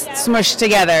 decades smushed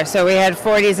together. So we had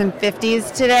 40s and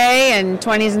 50s today and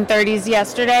 20s and 30s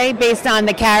yesterday based on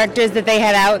the characters that they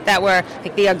had out that were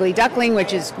like the Ugly Duckling,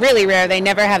 which is really rare. They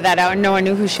never have that out and no one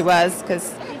knew who she was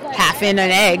because half in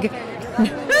an egg.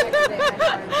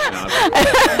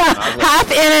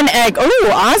 Half in an egg. Oh,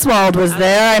 Oswald was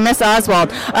there. I miss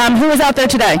Oswald. Who was out there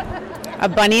today? A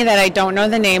bunny that I don't know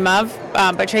the name of,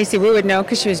 but Tracy Wu would know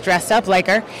because she was dressed up like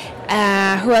her.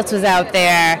 Who else was out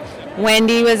there?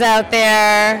 Wendy was out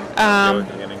there.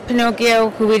 Pinocchio,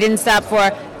 who we didn't stop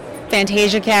for.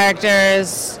 Fantasia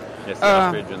characters. Yes, the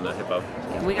ostrich and the hippo.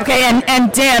 Okay,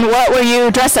 and Dan, what were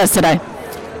you dressed as today?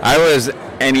 I was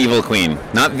an evil queen.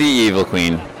 Not the evil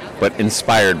queen, but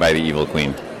inspired by the evil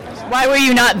queen. Why were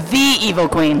you not the evil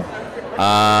queen?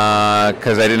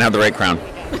 Because I didn't have the right crown.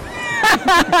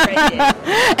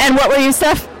 And what were you,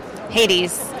 Steph?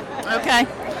 Hades. Okay.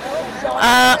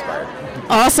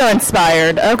 Also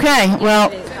inspired. Okay,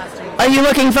 well, are you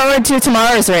looking forward to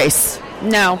tomorrow's race?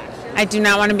 No, I do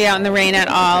not want to be out in the rain at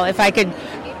all. If I could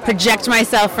project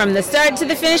myself from the start to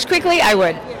the finish quickly, I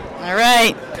would. All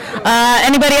right.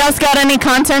 Anybody else got any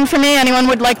content for me? Anyone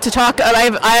would like to talk?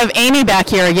 I have Amy back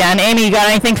here again. Amy, you got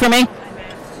anything for me?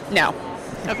 No.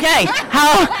 Okay.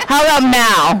 How about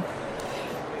Mal?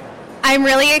 I'm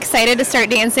really excited to start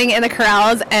dancing in the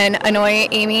corrals and annoy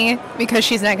Amy because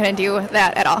she's not going to do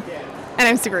that at all. And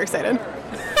I'm super excited.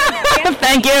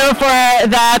 Thank you for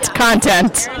that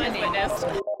content.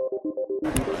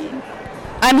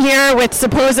 I'm here with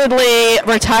supposedly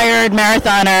retired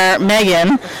marathoner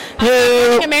Megan,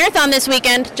 who a marathon this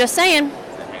weekend, just saying.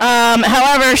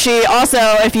 However, she also,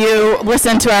 if you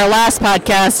listen to our last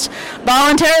podcast,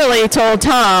 voluntarily told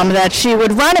Tom that she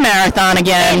would run a marathon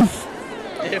again.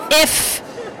 If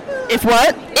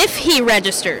what? If he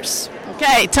registers.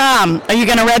 Okay, Tom, are you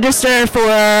going to register for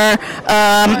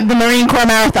the Marine Corps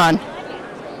Marathon?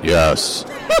 Yes.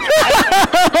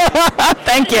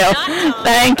 Thank you.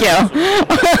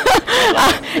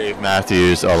 Dave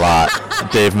Matthews a lot.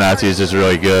 Dave Matthews is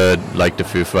really good, like the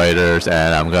Foo Fighters,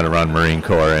 and I'm going to run Marine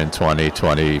Corps in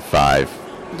 2025.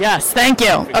 Yes, thank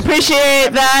you.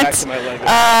 Appreciate that.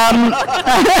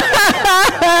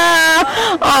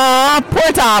 Aw,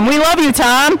 poor Tom. We love you,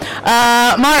 Tom.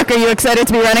 Mark, are you excited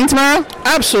to be running tomorrow?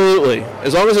 Absolutely.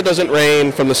 As long as it doesn't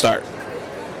rain from the start.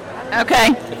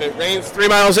 Okay. If it rains 3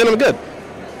 miles in, I'm good.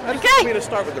 Okay. I'm going to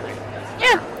start with the rain.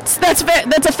 Yeah, that's fair.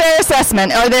 That's a fair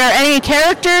assessment. Are there any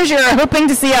characters you're hoping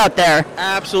to see out there?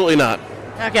 Absolutely not.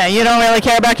 Okay, you don't really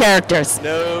care about characters.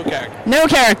 No characters. No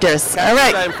characters. All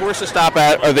right. What I'm forced to stop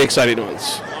at are the exciting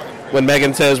ones. When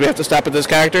Megan says we have to stop at this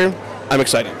character, I'm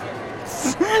excited.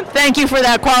 Thank you for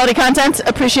that quality content.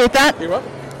 Appreciate that. You're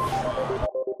welcome.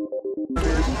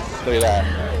 Look at that.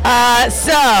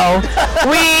 So,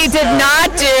 we did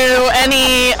not do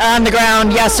any on the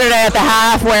ground yesterday at the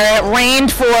half where it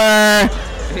rained for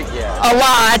a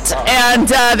lot and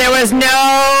there was no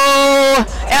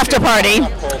after party.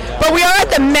 But we are at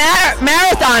the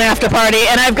marathon after party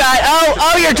and I've got,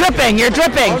 you're dripping.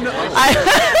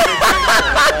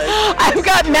 I've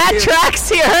got Matt Trax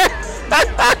here.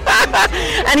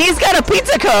 And he's got a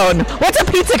pizza cone. What's a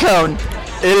pizza cone?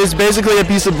 It is basically a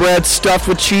piece of bread stuffed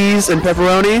with cheese and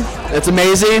pepperoni. It's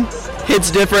amazing. Hits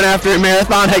different after a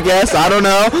marathon, I guess. I don't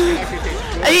know.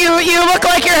 You look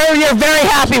like you're very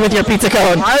happy with your pizza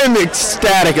cone. I am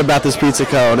ecstatic about this pizza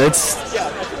cone. It's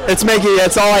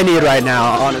all I need right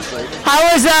now, honestly. How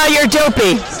was your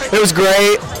dopey? It was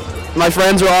great. My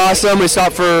friends were awesome. We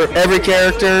stopped for every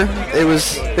character. It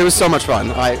was so much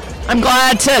fun. I'm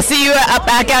glad to see you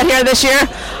back out here this year.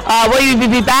 Will you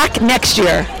be back next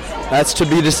year? That's to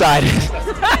be decided.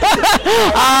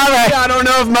 right. I don't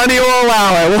know if money will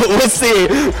allow it. We'll see.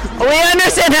 We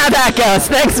understand how that goes.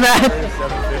 Thanks, Matt.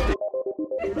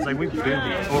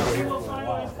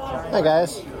 Hi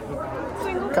guys,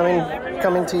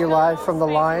 coming to you live from the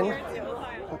line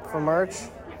for merch.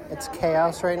 It's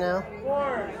chaos right now.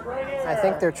 I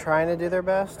think they're trying to do their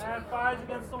best,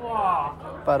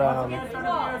 but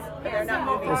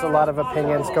there's a lot of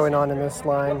opinions going on in this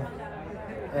line,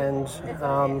 and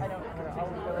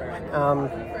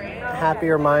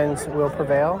happier minds will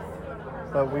prevail,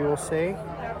 but we will see.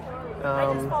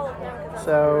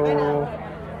 So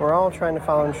we're all trying to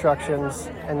follow instructions,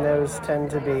 and those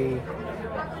tend to be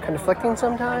conflicting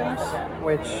sometimes,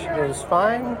 which is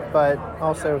fine, but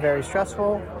also very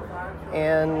stressful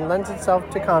and lends itself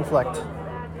to conflict.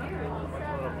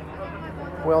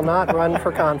 Will not run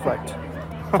for conflict.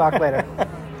 Talk later.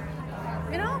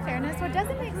 In all fairness, what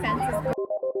doesn't make sense is...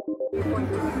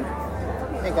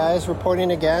 Hey guys,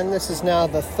 reporting again. This is now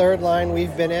the third line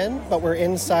we've been in, but we're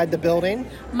inside the building.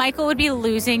 Michael would be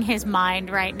losing his mind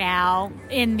right now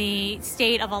in the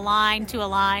state of a line to a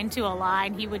line to a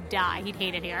line. He would die. He'd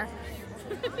hate it here.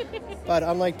 But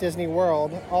unlike Disney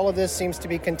World, all of this seems to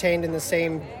be contained in the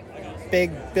same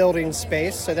big building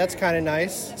space, so that's kind of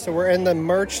nice. So we're in the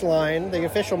merch line, the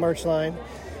official merch line,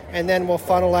 and then we'll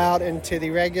funnel out into the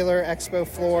regular expo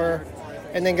floor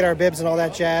and then get our bibs and all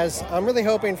that jazz. I'm really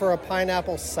hoping for a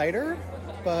pineapple cider,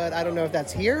 but I don't know if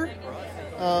that's here.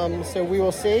 So we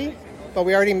will see. But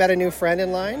we already met a new friend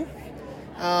in line.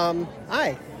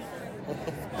 Hi.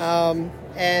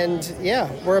 And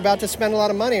yeah, we're about to spend a lot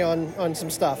of money on some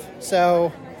stuff.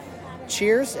 So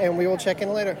cheers, and we will check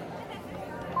in later.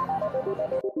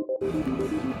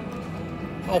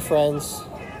 Hi friends,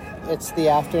 it's the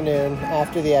afternoon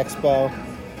after the expo.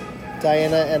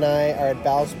 Diana and I are at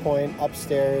Ballast Point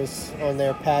upstairs on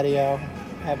their patio,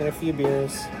 having a few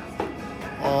beers.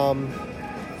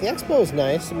 The expo is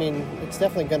nice. I mean, it's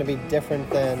definitely going to be different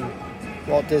than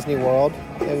Walt Disney World.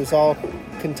 It was all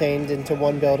contained into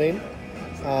one building.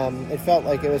 It felt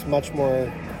like it was much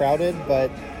more crowded,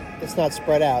 but it's not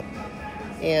spread out.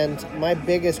 And my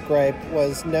biggest gripe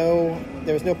was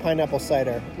there was no pineapple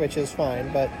cider, which is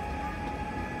fine, but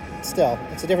still,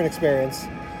 it's a different experience.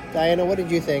 Diana, what did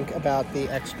you think about the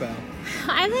expo?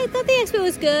 I thought the expo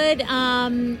was good.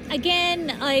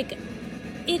 Again, like,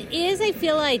 it is, I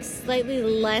feel like, slightly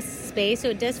less space, so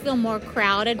it does feel more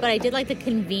crowded, but I did like the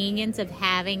convenience of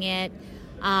having it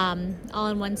all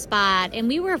in one spot. And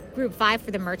we were group 5 for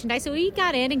the merchandise, so we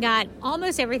got in and got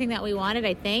almost everything that we wanted,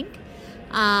 I think.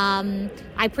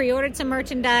 I pre-ordered some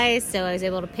merchandise, so I was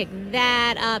able to pick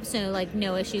that up, so like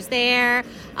no issues there.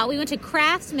 We went to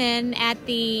Craftsman at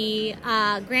the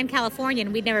Grand Californian,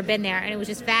 and we'd never been there, and it was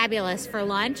just fabulous for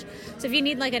lunch. So if you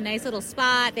need like a nice little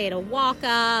spot, they had a walk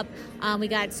up. We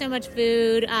got so much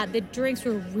food. The drinks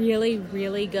were really,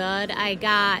 really good. I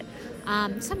got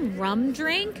some rum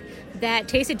drink that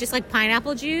tasted just like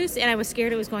pineapple juice, and I was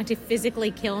scared it was going to physically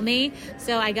kill me.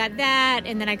 So I got that,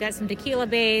 and then I got some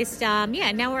tequila-based. Now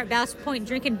we're at Ballast Point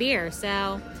drinking beer. So,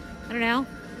 I don't know.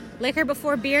 Liquor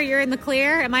before beer, you're in the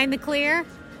clear. Am I in the clear?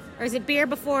 Or is it beer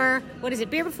before, what is it?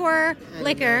 Beer before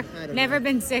liquor. Never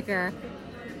been sicker.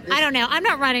 I don't know. I'm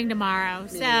not running tomorrow,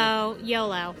 so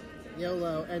YOLO.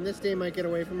 YOLO. And this day might get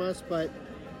away from us, but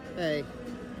hey,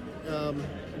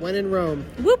 when in Rome.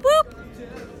 Whoop, whoop.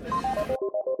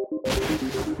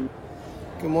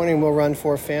 Good morning, We'll Run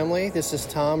for Family. This is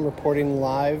Tom reporting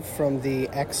live from the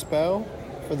expo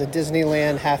for the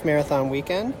Disneyland Half Marathon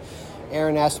weekend.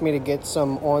 Aaron asked me to get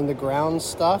some on-the-ground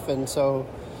stuff, and so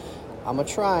I'm going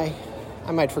to try.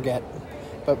 I might forget.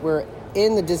 But we're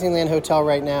in the Disneyland Hotel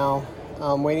right now,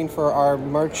 waiting for our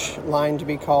merch line to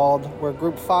be called. We're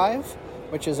Group 5,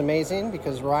 which is amazing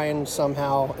because Ryan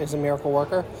somehow is a miracle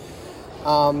worker.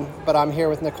 But I'm here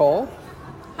with Nicole.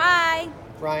 Hi.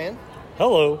 Ryan.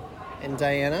 Hello. And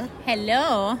Diana.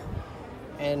 Hello.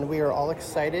 And we are all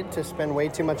excited to spend way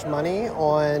too much money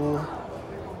on,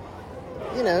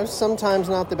 sometimes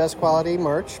not the best quality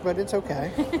merch, but it's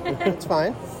okay. It's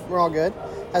fine. We're all good.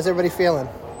 How's everybody feeling?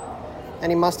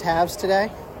 Any must-haves today?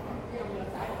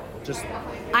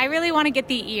 I really want to get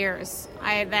the ears.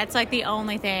 That's like the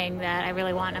only thing that I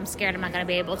really want. I'm scared I'm not going to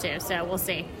be able to, so we'll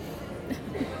see.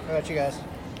 How about you guys?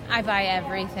 I buy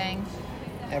everything.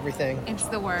 Everything. It's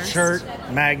the worst. Shirt,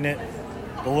 magnet,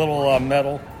 the little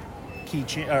metal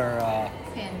keychain or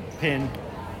pin.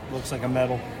 Looks like a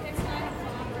medal.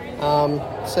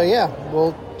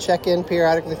 We'll check in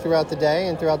periodically throughout the day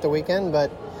and throughout the weekend, but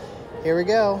here we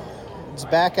go. It's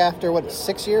back after,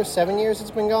 6 years, 7 years it's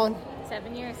been gone?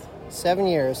 7 years. 7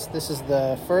 years. This is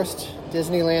the first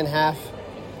Disneyland Half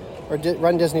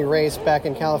Run Disney race back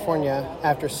in California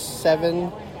after 7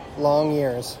 long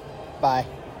years. Bye.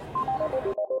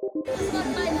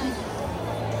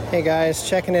 Hey guys,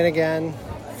 checking in again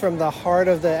from the heart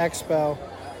of the expo.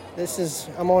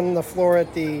 I'm on the floor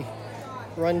at the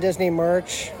Run Disney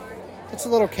merch. It's a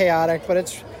little chaotic,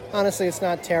 but honestly it's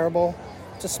not terrible.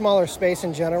 It's a smaller space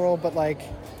in general, but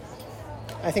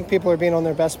I think people are being on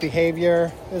their best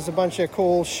behavior. There's a bunch of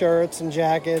cool shirts and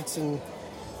jackets, and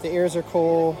the ears are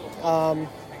cool.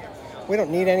 We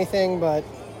don't need anything, but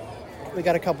we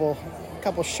got a couple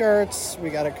shirts.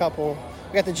 We got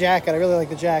the jacket. I really like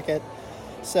the jacket.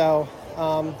 So,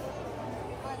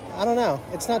 I don't know.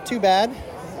 It's not too bad.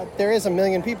 There is 1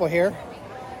 million people here,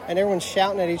 and everyone's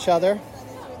shouting at each other.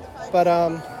 But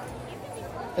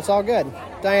it's all good.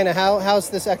 Diana, how's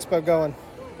this expo going?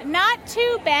 Not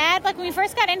too bad. Like when we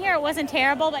first got in here, it wasn't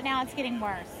terrible, but now it's getting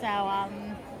worse. So,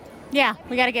 yeah,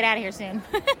 we got to get out of here soon.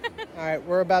 All right,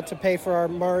 we're about to pay for our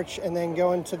merch and then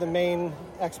go into the main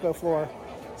expo floor.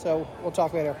 So we'll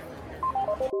talk later.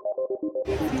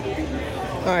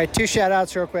 All right, 2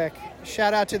 shout-outs real quick.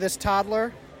 Shout out to this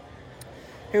toddler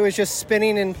who is just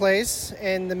spinning in place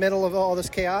in the middle of all this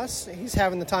chaos. He's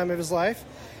having the time of his life.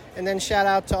 And then shout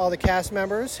out to all the cast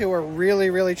members who are really,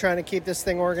 really trying to keep this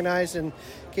thing organized and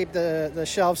keep the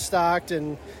shelves stocked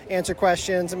and answer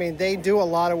questions. I mean, they do a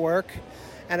lot of work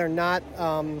and are not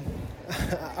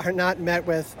met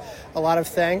with a lot of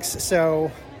thanks. So,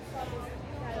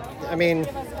 I mean,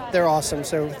 they're awesome.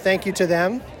 So thank you to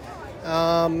them.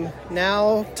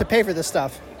 Now to pay for this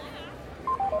stuff.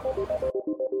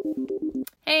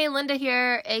 Hey, Linda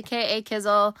here, aka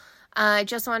Kizzle. I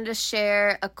just wanted to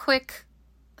share a quick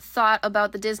thought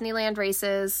about the Disneyland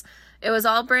races. It was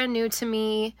all brand new to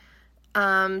me,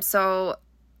 so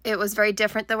it was very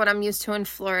different than what I'm used to in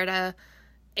Florida.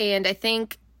 And I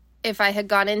think if I had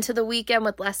gone into the weekend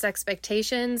with less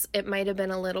expectations, it might have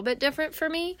been a little bit different for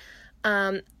me.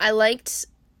 I liked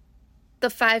the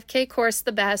 5K course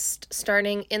the best,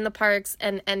 starting in the parks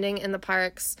and ending in the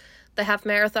parks. The half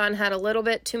marathon had a little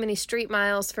bit too many street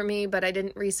miles for me, but I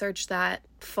didn't research that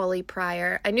fully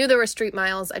prior. I knew there were street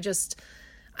miles. I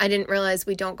didn't realize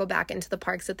we don't go back into the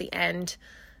parks at the end.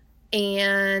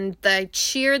 And I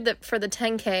cheered for the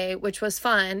 10K, which was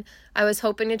fun. I was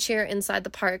hoping to cheer inside the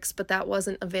parks, but that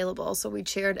wasn't available. So we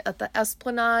cheered at the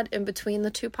Esplanade in between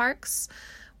the 2 parks,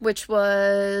 which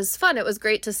was fun. It was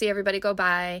great to see everybody go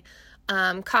by.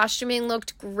 Costuming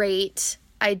looked great.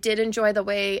 I did enjoy the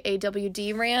way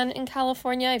AWD ran in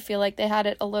California. I feel like they had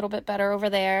it a little bit better over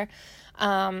there.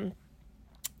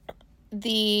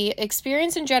 The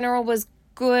experience in general was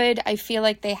good. I feel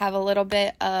like they have a little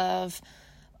bit of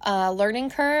a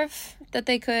learning curve that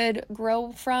they could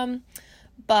grow from,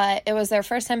 but it was their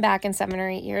first time back in 7 or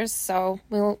 8 years, so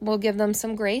we'll give them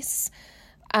some grace.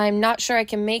 I'm not sure I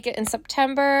can make it in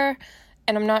September,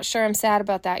 and I'm not sure I'm sad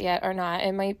about that yet or not.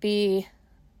 It might be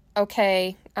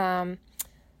okay to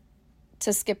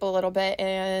skip a little bit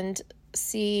and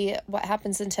see what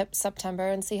happens in September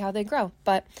and see how they grow.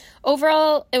 But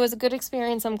overall, it was a good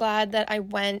experience. I'm glad that I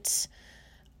went.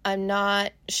 I'm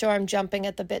not sure I'm jumping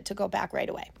at the bit to go back right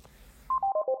away.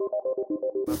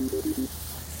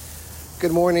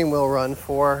 Good morning, Will Run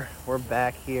 4. We're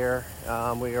back here.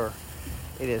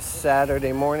 It is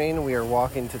Saturday morning. We are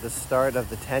walking to the start of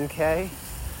the 10K.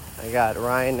 I got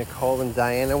Ryan, Nicole, and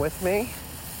Diana with me.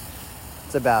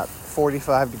 It's about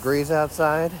 45 degrees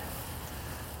outside.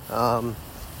 And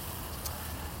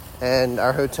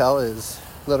our hotel is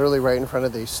literally right in front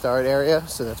of the start area,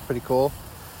 so that's pretty cool.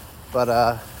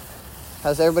 But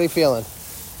how's everybody feeling?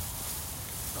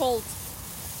 Cold.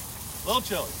 A little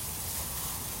chilly.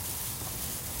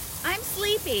 I'm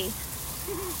sleepy.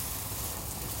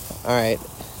 All right,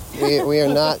 we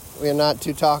are not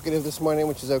too talkative this morning,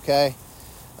 which is okay.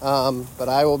 But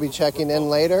I will be checking in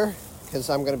later because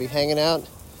I'm going to be hanging out.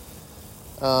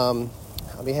 I'll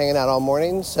be hanging out all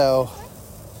morning, so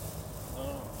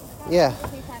yeah.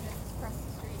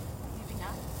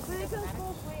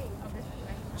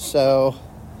 So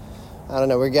I don't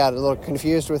know. We got a little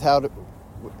confused with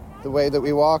the way that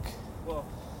we walk,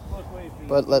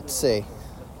 but let's see.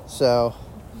 So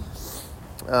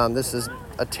this is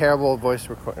a terrible voice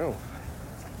recording. Oh.